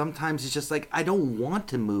great, but sometimes it's just like, I don't want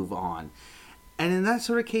to move on. And in that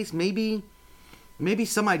sort of case, maybe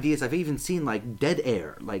some ideas, I've even seen like dead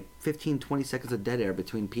air, like 15, 20 seconds of dead air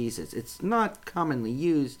between pieces. It's not commonly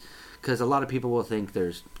used because a lot of people will think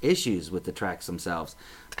there's issues with the tracks themselves.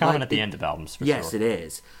 It's common at the end of albums, for yes, sure. Yes, it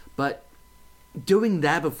is. But doing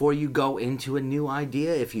that before you go into a new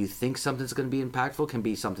idea, if you think something's going to be impactful, can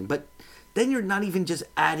be something. But then you're not even just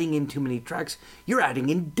adding in too many tracks. You're adding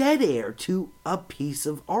in dead air to a piece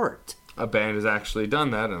of art. A band has actually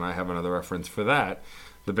done that, and I have another reference for that.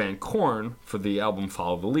 The band Korn, for the album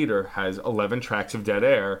Follow the Leader, has 11 tracks of dead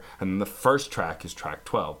air, and the first track is track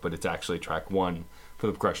 12, but it's actually track 1 for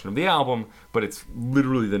the progression of the album, but it's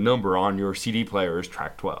literally the number on your CD player is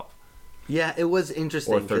track 12. Yeah, it was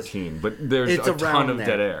interesting. Or 13, but there's a ton of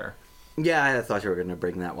dead air. Yeah, I thought you were going to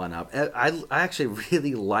bring that one up. I actually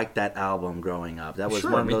really liked that album growing up. That was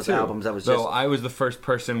one of those albums that was just... So I was the first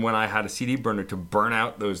person when I had a CD burner to burn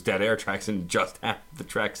out those dead air tracks and just have the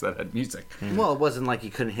tracks that had music. Well, it wasn't like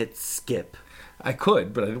you couldn't hit skip. I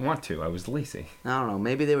could, but I didn't want to. I was lazy. I don't know.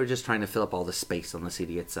 Maybe they were just trying to fill up all the space on the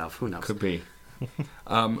CD itself. Who knows? Could be.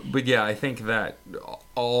 But yeah, I think that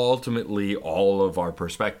ultimately all of our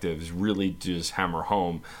perspectives really just hammer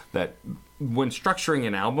home that when structuring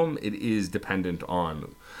an album, it is dependent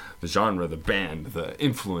on the genre, the band, the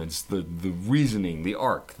influence, the reasoning, the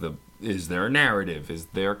arc, is there a narrative, is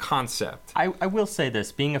there a concept? I will say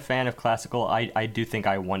this, being a fan of classical, I do think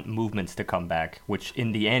I want movements to come back, which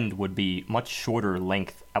in the end would be much shorter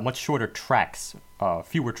length, much shorter tracks,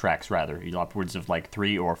 fewer tracks rather, upwards of like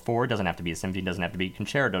 3 or 4. It doesn't have to be a symphony, doesn't have to be a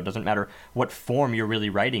concerto, doesn't matter what form you're really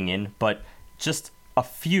writing in, but just a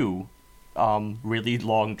few really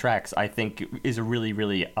long tracks, I think, is a really,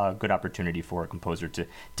 really good opportunity for a composer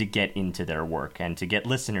to get into their work and to get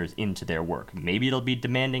listeners into their work. Maybe it'll be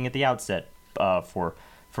demanding at the outset for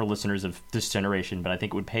listeners of this generation, but I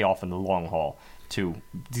think it would pay off in the long haul to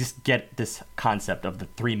just get this concept of the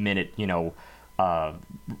 3-minute,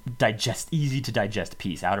 easy to digest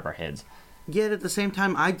piece out of our heads. Yet at the same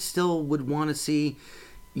time, I still would want to see,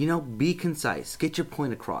 be concise. Get your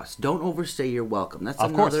point across. Don't overstay your welcome. That's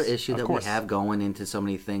another issue that we have going into so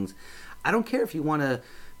many things. I don't care if you want to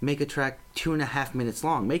make a track 2.5 minutes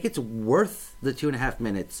long. Make it worth the 2.5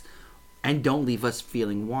 minutes and don't leave us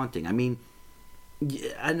feeling wanting. I mean,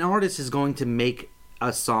 an artist is going to make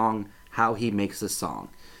a song how he makes a song.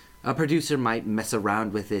 A producer might mess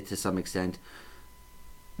around with it to some extent.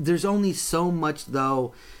 There's only so much,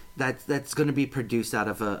 though, that's going to be produced out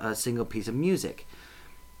of a single piece of music.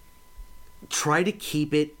 Try to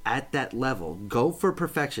keep it at that level. Go for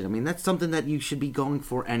perfection. I mean, that's something that you should be going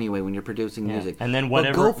for anyway when you're producing music. And then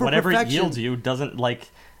whatever it yields you doesn't like.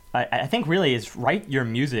 I think really is write your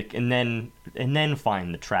music and then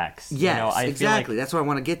find the tracks. Yes, exactly. That's what I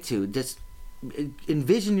want to get to. Just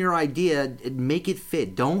envision your idea, make it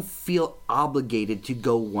fit. Don't feel obligated to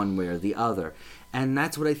go one way or the other. And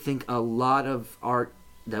that's what I think a lot of art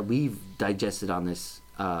that we've digested on this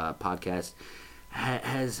podcast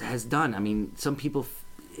has done. I mean, some people,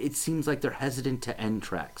 it seems like they're hesitant to end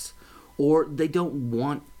tracks, or they don't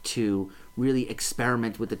want to really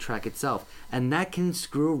experiment with the track itself, and that can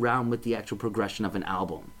screw around with the actual progression of an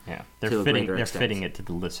album. Yeah, they're fitting it to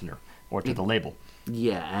the listener or to the label.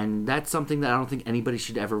 Yeah, and that's something that I don't think anybody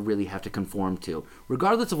should ever really have to conform to.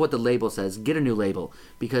 Regardless of what the label says, get a new label,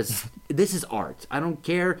 because this is art. I don't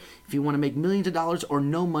care if you want to make millions of dollars or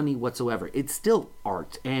no money whatsoever. It's still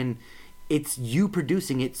art, and it's you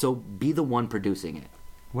producing it, so be the one producing it.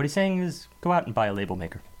 What he's saying is go out and buy a label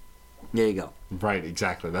maker. There you go. Right,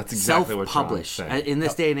 exactly. That's exactly what Sean's saying. In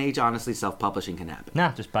this day and age, honestly, self-publishing can happen.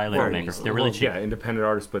 Nah, just buy a label maker. They're really cheap. Yeah, independent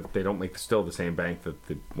artists, but they don't make still the same bank that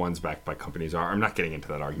the ones backed by companies are. I'm not getting into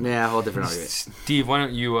that argument. Yeah, a whole different argument. Steve, why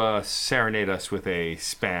don't you serenade us with a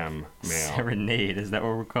spam mail? Serenade, is that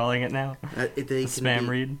what we're calling it now? Spam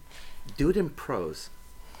read? Do it in prose.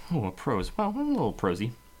 Oh, prose. Well, a little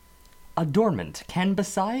prosy. Adornment can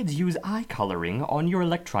besides use eye coloring on your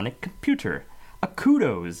electronic computer. A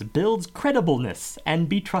kudos builds credibleness and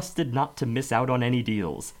be trusted not to miss out on any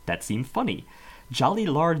deals. That seem funny. Jolly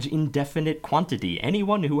large indefinite quantity.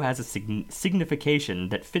 Anyone who has a signification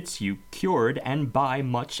that fits you cured and by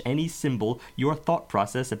much any symbol your thought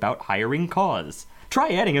process about hiring cause. Try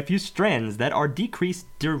adding a few strands that are decreased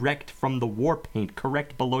direct from the war paint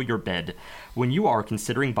correct below your bed. When you are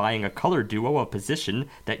considering buying a color duo of position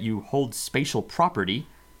that you hold spatial property,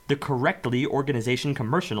 the correctly organization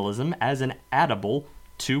commercialism as an addable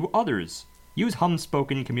to others. Use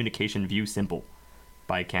hum-spoken communication view simple.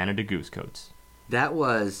 By Canada Goose Coats. That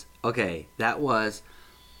was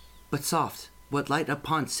but soft. What light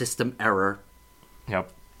upon system error.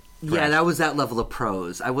 Yep. Yeah, that was that level of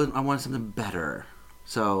prose. I wanted something better.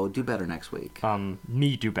 So do better next week.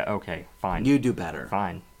 Me do better. Okay, fine. You do better.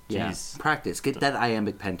 Fine. Yeah. Jeez. Practice. Get that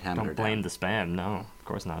iambic pentameter. Don't blame the spam. No, of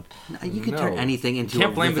course not. You can turn anything into You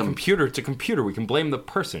can't a blame the rhythm. computer. It's a computer. We can blame the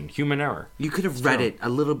person. Human error. You could have read it a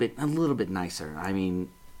little bit nicer. I mean,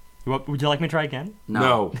 Would you like me to try again?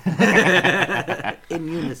 no. In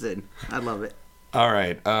unison. I love it. All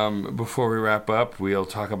right. Before we wrap up, we'll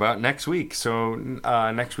talk about next week. So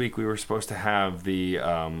next week we were supposed to have the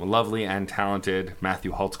lovely and talented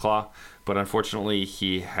Matthew Holtzclaw, but unfortunately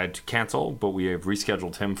he had to cancel. But we have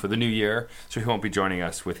rescheduled him for the new year, so he won't be joining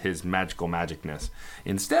us with his magical magicness.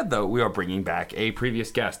 Instead, though, we are bringing back a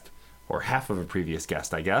previous guest, or half of a previous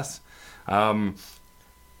guest, I guess.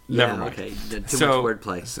 Never mind. Okay. Too much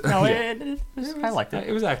wordplay. No, I liked it.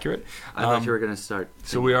 It was accurate. I thought you were going to start.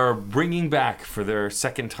 So we are bringing back for their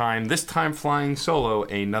second time, this time flying solo,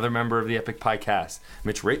 another member of the Epic Pie cast.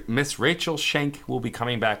 Miss Rachel Schenk will be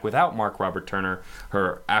coming back without Mark Robert Turner,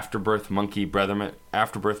 her afterbirth monkey brethren.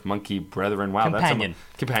 Wow, Companion.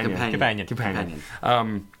 That's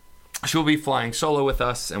companion. She'll be flying solo with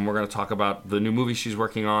us, and we're going to talk about the new movie she's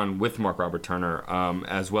working on with Mark Robert Turner,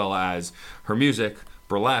 as well as her music,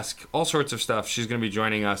 burlesque, all sorts of stuff. She's going to be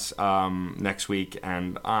joining us next week,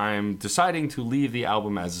 and I'm deciding to leave the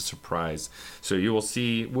album as a surprise. So you will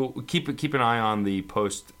see. We'll keep an eye on the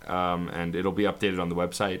post, and it'll be updated on the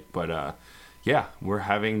website. But yeah, we're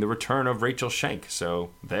having the return of Rachel Schenk. So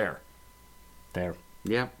there.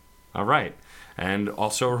 Yeah. All right, and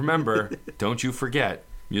also remember, don't you forget,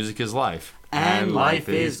 music is life, And life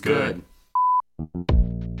is good.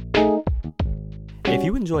 If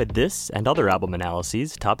you enjoyed this and other album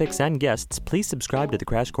analyses, topics, and guests, please subscribe to the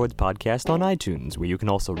Crash Chords podcast on iTunes, where you can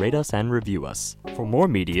also rate us and review us. For more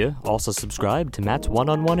media, also subscribe to Matt's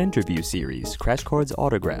one-on-one interview series, Crash Chords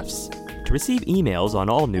Autographs. To receive emails on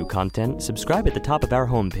all new content, subscribe at the top of our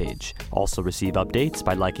homepage. Also receive updates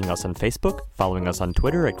by liking us on Facebook, following us on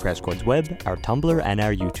Twitter at Crash Chords Web, our Tumblr, and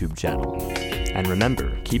our YouTube channel. And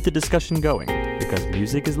remember, keep the discussion going, because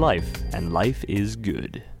music is life, and life is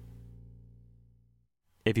good.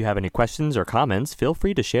 If you have any questions or comments, feel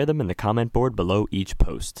free to share them in the comment board below each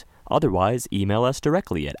post. Otherwise, email us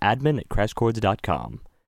directly at admin@crashchords.com.